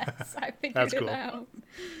 Yes. I figured That's it cool. out.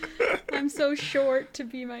 I'm so short to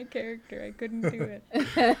be my character. I couldn't do it.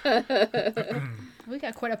 We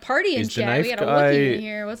got quite a party in Is the chat. We knife got a Wookiee in guy-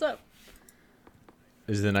 here. What's up?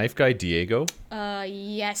 Is the knife guy Diego? Yes. Oh.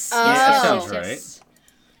 Yes, That sounds yes.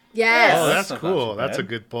 Yes. Oh, that's that's not cool. too That's a bad.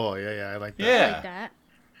 good pull. Yeah, I like that. Yeah. Like that.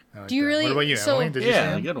 I like Do you that. really- What about you, so- Emily? Did you say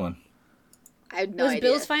Yeah, him? good one. I have no Was idea.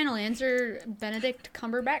 Bill's final answer Benedict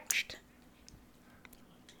Cumberbatch?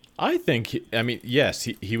 I think. I mean, yes,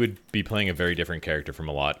 he would be playing a very different character from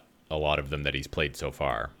a lot of them that he's played so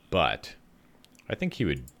far. But I think he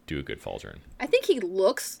would do a good Falzarin. I think he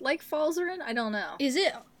looks like Falzarin. I don't know. Is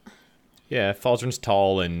it Yeah, Falzarin's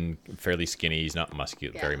tall and fairly skinny. He's not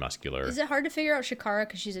muscular, Yeah. very muscular. is it hard to figure out Shakara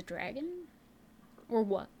because she's a dragon, or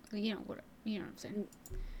what? You know what? You know what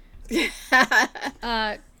I'm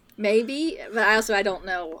saying? Maybe, but I don't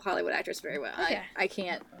know Hollywood actors very well. Okay. I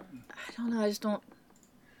can't. I don't know. I just don't.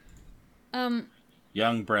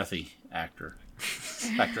 young, breathy actress.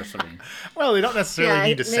 I mean. Well, they don't necessarily Yeah,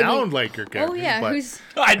 need to maybe- sound like your character. Oh yeah, but who's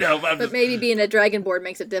I know, but, I'm But just, maybe being a Dragonborn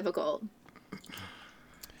makes it difficult.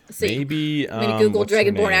 Let's see. Maybe. I'm gonna Google what's her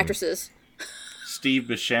Dragonborn name? actresses. Steve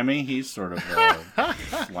Buscemi, he's sort of a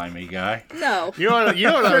slimy guy. No. you know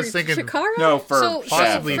what I was thinking? Shakara? No, for So-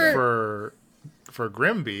 Possibly Shaft. for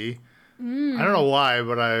Grimby. I don't know why,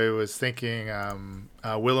 but I was thinking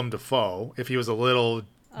Willem Dafoe if he was a little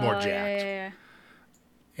more oh, jacked. yeah.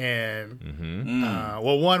 And Mm.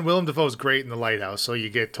 well, one, Willem Dafoe's great in The Lighthouse, so you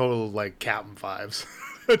get total like Captain vibes,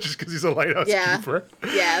 just because he's a lighthouse Yeah. keeper.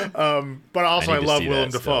 Yeah. But also, I I, need to love see Willem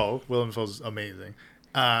that Dafoe. Willem Dafoe's amazing,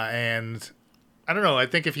 and I don't know. I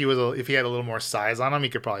think if he had a little more size on him, he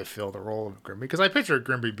could probably fill the role of Grimby. Because I picture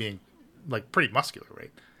Grimby being like pretty muscular,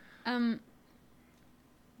 right?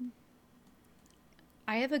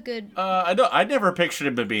 I have a good. I never pictured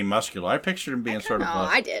him being muscular. I pictured him being sort of No, a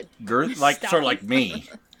I did. girth, like sort of like me,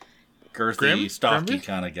 girthy, Grim? stocky Grimby?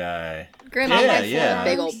 kind of guy. Grandma Yeah, has yeah. a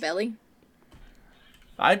big old belly.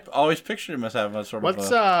 I always pictured him as having a sort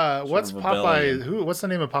What's of a, what's of a belly. Popeye? What's the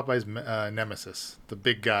name of Popeye's nemesis? The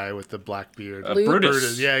big guy with the black beard.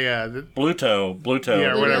 Brutus. Yeah, yeah, Bluto. yeah,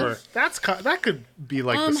 Yeah. whatever. That could be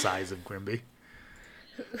like the size of Grimby.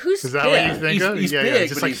 Who's Is that what you think he's, of? he's yeah, big, yeah,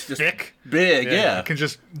 just but like he's just thick. big. Yeah, Can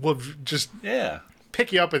just yeah,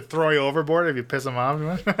 pick you up and throw you overboard if you piss him off.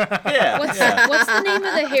 yeah. what's yeah. what's the name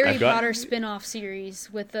of the Harry I've got- Potter spin-off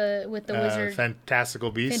series with the wizard?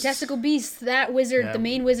 Fantastical Beasts. Fantastical Beasts. That wizard, Yeah. the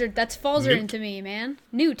main wizard, that's Falzarin Newt. to me, man.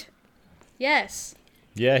 Newt. Yes.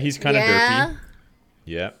 Yeah, he's kind of Yeah. derpy.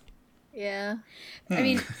 Yeah. Yeah. I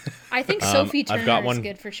mean, I think Sophie I've Turner got is one-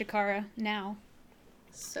 good for Shakara now.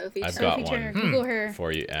 Sophie. I've Turner. got Sophie one. Turner. Google her.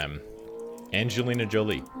 For you, Angelina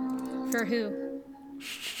Jolie For who?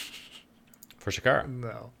 for Shakara.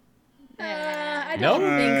 No. I No?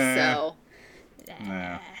 don't think so.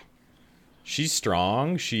 Nah. She's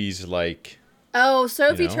strong. She's like Oh,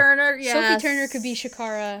 Sophie You know? Turner. Yes. Sophie Turner could be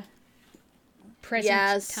Shakara present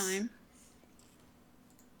Yes. time.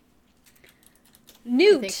 I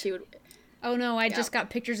Newt. think she would. Oh no, I Yeah. just got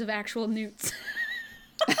pictures of actual newts.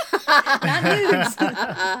 Not newts.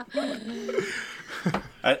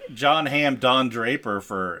 John Hamm, Don Draper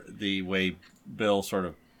for the way Bill sort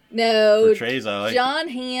of No. portrays. I like. John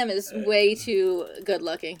Hamm is way too good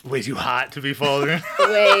looking. Way too hot to be Falzarin.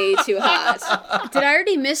 Way too hot. Did I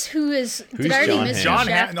already miss who is? Who's Did I already John miss Hamm? who John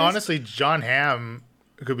Shaft Hamm. is? Honestly, John Hamm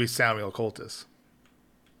could be Samuel Coltis.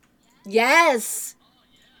 Yes.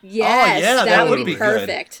 Yes. yeah, that would be be good.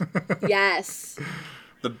 perfect. Yes.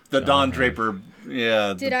 The Don Draper.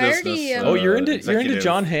 Yeah. Did the I already, business, Oh, you're into executive.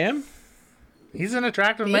 John Hamm? He's an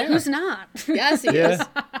attractive man. Who's not? Yes, he is.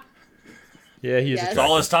 Yeah. Yeah, he's Yes.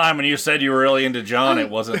 All this time when you said you were really into John, it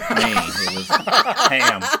wasn't me. It was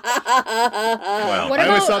Ham. Well, What I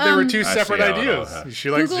always about, thought they were two I separate see how it all ideas. happens. She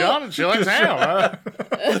likes Google- John and she likes Ham. Huh?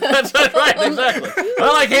 that's right, exactly.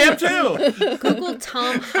 I like Ham too. Google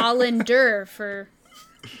Tom Hollander for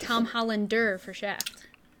Shaft.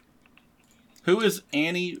 Who is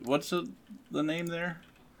Annie? What's the name there?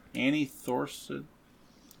 Annie Thorson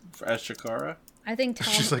as Shakara? I think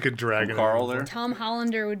She's like a dragon. Carl there. Tom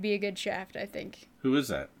Hollander would be a good Shaft. I think. Who is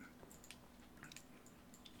that?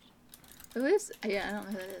 Who is? Yeah, I don't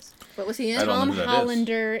know who that is. What was he in? I don't Tom know who that is.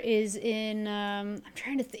 Hollander is in. I'm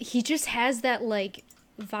trying to. He just has that like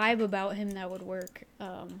vibe about him that would work.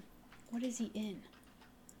 What is he in?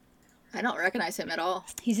 I don't recognize him at all.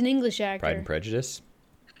 He's an English actor. Pride and Prejudice.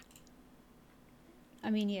 I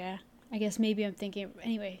mean, yeah. I guess maybe I'm thinking.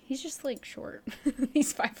 Anyway, he's just like short.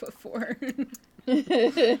 He's 5'4".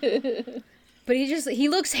 But he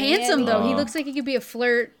looks handsome though. He looks like he could be a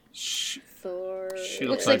flirt. Thor. She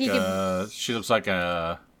Looks looks like like, he she looks like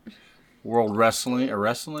a world wrestling.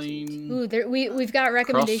 Ooh, we've got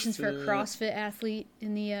recommendations for a CrossFit. CrossFit athlete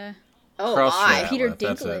in the Oh CrossFit. my. Peter well,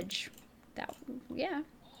 that's it. Dinklage. Yeah.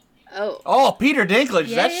 Oh. Oh, Peter Dinklage.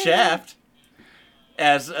 Yeah, That's yeah, Shaft.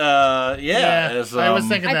 As as I was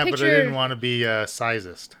thinking I that, but I picture- didn't want to be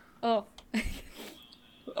sizist. Oh,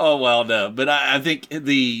 Oh well, no, but I think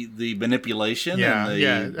the manipulation. Yeah, and the, yeah,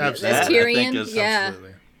 absolutely. That's that, I think, Tyrion, is, yeah.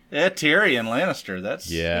 Absolutely. Yeah, Tyrion Lannister. That's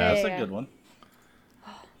Yeah. that's Yeah. a good one.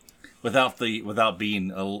 Without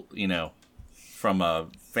being from a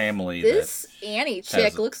family This Annie chick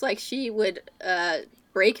has- looks like she would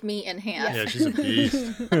break me in half. Yeah, she's a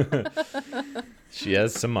beast. She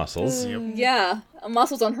has some muscles. Yeah,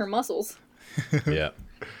 muscles on her muscles. Yeah.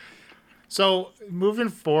 So moving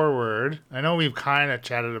forward, I know we've kind of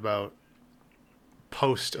chatted about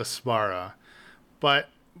post Aspara, but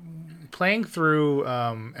playing through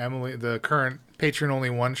Emily, the current Patreon only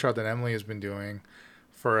one shot that Emily has been doing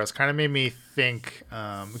for us kind of made me think,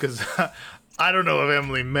 because I don't know if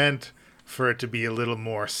Emily meant for it to be a little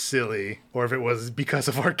more silly, or if it was because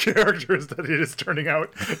of our characters that it is turning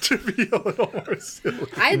out to be a little more silly.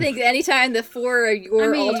 I think anytime the four of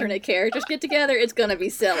your alternate characters get together, it's gonna be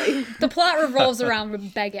silly. The plot revolves around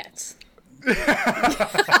baguettes.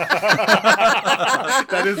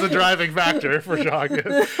 That is the driving factor for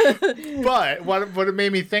Shotgun. But what it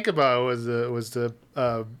made me think about was to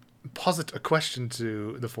posit a question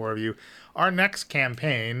to the four of you. Our next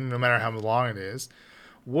campaign, no matter how long it is,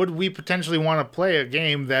 would we potentially want to play a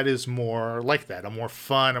game that is more like that, a more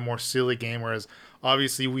fun, a more silly game? Whereas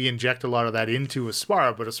obviously we inject a lot of that into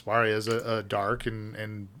Aspara, but Aspara is a dark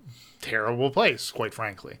and terrible place, quite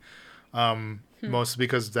frankly. Mostly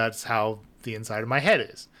because that's how the inside of my head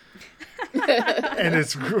is. And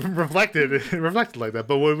it's reflected like that.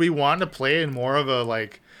 But would we want to play in more of a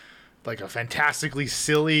like a fantastically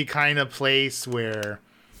silly kind of place where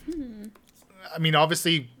I mean,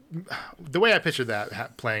 obviously the way I picture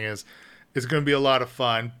that playing is going to be a lot of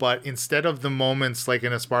fun, but instead of the moments like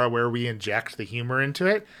in Aspara where we inject the humor into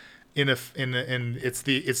it, it's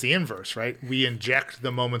the inverse, right? We inject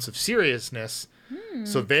the moments of seriousness,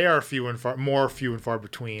 so they are few and far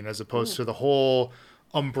between, as opposed to the whole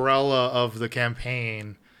umbrella of the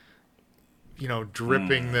campaign,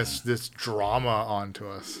 dripping this drama onto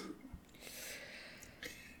us.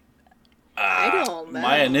 I don't know.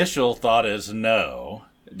 My initial thought is no.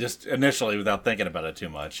 Just initially, without thinking about it too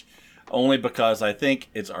much. Only because I think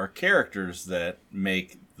it's our characters that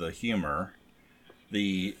make the humor.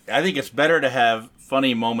 I think it's better to have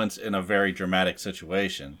funny moments in a very dramatic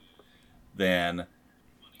situation than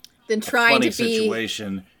trying funny to be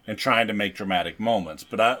situation and trying to make dramatic moments.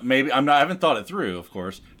 But I haven't thought it through, of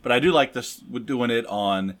course. But I do like this with doing it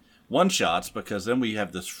on one shots, because then we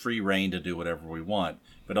have this free reign to do whatever we want.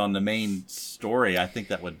 But on the main story, I think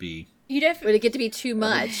that would be... Would it get to be too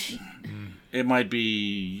much? It might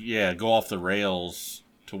be, go off the rails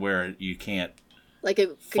to where you can't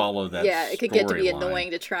follow that. Yeah, it could get to be storyline.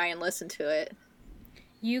 annoying to try and listen to it.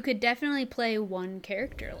 You could definitely play one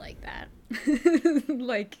character like that.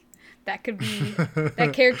 That could be...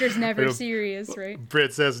 That character's never serious, right?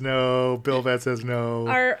 Britt says no. Bill Vet says no.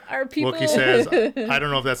 Our people... Wookie says, I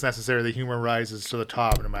don't know if that's necessary. The humor rises to the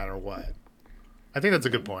top no matter what. I think that's a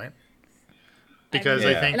good point. Because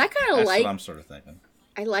I think... And I kind of That's like... what I'm sort of thinking.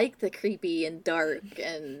 I like the creepy and dark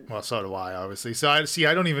and... Well, so do I, obviously. So, I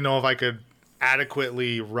don't even know if I could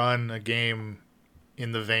adequately run a game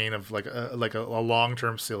in the vein of like a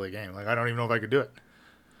long-term silly game. I don't even know if I could do it.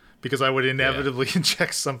 Because I would inevitably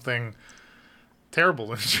inject something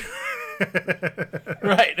terrible into it.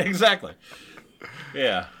 Right, exactly.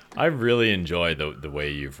 Yeah. I really enjoy the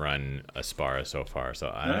way you've run Aspara so far.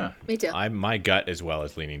 So Me too. My gut as well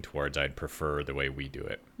is leaning towards I'd prefer the way we do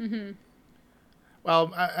it. Mm-hmm.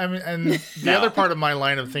 Well, I mean, and the other part of my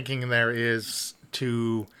line of thinking there is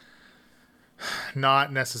to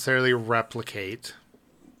not necessarily replicate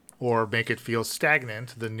or make it feel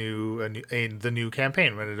stagnant the new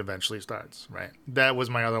campaign when it eventually starts. Right. That was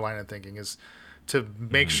my other line of thinking, is to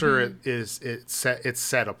make sure it's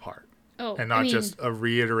set apart. Oh, and not just a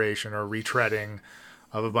reiteration or retreading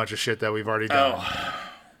of a bunch of shit that we've already done.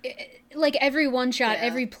 Like every one shot,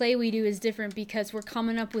 every play we do is different because we're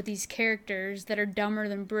coming up with these characters that are dumber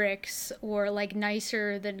than bricks, or like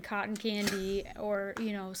nicer than cotton candy, or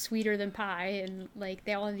sweeter than pie, and like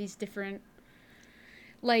they all have these different.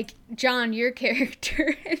 Like John, your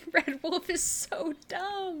character in Red Wolf is so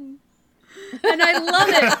dumb. And I love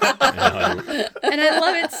it. And I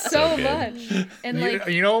love it so much. And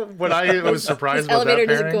you know what I was surprised about elevator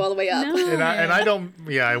that doesn't go all the way up. No. And I don't.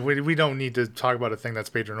 Yeah, we don't need to talk about a thing that's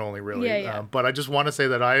patron only, really. Yeah. But I just want to say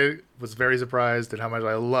that I was very surprised at how much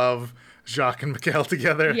I love Jacques and Mikhail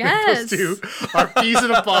together. Yes. Those two are peas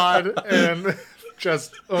in a pod and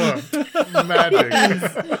just magic.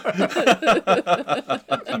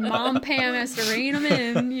 And Mom Pam has to rein them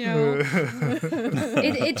in,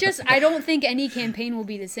 It just, I don't think any campaign will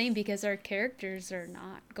be the same because our characters are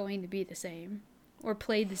not going to be the same or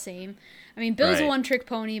played the same. I mean, Bill's a one-trick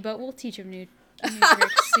pony, but we'll teach him new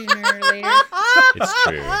tricks sooner or later. It's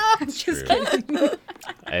true. It's Just true. kidding.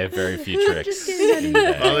 I have very few tricks. Just kidding. in the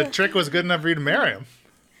bag. Well, the trick was good enough for you to marry him.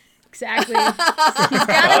 Exactly. He's got a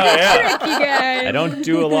good trick, you guys. I don't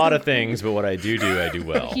do a lot of things, but what I do, I do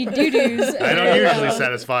well. He doo-doos. I don't usually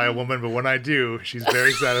satisfy a woman, but when I do, she's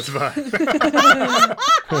very satisfied.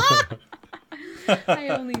 I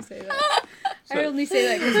only say that. I only say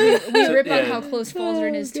that because we rip on how close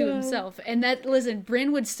Falzarin is to himself. And that, listen,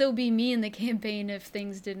 Bryn would still be me in the campaign if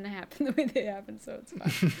things didn't happen the way they happened, so it's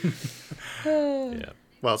fine. Yeah.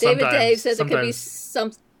 Well, David sometimes. Dave says it could be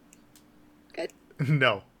sometimes- some. Okay.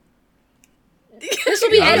 No. This will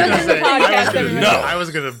be I was edited gonna in the say- I was podcast. gonna- everybody. No. I was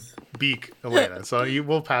gonna beak Elena, so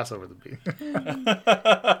we'll pass over the beak.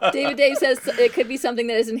 David Dave says it could be something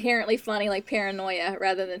that is inherently funny, like Paranoia,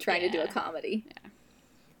 rather than trying to do a Yeah. comedy.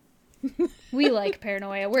 We like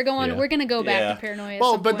Paranoia. We're Yeah. gonna go back Yeah. to Paranoia.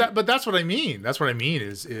 Well, at some point. but that's what I mean. That's what I mean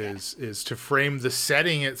is to frame the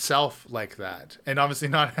setting itself like that. And obviously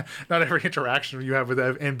not every interaction you have with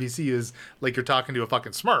NPC is like you're talking to a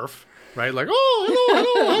fucking Smurf, right? Like,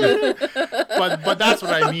 oh, hello. but that's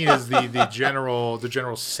what I mean is the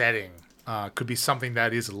general setting could be something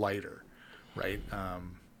that is lighter, right?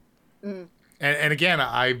 And again,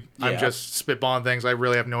 I'm Yeah. just spitballing things. I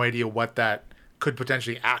really have no idea what that could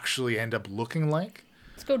potentially actually end up looking like.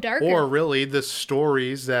 Let's go darker. Or really the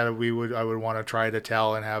stories that I would want to try to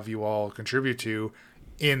tell and have you all contribute to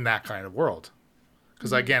in that kind of world.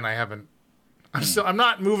 Because again, I'm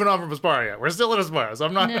not moving on from Aspara yet. We're still in Aspara, so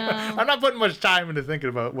I'm not No. I'm not putting much time into thinking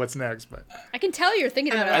about what's next. But I can tell you're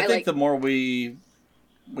thinking about I it. I think the more we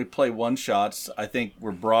play one shots, I think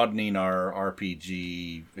we're broadening our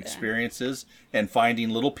RPG experiences and finding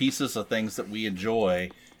little pieces of things that we enjoy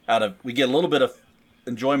we get a little bit of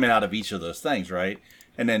enjoyment out of each of those things, right?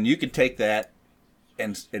 And then you can take that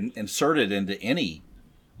and insert it into any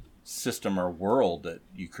system or world that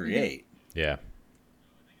you create. Yeah.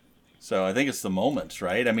 So I think it's the moments,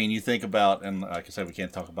 right? I mean, you think about, and like I said, we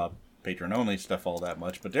can't talk about patron-only stuff all that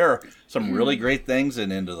much, but there are some really great things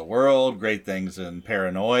in End of the World, great things in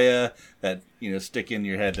Paranoia that, stick in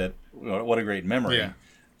your head that, what a great memory. Yeah.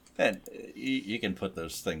 And you can put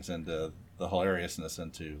those things into the hilariousness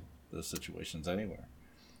into those situations anywhere.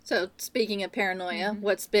 So, speaking of Paranoia,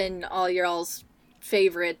 what's been all y'all's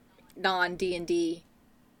favorite non-D&D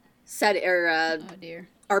set or Oh dear.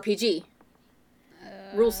 RPG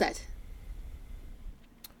rule set?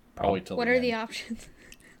 I'll wait till What the are end. the options?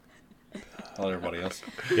 I'll let everybody else.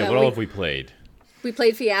 Yeah, what all have we played? We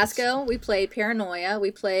played Fiasco. We played Paranoia. We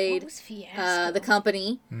What played was Fiasco? The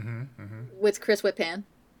Company with Chris Whitpan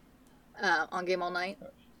on Game All Night.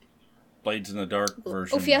 Blades in the Dark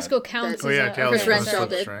version. Oh, Fiasco counts. Oh, as yeah, a Tales Chris from okay, the Renshall sorry.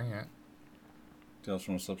 did. Slipstring, yeah. Tales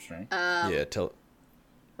from a Slipstring. Yeah, tell.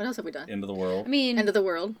 What else have we done? End of the World. I mean, End of the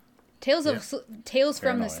World. Tales from the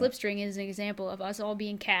Paranoia. Slipstring is an example of us all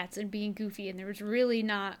being cats and being goofy, and there was really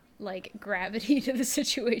not like gravity to the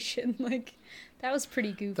situation. Like that was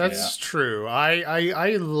pretty goofy. That's true.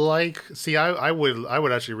 I like. See, I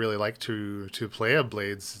would actually really like to play a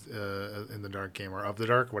Blades in the Dark game or of the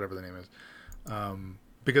Dark, whatever the name is,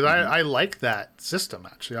 because I like that system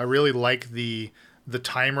actually. I really like the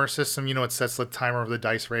timer system. It sets the timer of the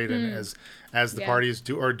dice rate, and as the Yeah. parties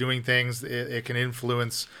are doing things, it can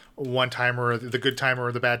influence one timer, the good timer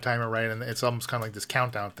or the bad timer, right? And it's almost kind of like this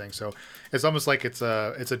countdown thing. So it's almost like it's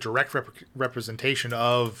a direct representation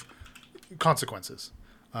of consequences,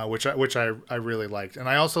 which I really liked. And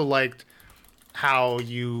I also liked how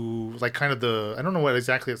you like kind of I don't know what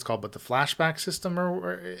exactly it's called, but the flashback system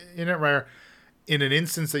or in it, where in an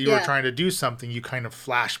instance that you were Yeah. trying to do something, you kind of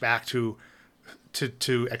flash back to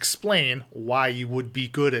explain why you would be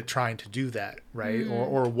good at trying to do that, right?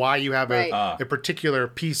 Or why you have Right. a particular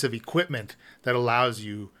piece of equipment that allows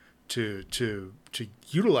you to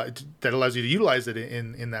utilize it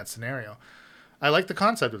in that scenario. I like the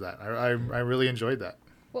concept of that. I really enjoyed that.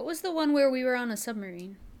 What was the one where we were on a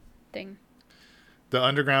submarine thing? The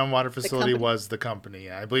underground water facility Company. was the company.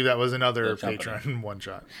 Yeah, I believe that was another The Company. Patreon one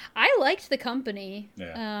shot. I liked the company.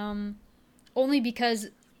 Yeah. Only because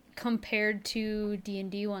compared to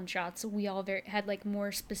D&D one shots, we all had like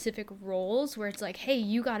more specific roles where it's like, hey,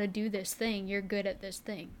 you got to do this thing. You're good at this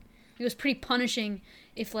thing. It was pretty punishing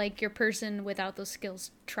if like your person without those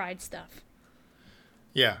skills tried stuff.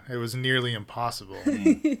 Yeah, it was nearly impossible.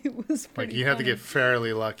 It was Like pretty you have to funny. get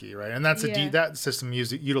fairly lucky, right? And that's Yeah. that system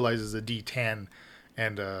utilizes a D10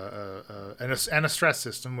 and a stress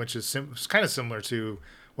system, which is kind of similar to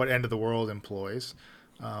what End of the World employs.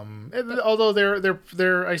 Although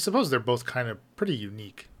they're I suppose they're both kind of pretty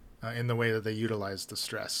unique in the way that they utilize the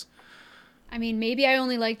stress. I mean, maybe I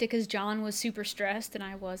only liked it because John was super stressed and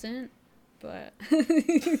I wasn't. But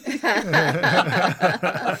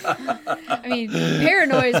I mean,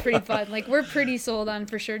 Paranoia is pretty fun. Like we're pretty sold on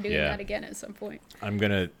for sure doing Yeah. that again at some point. I'm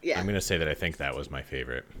gonna Yeah. say that I think that was my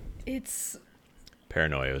favorite. It's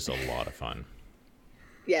Paranoia was a lot of fun.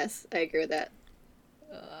 Yes, I agree with that.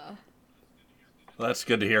 Well, that's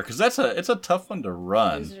good to hear because it's a tough one to it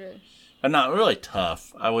run. was really- And not really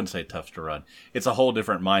tough. I wouldn't say tough to run. It's a whole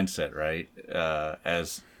different mindset, right?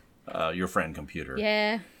 As your friend computer.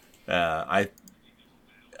 yeah. I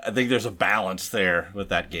think there's a balance there with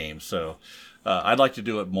that game. So I'd like to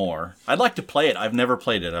do it more. I'd like to play it. I've never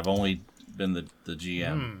played it. I've only been the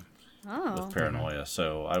GM with Paranoia.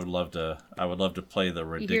 So I would love to. I would love to play the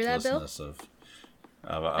ridiculousness of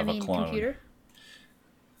a clone. Computer.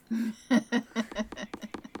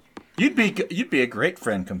 You'd be a great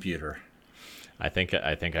friend, computer. I think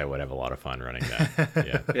I would have a lot of fun running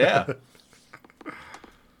that. Yeah. Yeah.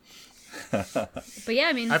 But yeah,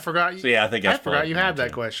 I mean, I forgot. So yeah, I think I that's forgot you had that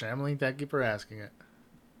too. question, Emily. Thank you for asking it.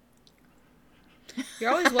 you're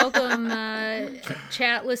always welcome,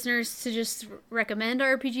 chat listeners, to just recommend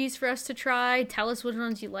RPGs for us to try. Tell us which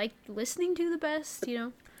ones you like listening to the best. You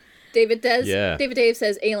know. David Yeah. Dave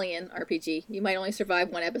says Alien RPG. You might only survive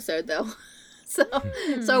one episode though.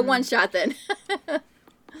 So one shot then.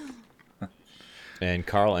 And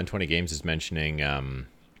Carl N20 Games is mentioning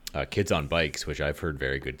Kids on Bikes, which I've heard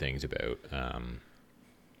very good things about.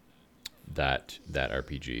 That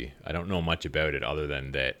RPG. I don't know much about it other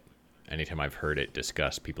than that. Anytime I've heard it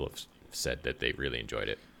discussed, people have said that they really enjoyed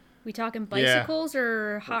it. We talking bicycles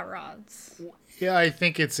or hot rods? Yeah, I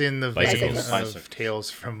think it's in the vein Bicycles. of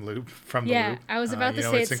Tales from the Loop. Yeah, I was about to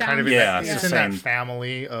say it's it in kind of sounds- in Yeah, that, it's it's the in that same.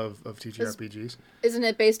 family of TTRPGs. Isn't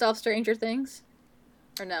it based off Stranger Things?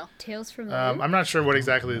 Or no? Tales from the Loop. I'm not sure what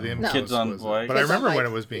exactly the influence Kids on was, Bikes. but I Kids on remember when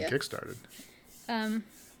Bikes, it was being yeah. kickstarted.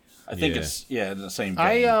 I think it's in the same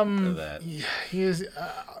I vein of that. He is.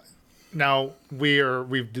 Now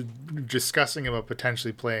we've discussing about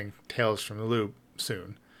potentially playing Tales from the Loop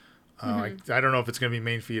soon. I don't know if it's going to be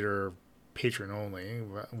main feed or patron only.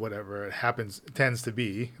 Whatever it tends to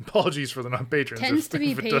be. Apologies for the non-patrons. Tends to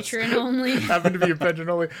be if it does patron only. happen to be a patron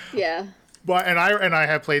only. Yeah. But I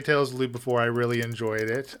have played Tales of the Loop before. I really enjoyed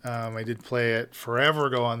it. I did play it forever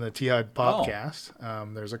ago on the T-HUD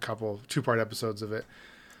podcast. There's a couple 2-part episodes of it.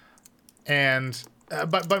 And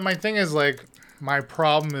but my thing is, like, my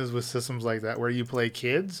problem is with systems like that where you play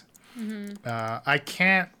kids. I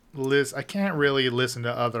can't really listen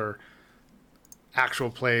to other actual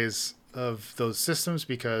plays of those systems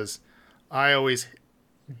because I always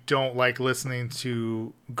don't like listening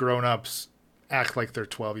to grown-ups act like they're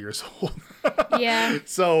 12 years old. Yeah.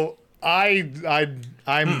 So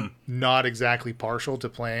I'm not exactly partial to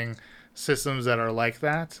playing systems that are like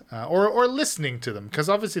that, or listening to them, because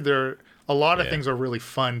obviously a lot of things are really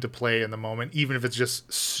fun to play in the moment, even if it's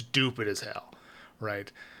just stupid as hell,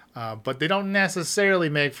 right? But they don't necessarily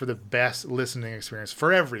make for the best listening experience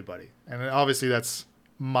for everybody, and obviously that's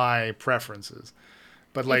my preferences.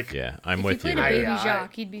 But like, Yeah, I'm If you with played you. a Baby I-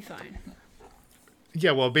 Jacques, you'd be fine.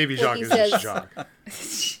 yeah, well, Baby Jacques he is just says-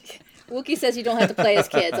 Jacques. Wookie says you don't have to play as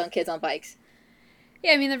Kids on Bikes.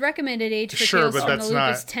 Yeah, I mean the recommended age for Sure, Tales but from that's the Loop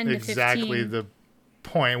not is 10 to 15. exactly the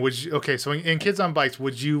point. So in Kids on Bikes,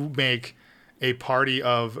 would you make a party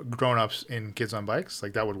of grown-ups in Kids on Bikes?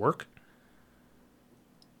 Like, that would work?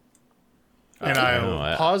 And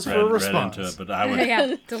I'll pause for a Read response. into it, but I would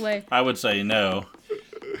Yeah, delay. I would say no.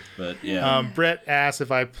 But yeah, Brett asked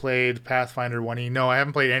if I played Pathfinder 1E. No, I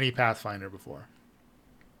haven't played any Pathfinder before.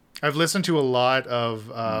 I've listened to a lot of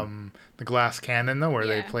the Glass Cannon, though, where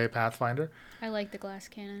they Yeah. play Pathfinder. I like the glass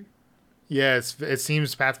cannon. Yeah, it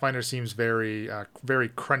seems Pathfinder seems very very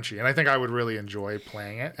crunchy, and I think I would really enjoy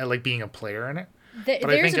playing it. I like being a player in it. But I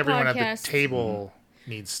There's think a everyone at podcast. the table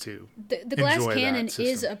needs to. The Glass enjoy that Cannon is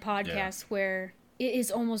system. a podcast where it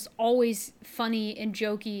is almost always funny and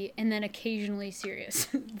jokey, and then occasionally serious.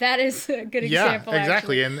 That is a good example.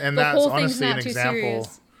 exactly, actually. and The that's whole thing's honestly not an too example.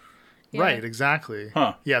 serious. Yeah. Right, exactly.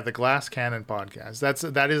 Huh. Yeah, the Glass Cannon podcast.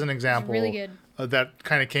 That is an example really good. That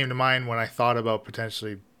kind of came to mind when I thought about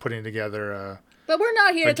potentially putting together. But we're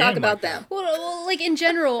not here A to talk game about like them. Well, like in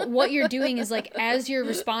general, what you're doing is like as you're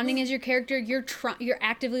responding as your character, you're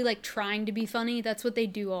actively like trying to be funny. That's what they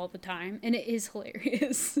do all the time, and it is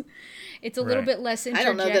hilarious. It's a little Right. bit less interjecty. I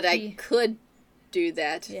don't know that I could do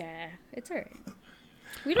that. Yeah, it's alright.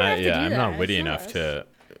 We don't have to do I'm that. not witty It's enough us. to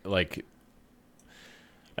like.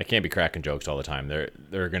 I can't be cracking jokes all the time.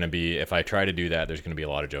 They're gonna be, if I try to do that, there's gonna be a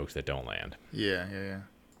lot of jokes that don't land. Yeah.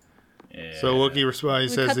 yeah. So Wookie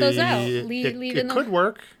responds. He We says cut those out. it Leave in the- could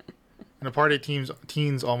work. In a party of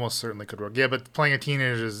teens almost certainly could work. Yeah, but playing a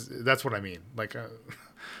teenager that's what I mean. Like, I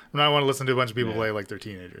want to listen to a bunch of people play like they're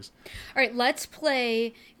teenagers. All right, let's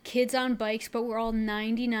play Kids on Bikes, but we're all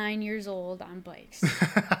 99 years old on bikes.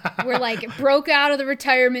 We're like broke out of the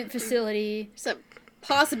retirement facility. There's a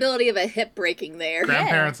possibility of a hip breaking there.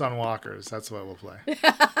 Grandparents on walkers. That's what we'll play.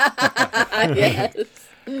 Yes.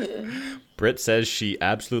 Britt says she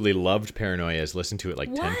absolutely loved Paranoia. Has listened to it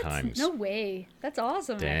like 10 What? times. No way. That's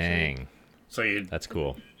awesome. Actually. Dang, So that's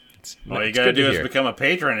cool. all you it's gotta good to do is hear. become a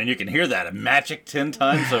patron, and you can hear that a magic 10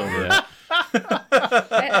 times over. Yeah. I'm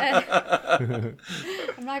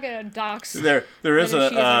not gonna dox. There is whether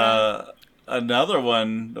she is or not. another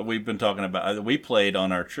one that we've been talking about that we played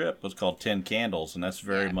on our trip was called 10 Candles, and that's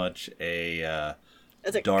very much a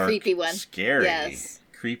That's a dark, creepy one. scary, Yes.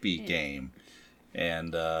 creepy game.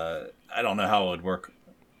 And I don't know how it would work.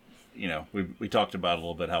 You know, we talked about a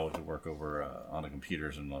little bit how it would work over on the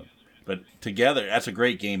computers but together, that's a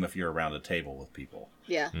great game if you're around a table with people.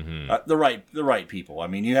 Yeah. The right people. I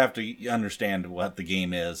mean, you have to understand what the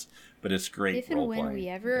game is, but it's great. If and when role-playing we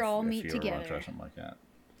ever all meet you ever wanna together. try something like that.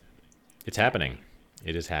 It's happening.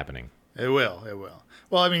 It is happening. It will. It will.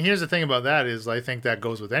 Well, I mean, here's the thing about that is I think that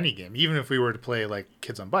goes with any game. Even if we were to play like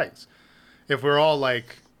Kids on Bikes, if we're all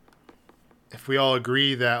like, if we all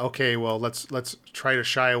agree that okay, well, let's try to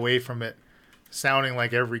shy away from it, sounding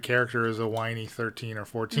like every character is a whiny 13 or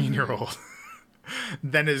 14-year-old,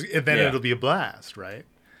 then it'll be a blast, right?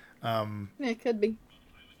 It could be.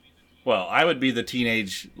 Well, I would be the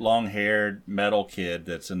teenage, long-haired metal kid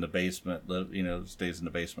that's in the basement, stays in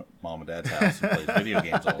the basement, of mom and dad's house, and plays video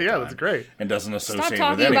games all the time. Yeah, that's great. And doesn't associate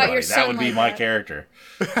talking with about anybody. your That son would be like my that. character.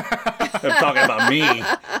 I'm talking about me,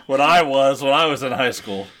 what I was when I was in high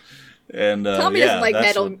school. And Tommy yeah, doesn't like that's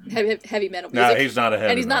metal, what- heavy metal No, music. he's not a heavy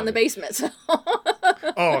and he's not in the metal. basement. So.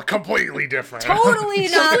 Oh, completely different. Totally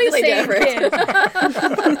not Completely the same different.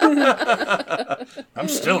 kid. I'm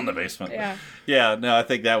still in the basement. Yeah. Yeah, no, I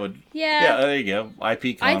think that would. Yeah. Yeah, there you go.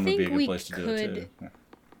 IP I Con would be a think good we place to do it could too. Yeah.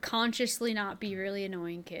 consciously not be really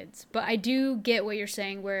annoying kids. But I do get what you're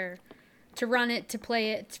saying where to run it, to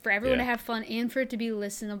play it, for everyone to Yeah. have fun, and for it to be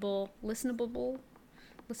listenable.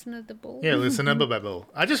 Yeah, listen to Bubble.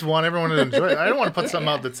 I just want everyone to enjoy it. I don't want to put something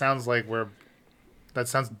out that sounds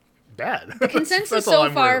bad. Consensus That's all so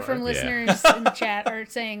I'm far worried from about. listeners in the chat are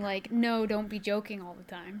saying like, no, don't be joking all the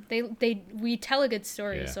time. We tell a good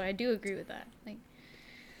story, Yeah. so I do agree with that. Like,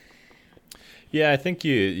 Yeah, I think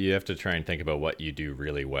you have to try and think about what you do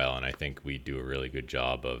really well, and I think we do a really good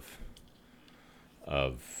job of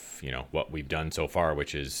what we've done so far,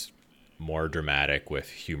 which is more dramatic with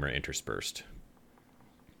humor interspersed.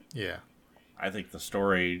 Yeah. I think the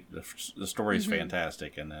story is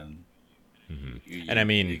fantastic, and then you, And I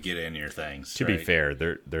mean, you get in your things. To be right? fair,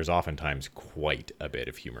 there's oftentimes quite a bit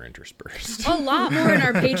of humor interspersed. a lot more in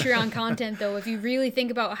our Patreon content, though, if you really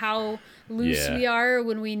think about how loose Yeah. we are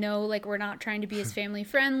when we know, like, we're not trying to be as family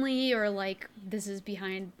friendly or, like, this is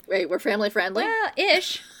behind, Wait, we're family friendly?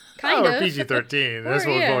 ish, kind Or of. PG-13. That's Or,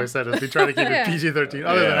 what we've yeah. always said. Is we try to keep Yeah. it PG-13,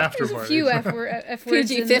 other than Yeah. after There's a parties. few F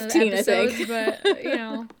words in the PG-15, I think. episodes, but, you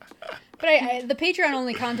know. But the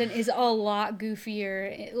Patreon-only content is a lot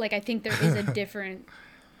goofier. Like, I think there is a different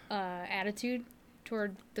attitude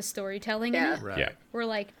toward the storytelling in Yeah. it. Right. Yeah. We're,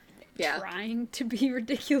 like, Yeah. trying to be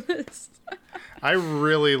ridiculous. I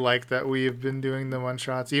really like that we've been doing the one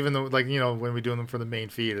shots, even though, like, when we do them for the main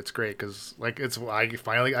feed, it's great because, like, I get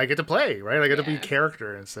to play, right? I get to be Yeah.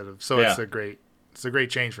 character instead of Yeah. it's a great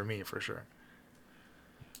change for me for sure.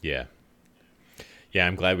 Yeah. Yeah,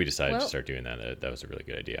 I'm glad we decided Well- to start doing that. That was a really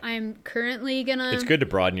good idea. I'm currently gonna... It's good to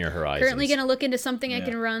broaden your horizons. Currently going to look into something I Yeah.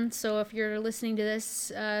 can run. So if you're listening to this,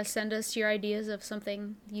 send us your ideas of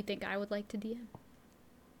something you think I would like to DM.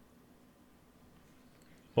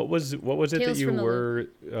 What was it Tales that you from the were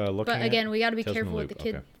looking But at? again, we got to be Tales from careful the with the Loop,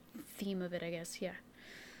 kid okay. theme of it, I guess. Yeah.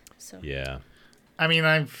 So Yeah. I mean,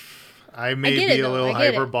 I may get be it, a though. little I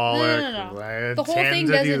get it. hyperbolic. No. I The whole tend thing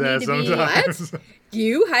to do doesn't that need to be- sometimes.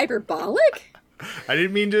 You hyperbolic? I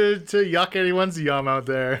didn't mean to yuck anyone's yum out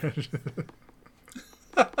there.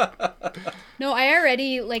 no, I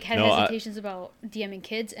already had No, hesitations about DMing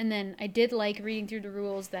kids, and then I did like reading through the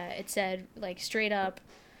rules that it said like straight up,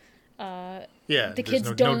 Yeah, the there's kids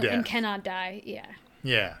no don't death. and cannot die. Yeah.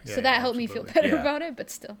 Yeah. So that helped me feel absolutely. better Yeah. about it, but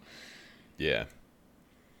still. Yeah.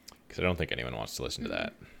 Because I don't think anyone wants to listen to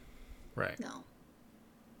that. Right. No.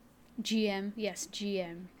 GM, yes,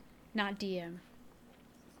 GM, not DM.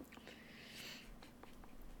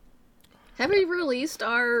 Have we released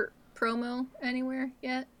our promo anywhere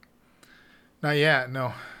yet? Not yet.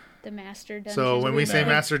 No. The Master Dungeon. So when we say No.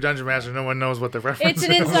 Master Dungeon Master, no one knows what the reference It's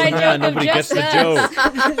an is. inside Yeah, joke of nobody gets just the us. joke.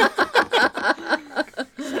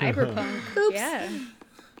 Cyberpunk. Oops. Yeah.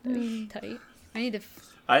 Tight. I need to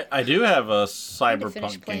I do have a I need to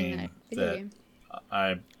finish cyberpunk playing game that video that game.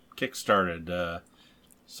 I kickstarted.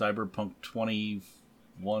 Cyberpunk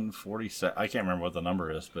 2147. I can't remember what the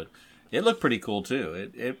number is, but it looked pretty cool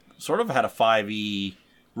too. It sort of had a 5e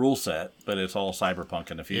rule set, but it's all cyberpunk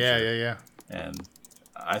in the future. Yeah. And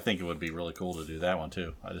I think it would be really cool to do that one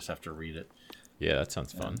too. I just have to read it, Yeah, that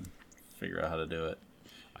sounds fun. figure out how to do it.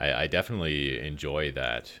 I definitely enjoy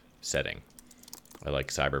that setting. I like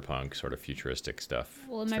cyberpunk, sort of futuristic stuff.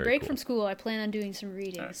 Well, in It's my very break cool. from school, I plan on doing some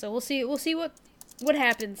reading. So we'll see what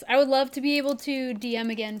happens. I would love to be able to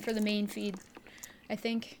DM again for the main feed. I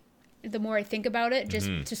think the more I think about it, just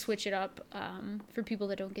to switch it up for people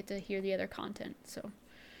that don't get to hear the other content. So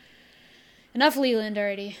enough Leland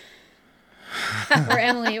already. Or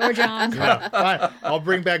Emily or John. Yeah, fine. I'll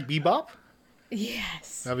bring back Bebop.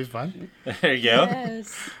 Yes. That'll be fun. There you go.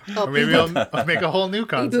 Yes. Oh, Or maybe I'll make a whole new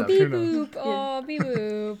concept. Beep Who knows? boop. Oh, beep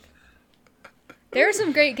boop. There are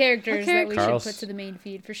some great characters that we Carl's- should put to the main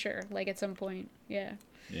feed for sure. Like at some point. Yeah.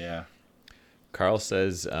 Yeah. Carl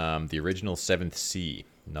says the original 7th Sea,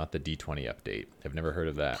 not the D20 update. I've never heard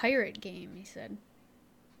of that. Pirate game, he said.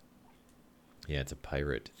 Yeah, it's a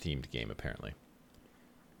pirate-themed game, apparently.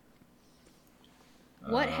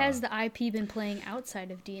 What has the IP been playing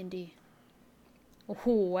outside of D&D?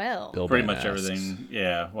 Well. Bill Pretty Ban much asks. everything.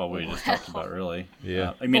 Yeah. Well, we just talked about really.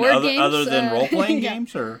 Yeah. I mean, Board other games, than role playing yeah.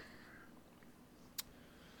 games, or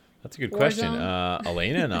That's a good question. Warzone?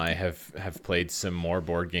 Elena and I have played some more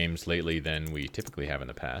board games lately than we typically have in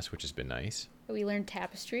the past, which has been nice. We learned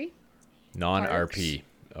Tapestry. Non-RP.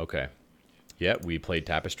 Okay. Yeah, we played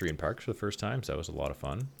Tapestry in Parks for the first time, so that was a lot of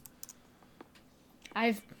fun.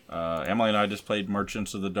 I've Emily and I just played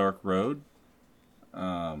Merchants of the Dark Road.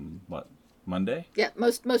 Monday? Yeah,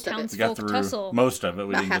 most of it. Towns- We got Folk through Tussle. most of it. We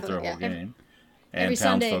About didn't half get through of a it, whole yeah. game. Every And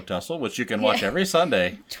Sunday. Townsfolk Tussle, which you can watch Yeah. every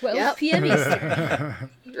Sunday. 12 Yep. p.m. Eastern.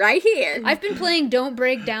 Right here. I've been playing Don't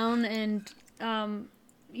Break Down and,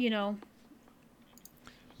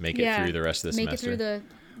 Make it yeah, through the rest of the make semester. it through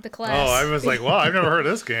the class. Oh, I was like, wow, I've never heard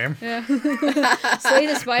of this game. Yeah. Slay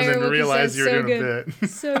the And Spire. then Wookie realize says, you were so doing good. a bit.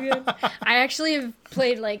 So good. I actually have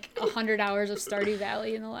played like 100 hours of Stardew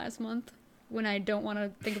Valley in the last month when I don't want to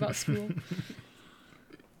think about school.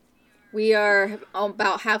 We are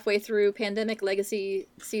about halfway through Pandemic Legacy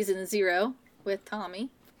Season 0 with Tommy.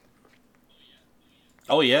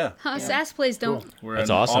 Oh, yeah. Huh, Sass plays Don't. We're That's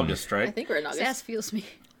in awesome. August, I right? think we're in August. Sass feels me.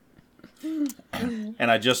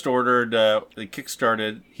 And I just ordered the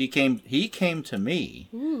Kickstarted. He came to me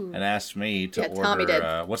and asked me to Yeah, order. Tommy did.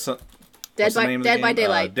 What's the Dead name of the by game?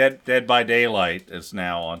 Daylight. Dead by Daylight is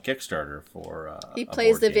now on Kickstarter for. He a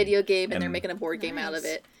plays board the game. video game, and they're And making a board game out of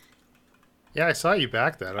Nice. it. Yeah, I saw you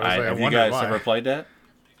back that. I was like, I have you wondered guys why. ever played that?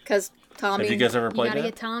 Because Tommy. Have you guys ever You played gotta that?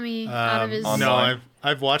 get Tommy out of his. No, Online?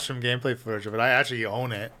 I've watched some gameplay footage of it. I actually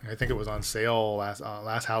own it. I think it was on sale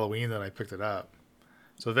last Halloween that I picked it up.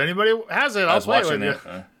 So if anybody has it, I I'll was play it watching with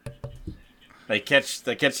it. you. They catch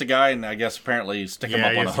the guy, and I guess apparently stick him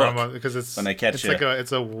up on a hook. because it's when they catch it's you. like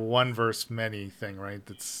it's a one versus many thing, right?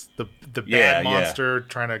 It's the bad Yeah, yeah. monster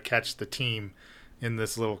trying to catch the team in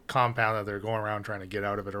this little compound that they're going around trying to get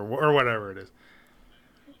out of it, or whatever it is.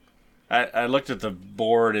 I looked at the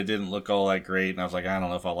board; it didn't look all that great, and I was like, I don't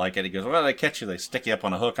know if I like it. He goes, "Well, they catch you, they stick you up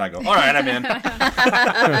on a hook," and I go, "All right, I'm in."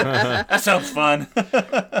 That sounds fun.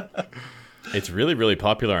 It's really, really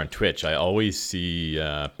popular on Twitch. I always see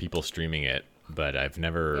people streaming it, but I've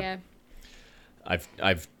never. Yeah.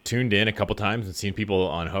 I've tuned in a couple times and seen people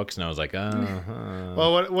on hooks, and I was like,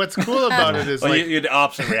 Well, what's cool about it is Well, like you had the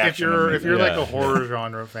opposite reaction. if you're than me. like Yeah. a horror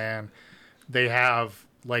genre fan, they have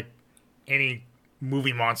like any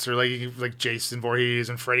movie monster like Jason Voorhees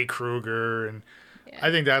and Freddy Krueger, and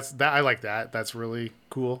I think I like that. That's really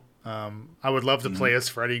cool. I would love to Mm-hmm. play as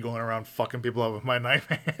Freddy going around fucking people up with my knife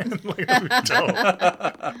hand. Like, that'd be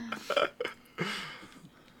dope.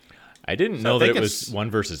 I didn't So know I that think it was it's- one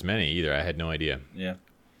versus many either. I had no idea. Yeah.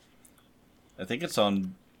 I think it's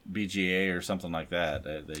on BGA or something like that.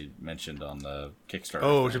 They mentioned on the Kickstarter.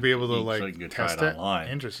 Oh, thing. to be able to So like you can try test it it. online.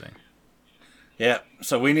 Interesting. Yeah.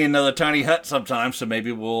 So we need another tiny hut sometime. So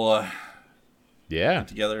maybe we'll Yeah, get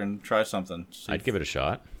together and try something. See I'd give it a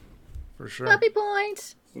shot. For sure. Puppy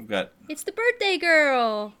points. We've got. It's the birthday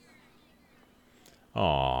girl.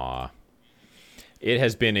 Aw. It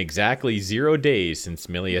has been exactly 0 days since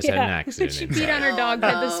Millie has had an accident She inside. peed on her dog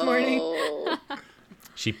bed this morning. Oh.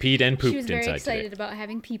 She peed and pooped She was very inside excited today. about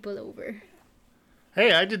having people over.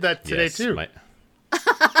 Hey, I did that today Yes, too. my-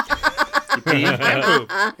 And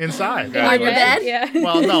poop inside. On your bed? Yeah.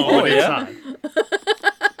 Well, no, Oh, but yeah? inside.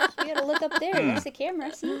 You gotta look up there. There's the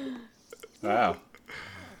camera. See? Wow.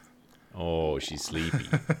 Oh, she's sleepy.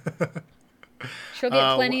 She'll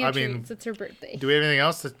get plenty I of mean, treats. It's her birthday. Do we have anything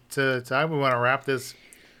else to time? We want to wrap this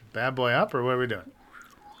bad boy up, or what are we doing?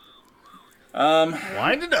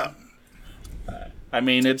 Wind it up. I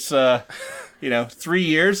mean, it's 3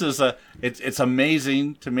 years is it's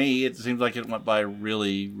amazing to me. It seems like it went by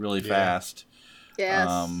really, really fast.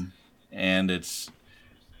 Yes. And it's,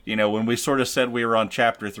 when we sort of said we were on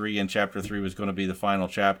chapter 3 and chapter 3 was going to be the final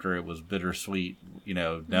chapter, it was bittersweet,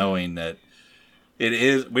 knowing that it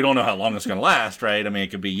is. We don't know how long it's going to last, right? I mean,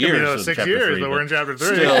 it could be Could years. be another in 6 chapter years, 3, but we're in chapter 3.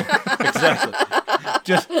 Still, exactly.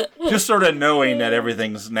 Just sort of knowing that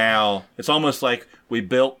everything's now. It's almost like we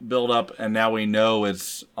build up, and now we know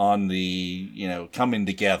it's on the coming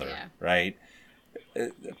together, Yeah. right?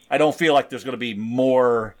 I don't feel like there's going to be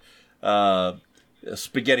more a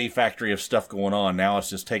spaghetti factory of stuff going on. Now it's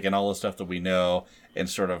just taking all the stuff that we know and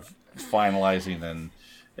sort of finalizing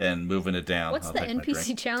and moving it down. What's I'll the take my NPC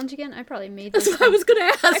drink. challenge again? I probably made That's this. what I was gonna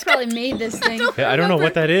I ask. probably made this thing. I don't know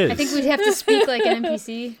what that is. I think we'd have to speak like an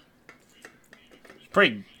NPC.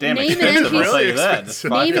 Pretty damn Name an expensive, I'll NPC. tell you that. Really It's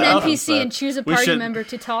Name an $5,000, NPC so and choose a we party should- member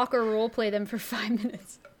to talk or roleplay them for 5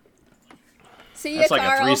 minutes. See ya, That's like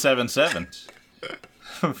Carl. a 377.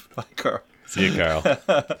 Bye, Carl. See you, Carl.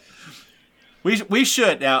 We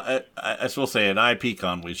should now. As we'll say at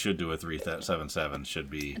IPCon, we should do a 377. Should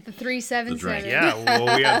be The 377. drink. Yeah,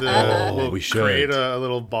 well, we have to we should. create a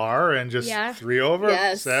little bar and just Yeah. 3 over,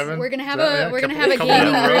 Yes. 7. We're gonna have seven, a couple gaming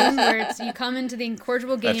down room rows. where it's you come into the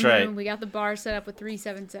incorrigible gaming That's right. room. We got the bar set up with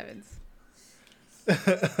 377s.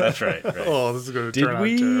 That's right. Right. Oh, this is going to Did turn out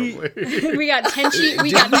we- terribly. We got Tenchi.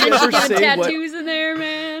 We got Tenchi ever got say what- tattoos in there,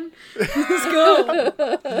 man. Let's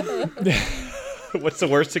go. What's the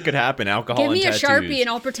worst that could happen? Alcohol Give me a and tattoos. Sharpie and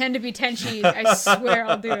I'll pretend to be Tenchi. I swear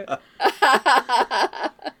I'll do it.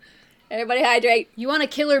 Everybody hydrate. You want a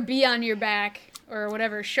killer bee on your back or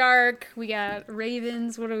whatever? Shark. We got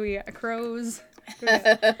ravens. What do we got? Crows.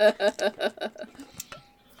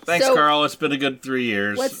 Thanks, So- Carl. It's been a good 3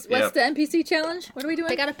 years. What's Yep. the NPC challenge? What are we doing?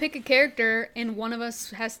 They gotta pick a character, and one of us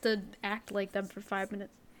has to act like them for 5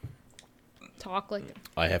 minutes. Talk like them.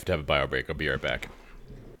 I have to have a bio break. I'll be right back.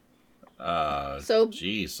 So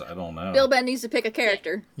Jeez, I don't know. Bill Ben needs to pick a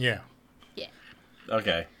character. Yeah.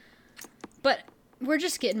 Okay. But we're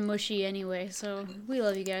just getting mushy anyway, so we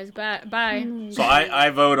love you guys. Bye. Bye. So I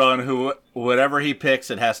vote on whatever he picks.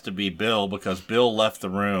 It has to be Bill because Bill left the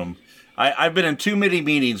room. I've been in too many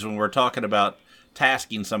meetings when we're talking about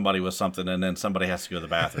tasking somebody with something and then somebody has to go to the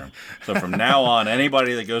bathroom. So from now on,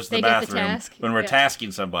 anybody that goes to the They get the bathroom task? when we're Yeah.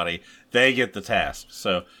 tasking somebody, they get the task.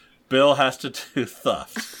 So Bill has to do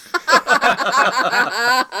theft. Bill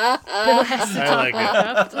has to I talk like like it.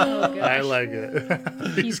 that. Oh, gosh. I like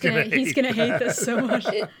it. He's gonna hate this so much.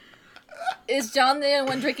 Is John the only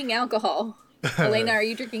one drinking alcohol? Elena, are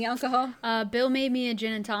you drinking alcohol? Bill made me a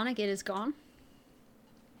gin and tonic. It is gone.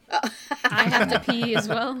 I have to pee as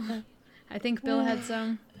well. I think Bill had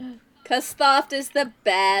some. Cause Thoft is the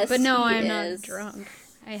best. But no, He I'm is. not drunk.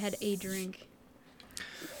 I had a drink.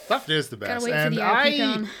 Theft is the best. Gotta wait and for the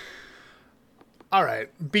IPCon. All right,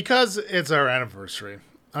 because it's our anniversary,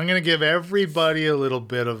 I'm gonna give everybody a little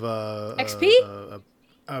bit of a XP?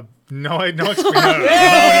 No XP. No.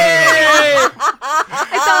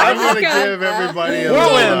 I'm gonna give everybody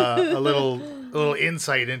a little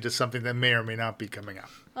insight into something that may or may not be coming up.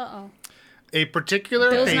 Uh-oh. A particular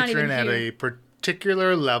Bill's not patron even at here. a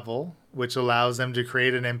particular level, which allows them to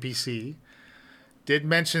create an NPC, did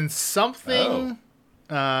mention something.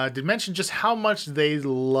 Did mention just how much they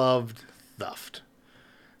loved Thuft.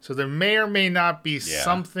 So there may or may not be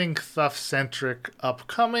something Thuft-centric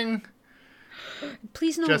upcoming.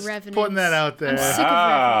 Please no Just revenants. putting that out there. I'm sick of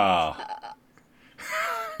Ah.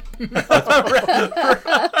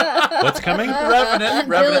 What's coming? Revenant,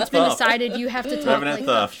 Bill, Revenant it's been theft. decided you have to talk Revenant like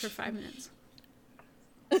that theft. for 5 minutes.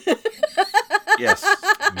 Yes,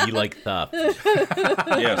 Me like theft.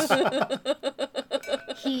 yes.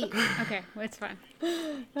 Okay, well, it's fine.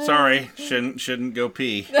 Sorry, shouldn't go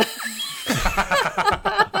pee.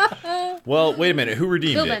 Well, wait a minute. Who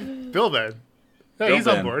redeemed Bill it? Ben. Bill Ben. No, Bill he's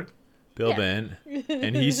Ben. on board. Bill Yeah. Ben.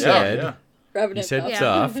 And he said, yeah. he Revenant said Thoft.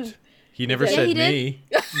 Yeah. theft. He never Yeah, said he did. me.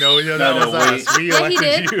 No, that No, was we- us. We Yeah, he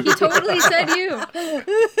elected did. you. He totally said you.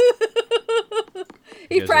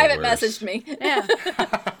 He guys are private the worst. messaged me. Yeah.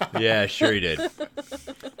 Yeah, sure he did.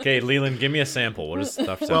 Okay, Leland, give me a sample. What does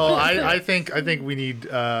theft sound Well, like? I think we need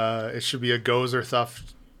it should be a Gozer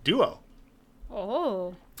Thuft duo.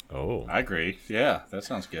 Oh. Oh. I agree. Yeah, that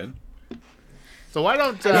sounds good. So why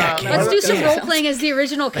don't Let's do some Yeah. role playing as the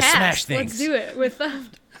original cast. smash Let's things. do it with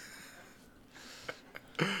Thuft.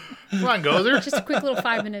 come on, Gozer? Just a quick little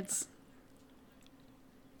 5 minutes.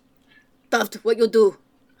 Thoft, what you do?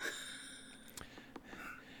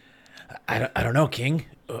 I don't know, King.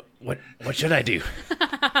 What should I do?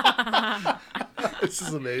 This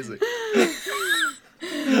is amazing.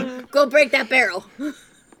 Go break that barrel.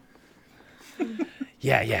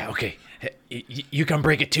 Yeah, okay. You come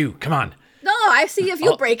break it too. Come on. No, I see if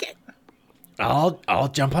you Oh. break it. I'll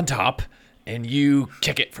jump on top and you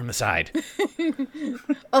kick it from the side.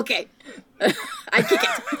 Okay. I kick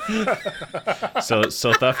it. So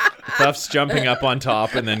Thuft's jumping up on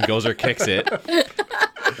top, and then Gozer kicks it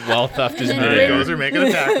while Thuft is And then midair. Gozer make an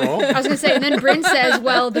attack roll. I was gonna say, and then Bryn says,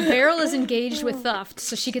 "Well, the barrel is engaged with Thuft,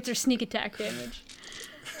 so she gets her sneak attack damage."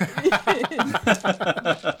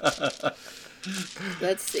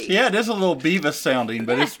 Let's see. Yeah, it is a little Beavis sounding,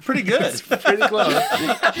 but it's pretty good. Pretty close.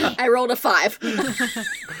 I rolled a 5.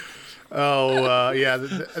 Oh, yeah.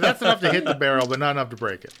 That's enough to hit the barrel, but not enough to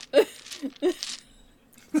break it. It's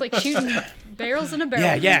like shooting barrels in a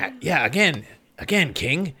barrel. Yeah. Again,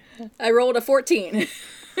 King. I rolled a 14.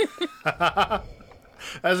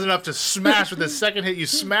 That's enough to smash with the second hit. You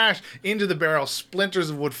smash into the barrel. Splinters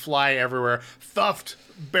of wood fly everywhere. Thuft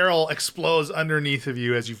barrel explodes underneath of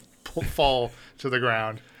you as you fall to the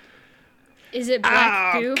ground. Is it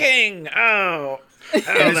black goo? King! Oh, And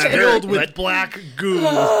it's filled with black goo.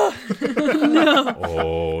 oh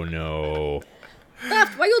no!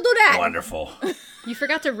 Thuft, why you do that? Wonderful. You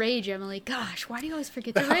forgot to rage, Emily. Gosh, why do you always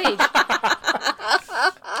forget to rage?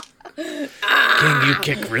 King, you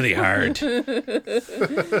kick really hard.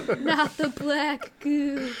 Not the black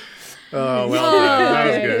goo. Oh, well done. That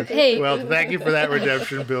was good. Hey. Well, thank you for that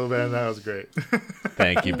redemption, Bill Van. That was great.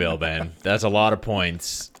 Thank you, Bill Ben. That's a lot of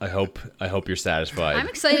points. I hope you're satisfied. I'm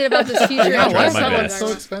excited about this future. Yeah, tried why is my that one best.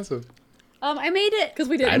 so expensive? I made it Because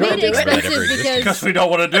we I didn't I don't made it think Reddit expensive ever existed. Because because we don't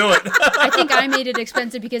want to do it. I think I made it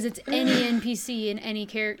expensive because it's any NPC and any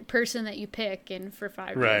person that you pick, and for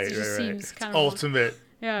 $5, Right, it just right. seems kind of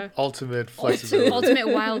Ultimate flexibility. ultimate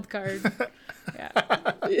wild card. Yeah.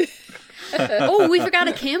 Oh, we forgot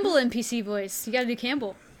a Campbell NPC voice. You got to do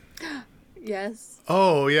Campbell. Yes.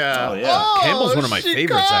 Oh, yeah. Oh, yeah. Campbell's one of my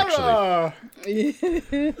favorites, actually.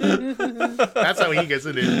 That's how he gets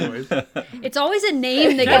into his voice. It's always a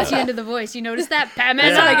name that gets you into the voice. You notice that? Pat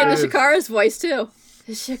That's how I Yeah. get into Shakara's voice, too.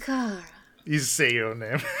 Shakara. You say your own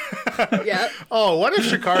name. Yep. Oh, what if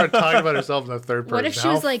Shakara talked about herself in the third person? What if she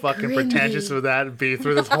How was like, fucking Grimby? pretentious would that be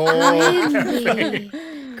through this whole...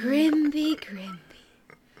 Grimby.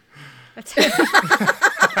 That's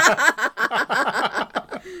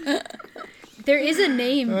There is a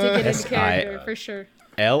name to get into character, for sure.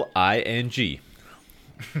 Ling.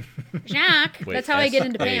 Jacques. Wait, That's how I get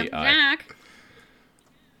into Pam. S-A-I. Jacques.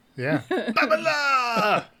 Yeah.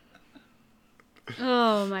 Babala!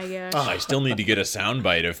 Oh my gosh. I still need to get a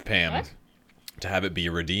soundbite of Pam What? to have it be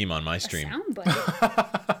a redeem on my stream.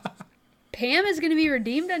 Soundbite. Pam is going to be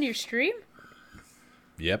redeemed on your stream?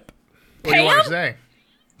 Yep. What do you want to say?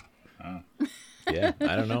 Yeah,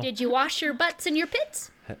 I don't know. Did you wash your butts in your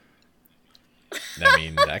pits? I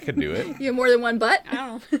mean, that could do it. You have more than one butt? I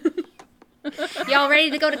don't know. Y'all ready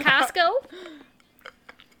to go to Costco?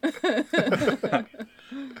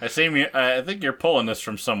 I think you're pulling this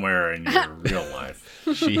from somewhere in your real life.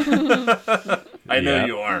 She, I know Yeah.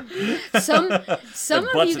 you are. Some of butts you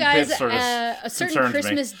and guys pits sort of a certain concerns me.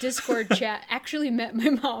 Christmas Discord chat actually met my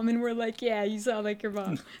mom and were like, "Yeah, you sound like your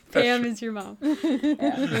mom. Pam is your mom."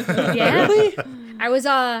 Yeah. I was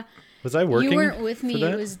was I working? you weren't with for me.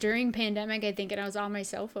 that? It was during pandemic, I think, and I was on my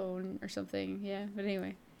cell phone or something. Yeah, but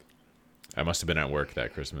anyway. I must have been at work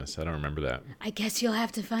that Christmas. I don't remember that. I guess you'll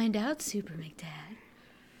have to find out, Super McDad.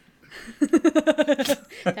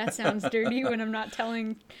 That sounds dirty when I'm not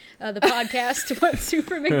telling the podcast what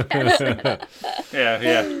Super McDad said.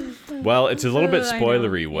 Yeah. Well, it's a little bit I know,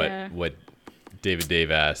 spoilery yeah. what David Dave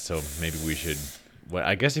asked, so maybe we should. Well,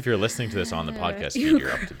 I guess if you're listening to this on the podcast you feed,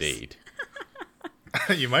 you're up to date.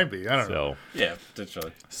 You might be. I don't know. Yeah,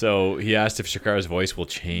 potentially. So he asked if Shakara's voice will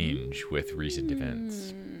change with recent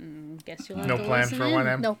events. Guess you'll have No to plan listen for in. one,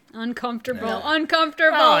 Em? No. Uncomfortable. No.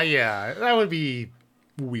 Uncomfortable. Oh, yeah. That would be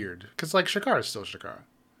weird. Because, like, Shakara's still Shakara.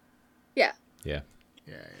 Yeah. Yeah.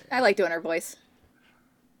 I like doing her voice.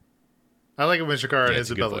 I like it when Shakara and Yeah, it's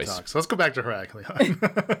a good Isabella voice. talk. So let's go back to her, actually.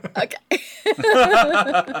 Okay.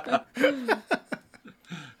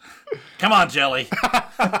 Come on, Jelly.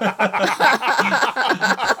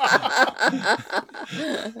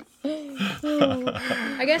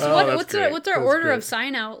 I guess that's what's great. our That's order great. of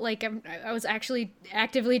sign out? Like I was actually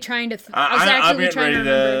actively trying to. I'm actively getting trying ready to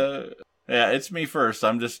remember. to. Yeah, it's me first.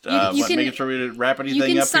 I'm just You can- making sure we didn't wrap You anything can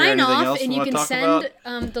up here. sign Anything off else and we you want can to talk send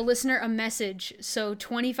about? the listener a message. So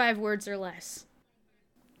 25 words or less.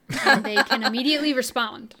 And they can immediately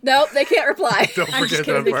respond. Nope, they can't reply. Don't I'm just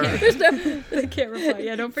forget kidding. that They part. can't, they can't reply.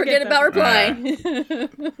 Yeah, don't Forget forget about that.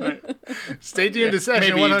 replying. Stay tuned to session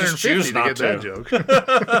Maybe you just 150 choose to not get that to. joke.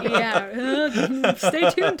 Yeah. Stay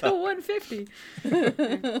tuned till 150.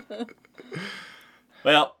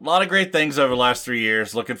 Well, a lot of great things over the last 3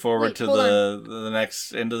 years. Looking forward Wait, to hold the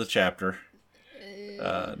next end of the chapter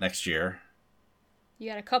next year. You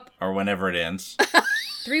got a couple. or whenever it ends.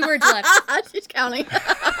 3 words left. She's counting.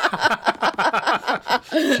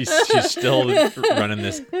 She's still running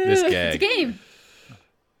this It's a gag. game.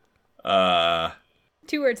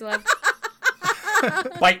 2 words left.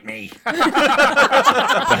 Bite me.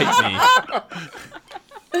 Bite me.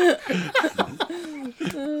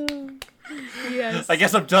 Yes. I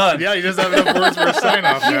guess I'm done. Yeah, you just have enough words for a sign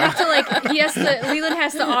off You now. have to Leland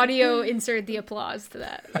has to audio insert the applause to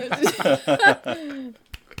that.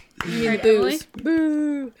 You mean Alright, booze.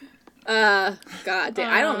 Boo. God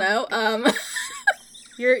damn. I don't know.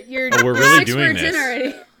 You're Oh, we're really 6 doing words in this.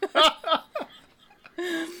 already.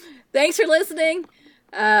 Thanks for listening.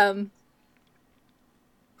 I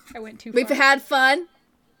went too far. We've had fun.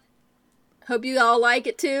 Hope you all like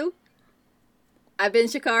it too. I've been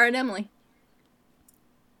Shakara and Emily.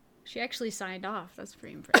 She actually signed off. That's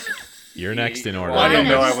pretty impressive. You're next in order. Well, I didn't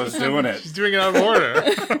know I Honest. was doing it. She's doing it out of order.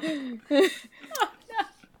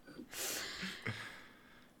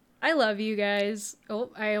 I love you guys. Oh,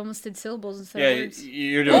 I almost did syllables instead Yeah, of words.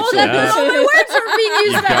 you're doing Oh, so that's good. all my words are being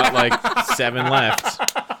used You've back. got like 7 left. I'm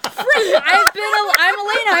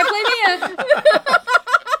Elena. I play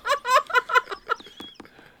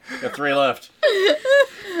Mia. Got 3 left.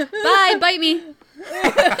 Bye. Bite me.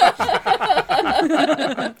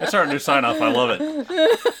 That's our new sign off. I love it.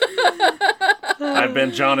 I've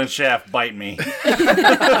been John and Shaft. Bite me.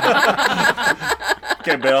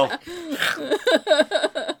 Okay, Bill.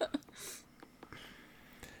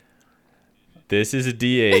 This is a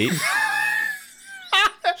D8.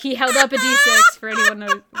 He held up a D6 for anyone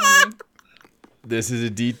wondering. This is a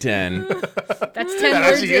D10. That's 10 That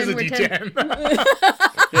words actually is a in. We're 10.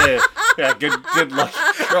 D10. Yeah, good luck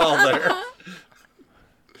draw there.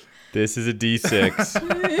 This is a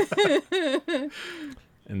D6.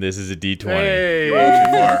 And this is a D20. Hey,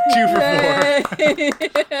 Too far. 2 for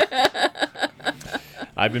 4.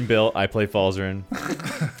 I've been Bill. I play Falzarin.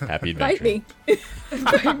 Happy adventure. Bite me.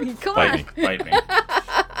 Come Bite on. me. Bite me.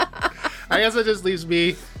 I guess that just leaves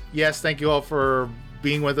me. Yes, thank you all for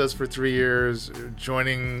being with us for 3 years,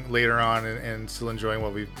 joining later on, and still enjoying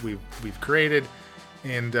what we've created.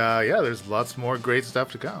 And yeah, there's lots more great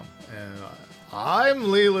stuff to come. And I'm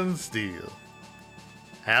Leland Steele.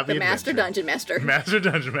 Happy The Master adventure. Dungeon Master. Master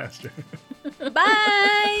Dungeon Master.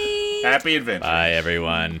 Bye. Happy adventure. Bye,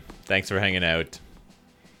 everyone. Thanks for hanging out.